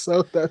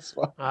episode, that's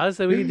fine. I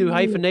say we can do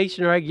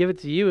hyphenation, or I give it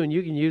to you and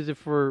you can use it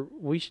for,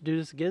 we should do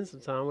this again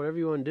sometime, whatever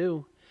you want to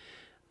do.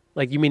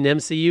 Like, you mean the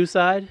MCU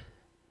side?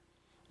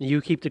 You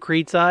keep the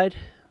Creed side?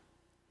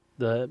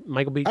 The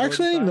Michael B. Jordan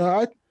Actually, side?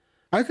 no.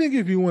 I think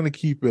if you want to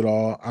keep it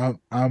all,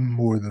 I'm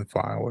more than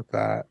fine with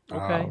that.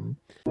 Okay.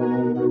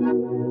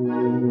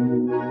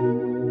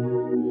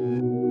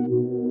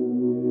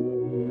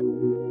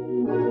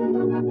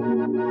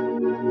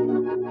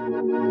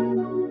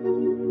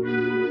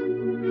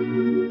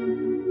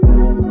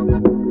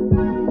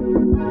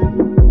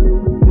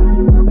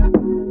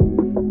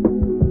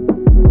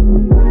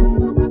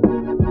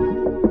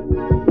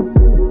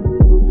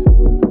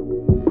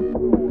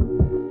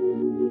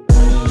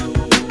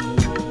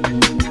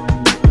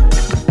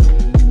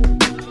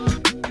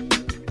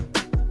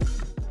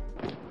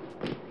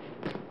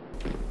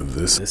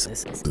 This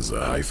is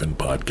a Hyphen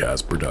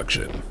Podcast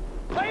production.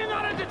 Are you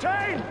not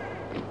entertained?